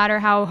broken no matter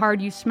how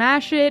hard you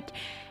smash it.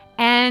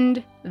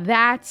 And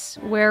that's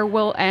where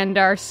we'll end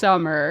our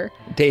summer.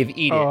 Dave,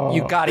 eat it.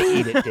 You gotta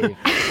eat it, Dave.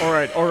 All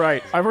right.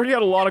 I've already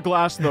had a lot of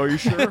glass, though. You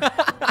sure?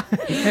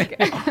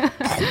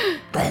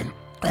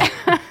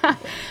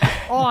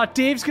 Oh,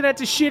 Dave's gonna have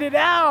to shit it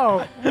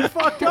out. We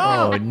fucked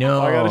up. Oh,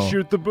 no. I gotta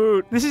shoot the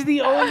boot. This is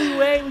the only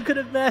way we could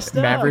have messed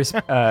up. Mavrus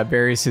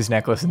buries his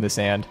necklace in the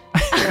sand.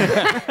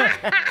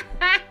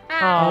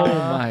 Oh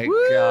my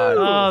god.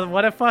 Oh,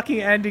 what a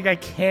fucking ending. I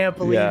can't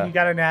believe you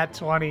got a nat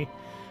 20.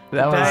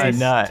 That was Guys,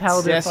 nuts.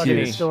 Tell their Destiny.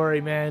 fucking story,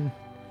 man.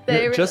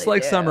 They Just really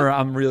like do. summer,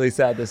 I'm really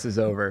sad this is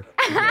over.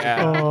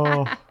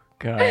 Oh,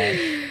 God.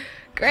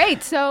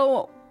 Great.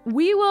 So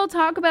we will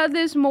talk about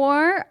this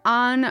more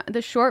on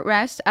the short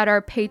rest at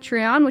our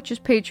Patreon, which is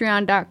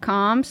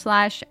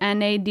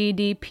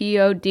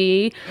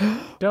patreon.com/NADDPOD.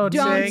 Don't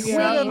Don't sing.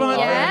 sing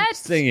yet.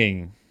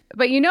 Singing.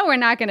 But you know we're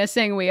not going to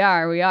sing We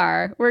Are.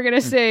 We're going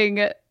to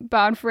sing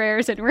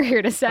Bonfrères, and we're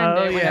here to send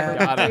Oh, it whenever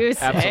yeah. we do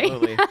sing.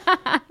 Absolutely.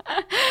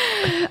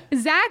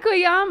 Zach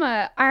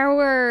Oyama,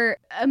 our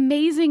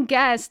amazing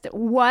guest,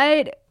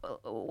 what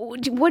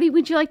would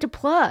you like to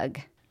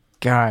plug?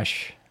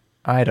 Gosh,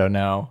 I don't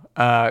know.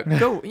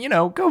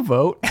 Go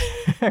vote.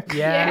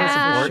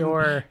 Yeah, for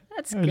sure.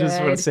 That's I good. just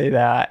want to say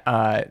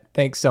that.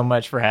 Thanks so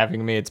much for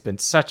having me. It's been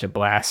such a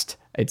blast.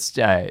 It's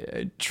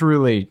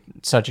truly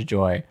such a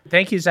joy.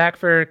 Thank you, Zach,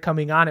 for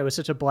coming on. It was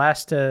such a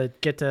blast to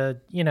get to,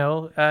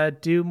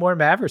 do more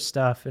Mavrus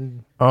stuff.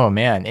 And Oh,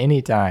 man,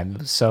 anytime. It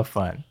was so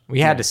fun. We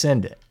had to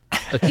send it.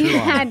 You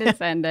had to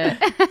send it.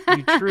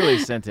 You truly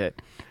sent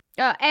it.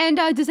 And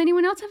does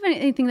anyone else have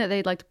anything that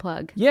they'd like to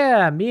plug?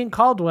 yeah, me and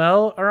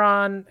Caldwell are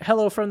on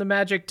Hello from the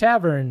Magic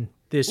Tavern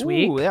this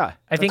week. Yeah,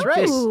 I think that's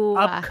right. this Ooh.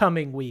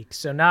 upcoming week.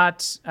 So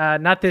not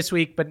this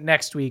week, but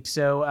next week.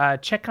 So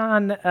check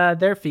on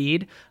their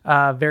feed.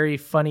 Very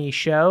funny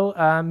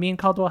show. Me and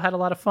Caldwell had a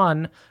lot of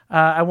fun.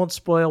 I won't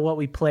spoil what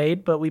we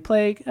played, but we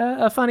play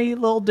a funny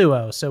little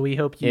duo. So we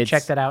hope you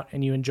check that out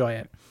and you enjoy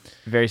it.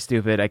 Very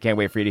stupid. I can't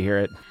wait for you to hear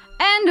it.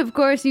 And of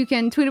course, you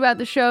can tweet about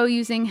the show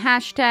using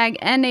hashtag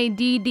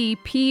NADDPOD.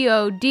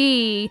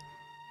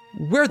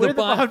 We're the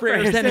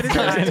Bonfires and it's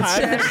time to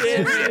send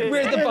it.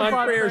 We're the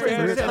Bonfires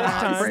and it's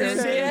time to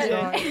send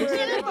it.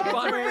 We're the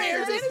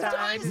Bonfires and it's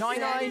time to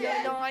send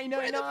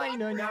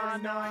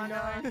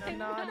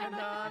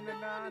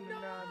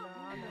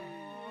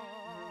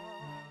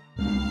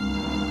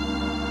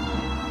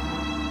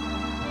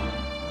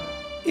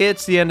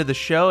It's the end of the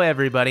show,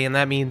 everybody, and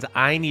that means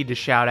I need to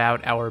shout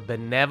out our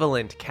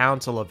benevolent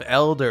council of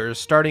elders,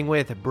 starting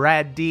with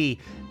Brad D.,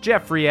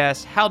 Jeffrey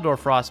S., Haldor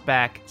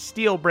Frostback,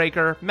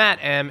 Steelbreaker, Matt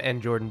M.,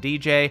 and Jordan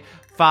DJ,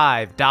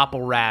 5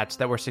 Doppel rats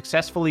that were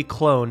successfully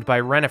cloned by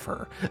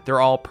Renifer.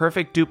 They're all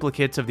perfect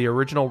duplicates of the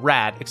original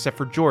rat, except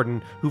for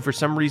Jordan, who for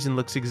some reason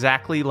looks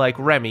exactly like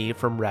Remy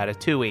from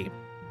Ratatouille.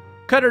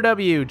 Cutter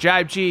W,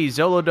 Jibe G,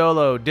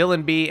 Zolodolo,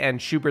 Dylan B,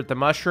 and Schubert the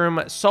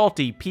Mushroom,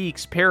 Salty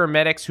Peaks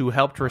paramedics who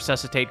helped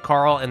resuscitate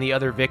Carl and the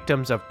other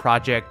victims of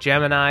Project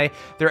Gemini.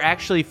 They're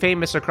actually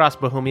famous across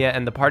Bohemia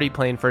and the party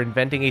plane for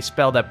inventing a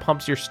spell that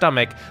pumps your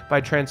stomach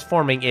by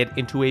transforming it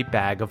into a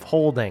bag of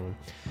holding.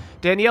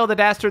 Danielle the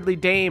Dastardly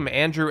Dame,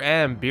 Andrew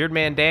M,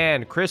 Beardman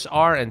Dan, Chris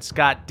R, and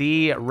Scott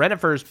D,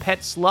 Renifer's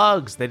pet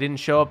slugs. They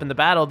didn't show up in the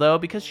battle though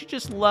because she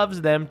just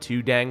loves them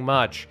too dang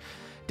much.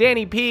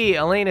 Danny P,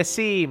 Elena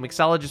C,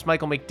 mixologist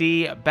Michael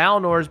McD,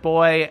 Balnor's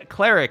Boy,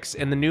 clerics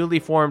in the newly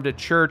formed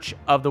Church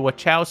of the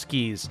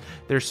Wachowskis.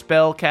 Their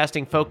spell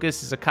casting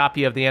focus is a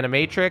copy of the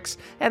Animatrix,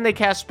 and they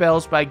cast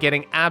spells by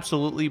getting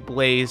absolutely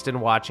blazed and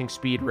watching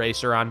Speed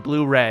Racer on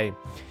Blu-ray.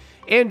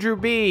 Andrew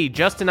B,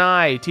 Justin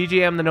I,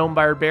 TJM the Gnome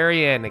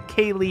Barbarian,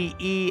 Kaylee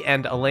E,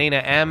 and Elena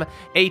M,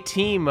 a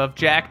team of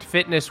jacked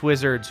fitness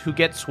wizards who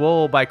get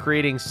swole by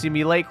creating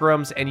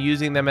simulacrums and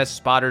using them as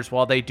spotters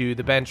while they do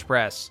the bench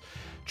press.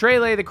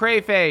 Trele the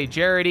Crayfay,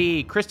 Jared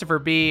E, Christopher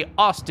B,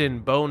 Austin,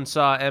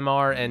 Bonesaw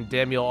MR, and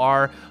Daniel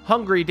R,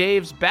 Hungry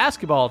Dave's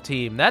basketball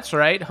team. That's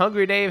right,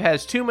 Hungry Dave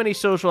has too many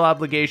social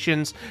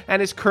obligations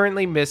and is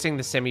currently missing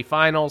the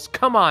semifinals.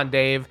 Come on,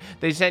 Dave.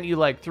 They sent you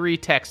like 3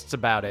 texts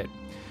about it.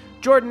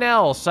 Jordan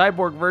L,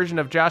 cyborg version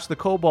of Josh the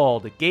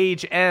Kobold,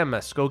 Gage M,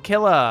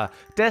 Skokilla,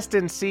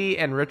 Destin C,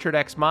 and Richard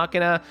X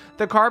Machina,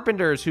 the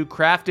carpenters who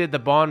crafted the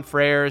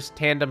Bonfrères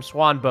tandem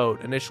swan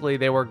boat. Initially,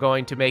 they were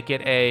going to make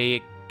it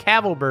a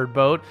Cavalbird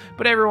boat,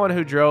 but everyone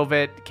who drove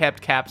it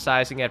kept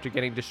capsizing after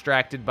getting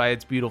distracted by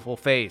its beautiful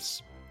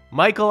face.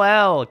 Michael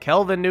L,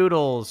 Kelvin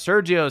Noodles,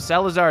 Sergio,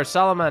 Salazar,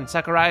 Solomon,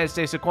 Zacharias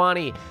de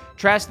Sequani,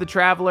 Trash the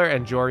Traveler,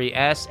 and Jory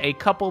S, a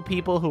couple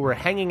people who were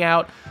hanging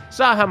out,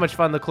 saw how much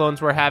fun the clones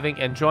were having,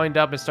 and joined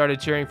up and started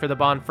cheering for the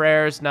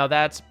Bonfrères. Now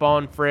that's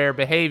Bonfrère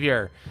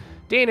behavior.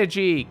 Dana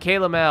G,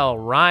 Caleb L,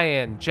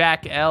 Ryan,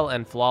 Jack L,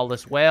 and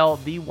Flawless Whale,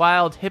 the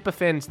wild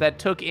hippofins that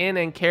took in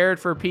and cared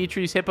for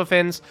Petrie's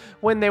hippofins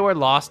when they were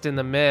lost in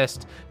the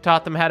mist.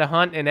 Taught them how to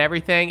hunt and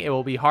everything. It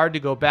will be hard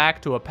to go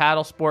back to a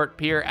paddle sport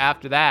pier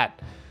after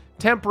that.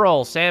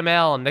 Temporal, Sam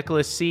L,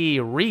 Nicholas C,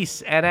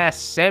 Reese NS,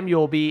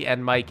 Samuel B,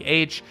 and Mike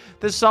H.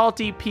 The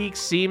Salty Peaks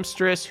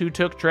seamstress who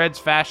took Tread's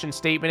fashion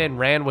statement and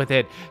ran with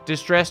it.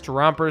 Distressed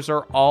rompers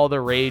are all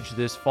the rage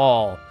this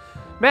fall.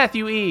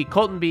 Matthew E,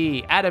 Colton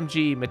B, Adam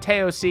G,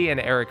 Mateo C, and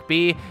Eric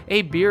B,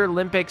 a Beer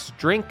Olympics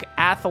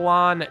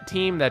drink-athlon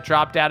team that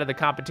dropped out of the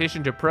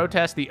competition to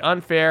protest the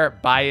unfair,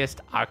 biased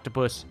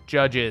octopus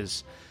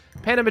judges.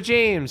 Panama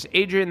James,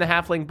 Adrian the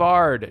Halfling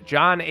Bard,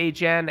 John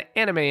H.N.,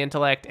 Anime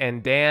Intellect,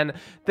 and Dan,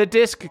 the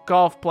disc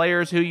golf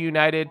players who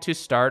united to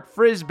start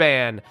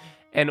Frisban,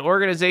 an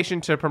organization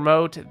to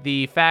promote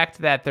the fact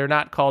that they're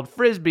not called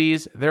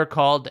Frisbees, they're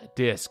called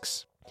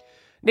discs.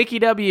 Nikki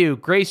W,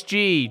 Grace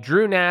G,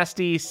 Drew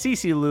Nasty,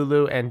 Cece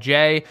Lulu, and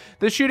Jay,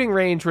 the shooting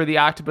range where the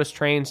octopus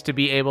trains to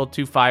be able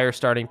to fire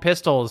starting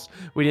pistols.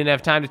 We didn't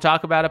have time to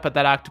talk about it, but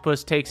that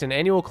octopus takes an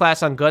annual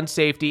class on gun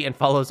safety and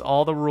follows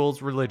all the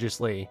rules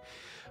religiously.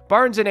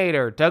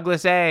 Barnesonator,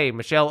 Douglas A,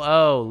 Michelle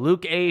O,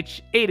 Luke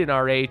H, Aiden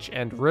RH,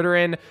 and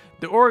Rutterin,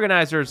 the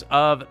organizers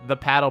of the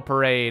Paddle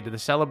Parade, the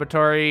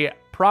celebratory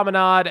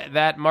promenade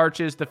that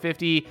marches the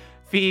 50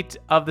 feet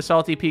of the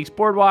Salty Peaks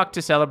Boardwalk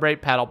to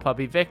celebrate paddle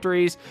puppy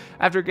victories.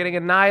 After getting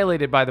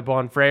annihilated by the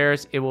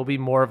Bonfrères, it will be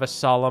more of a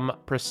solemn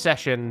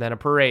procession than a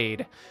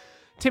parade.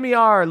 Timmy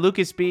R,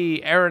 Lucas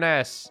B, Aaron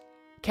S,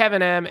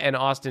 Kevin M, and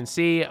Austin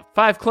C,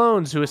 5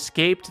 clones who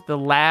escaped the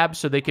lab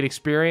so they could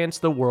experience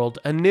the world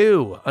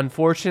anew.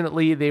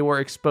 Unfortunately, they were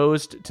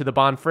exposed to the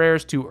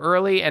Bonfrères too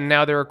early, and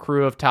now they're a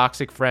crew of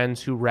toxic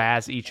friends who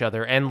razz each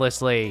other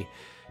endlessly.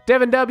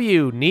 Devin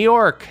W, New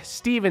York,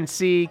 Steven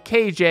C,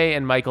 KJ,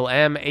 and Michael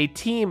M, a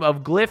team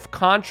of glyph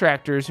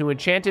contractors who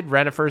enchanted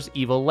Renifer's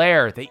evil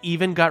lair. They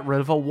even got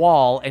rid of a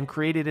wall and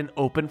created an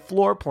open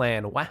floor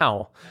plan.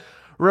 Wow.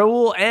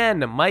 Raul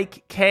N,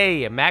 Mike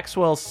K,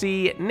 Maxwell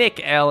C, Nick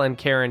L, and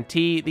Karen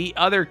T, the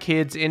other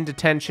kids in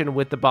detention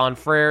with the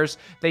Bonfrères.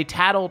 They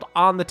tattled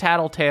on the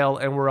tattletale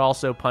and were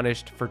also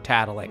punished for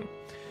tattling.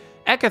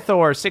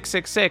 Ekathor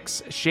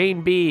 666,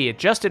 Shane B,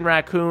 Justin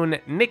Raccoon,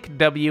 Nick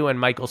W, and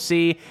Michael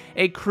C,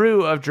 a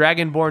crew of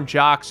Dragonborn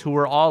jocks who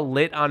were all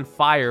lit on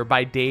fire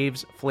by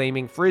Dave's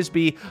flaming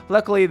frisbee.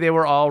 Luckily, they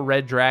were all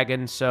red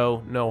dragons,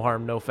 so no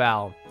harm, no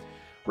foul.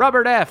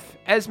 Robert F,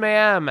 Esme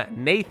M,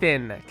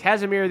 Nathan,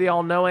 Casimir the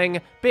All-Knowing,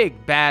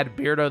 Big Bad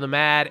Beardo the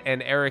Mad,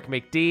 and Eric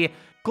McD,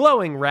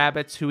 glowing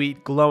rabbits who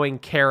eat glowing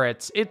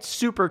carrots. It's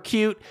super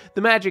cute.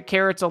 The magic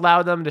carrots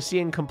allow them to see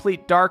in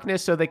complete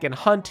darkness so they can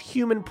hunt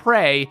human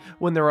prey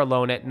when they're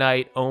alone at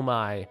night. Oh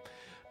my.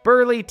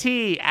 Burley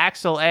T,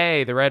 Axel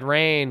A, The Red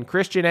Rain,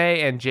 Christian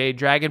A, and Jade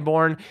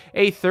Dragonborn,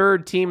 a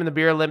third team in the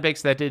Beer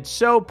Olympics that did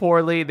so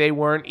poorly they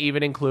weren't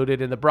even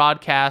included in the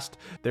broadcast.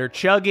 Their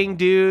chugging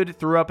dude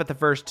threw up at the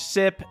first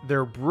sip,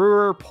 their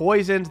brewer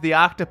poisoned the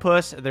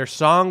octopus, their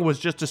song was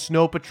just a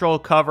Snow Patrol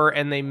cover,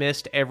 and they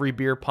missed every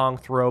beer pong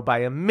throw by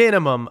a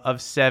minimum of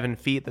 7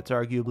 feet. That's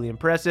arguably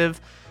impressive.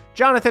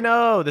 Jonathan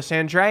O, the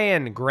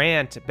Sandrayan,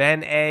 Grant,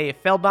 Ben A,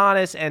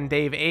 Feldonis, and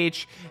Dave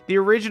H, the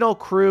original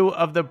crew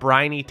of the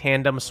briny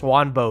tandem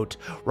swan boat.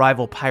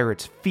 Rival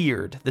pirates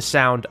feared the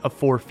sound of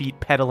 4 feet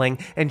pedaling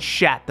and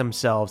shat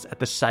themselves at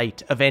the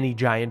sight of any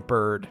giant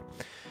bird.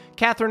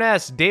 Catherine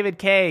S, David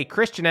K,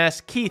 Christian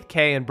S, Keith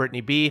K, and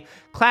Brittany B,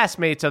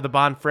 classmates of the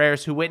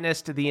Bonfrères who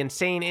witnessed the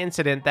insane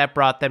incident that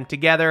brought them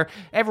together.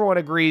 Everyone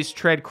agrees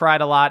Tread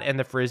cried a lot and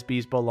the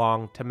Frisbees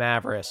belong to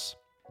Mavrus.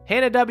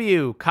 Hannah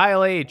W,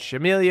 Kyle H,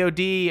 Emilio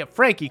D,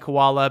 Frankie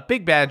Koala,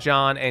 Big Bad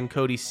John, and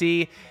Cody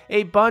C,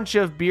 a bunch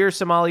of beer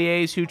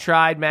sommeliers who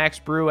tried Max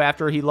Brew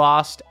after he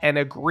lost and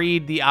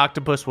agreed the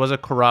octopus was a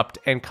corrupt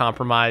and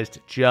compromised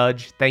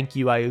judge. Thank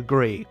you, I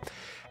agree.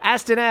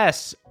 Aston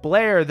S,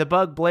 Blair, the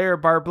Bug Blair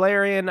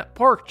Barbarian,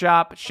 Pork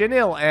Chop,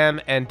 Chanel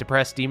M, and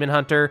Depressed Demon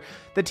Hunter,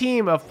 the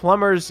team of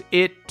plumbers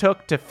it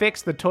took to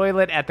fix the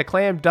toilet at the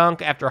Clam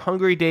Dunk after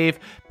Hungry Dave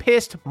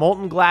pissed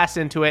molten glass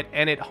into it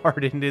and it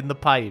hardened in the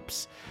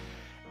pipes.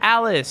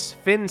 Alice,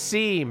 Finn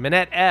C,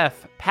 Minette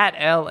F, Pat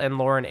L, and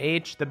Lauren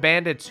H, the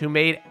bandits who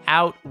made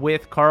out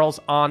with Carl's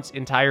aunt's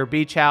entire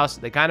beach house.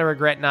 They kind of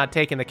regret not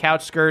taking the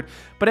couch skirt,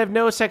 but have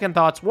no second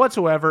thoughts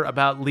whatsoever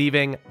about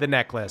leaving the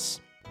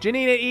necklace.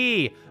 Janina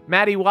E,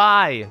 Maddie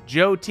Y,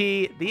 Joe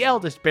T, the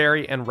eldest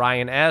Barry, and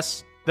Ryan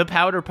S, the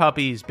Powder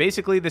Puppies,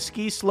 basically the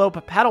ski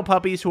slope paddle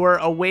puppies who are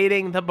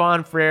awaiting the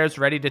Bonfrères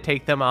ready to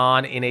take them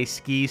on in a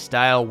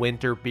ski-style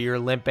winter beer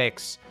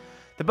Olympics.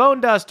 The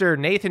Bone Duster,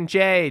 Nathan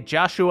J,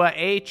 Joshua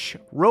H,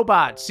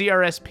 Robot,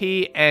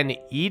 CRSP, and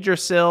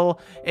Idrisil,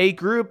 a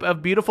group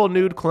of beautiful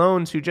nude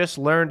clones who just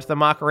learned the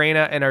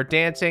Macarena and are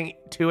dancing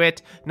to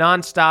it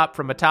nonstop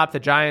from atop the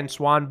giant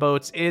swan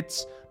boats.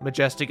 It's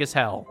majestic as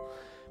hell.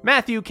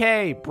 Matthew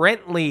K,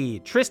 Brent Lee,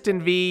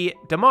 Tristan V,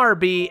 Damar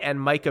B, and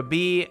Micah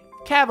B,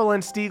 Cavil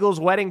and Steagle's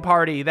wedding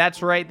party.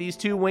 That's right, these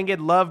two winged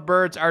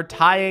lovebirds are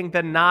tying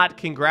the knot.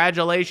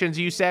 Congratulations,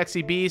 you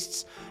sexy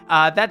beasts.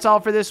 That's all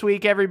for this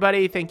week,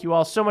 everybody. Thank you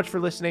all so much for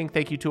listening.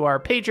 Thank you to our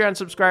Patreon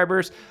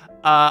subscribers,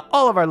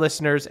 all of our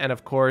listeners, and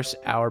of course,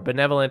 our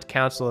benevolent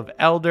Council of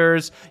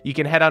Elders. You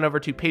can head on over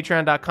to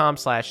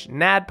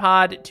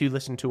patreon.com/nadpod to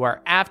listen to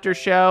our after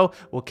show.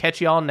 We'll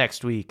catch you all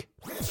next week.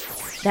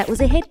 That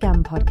was a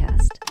HeadGum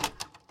podcast.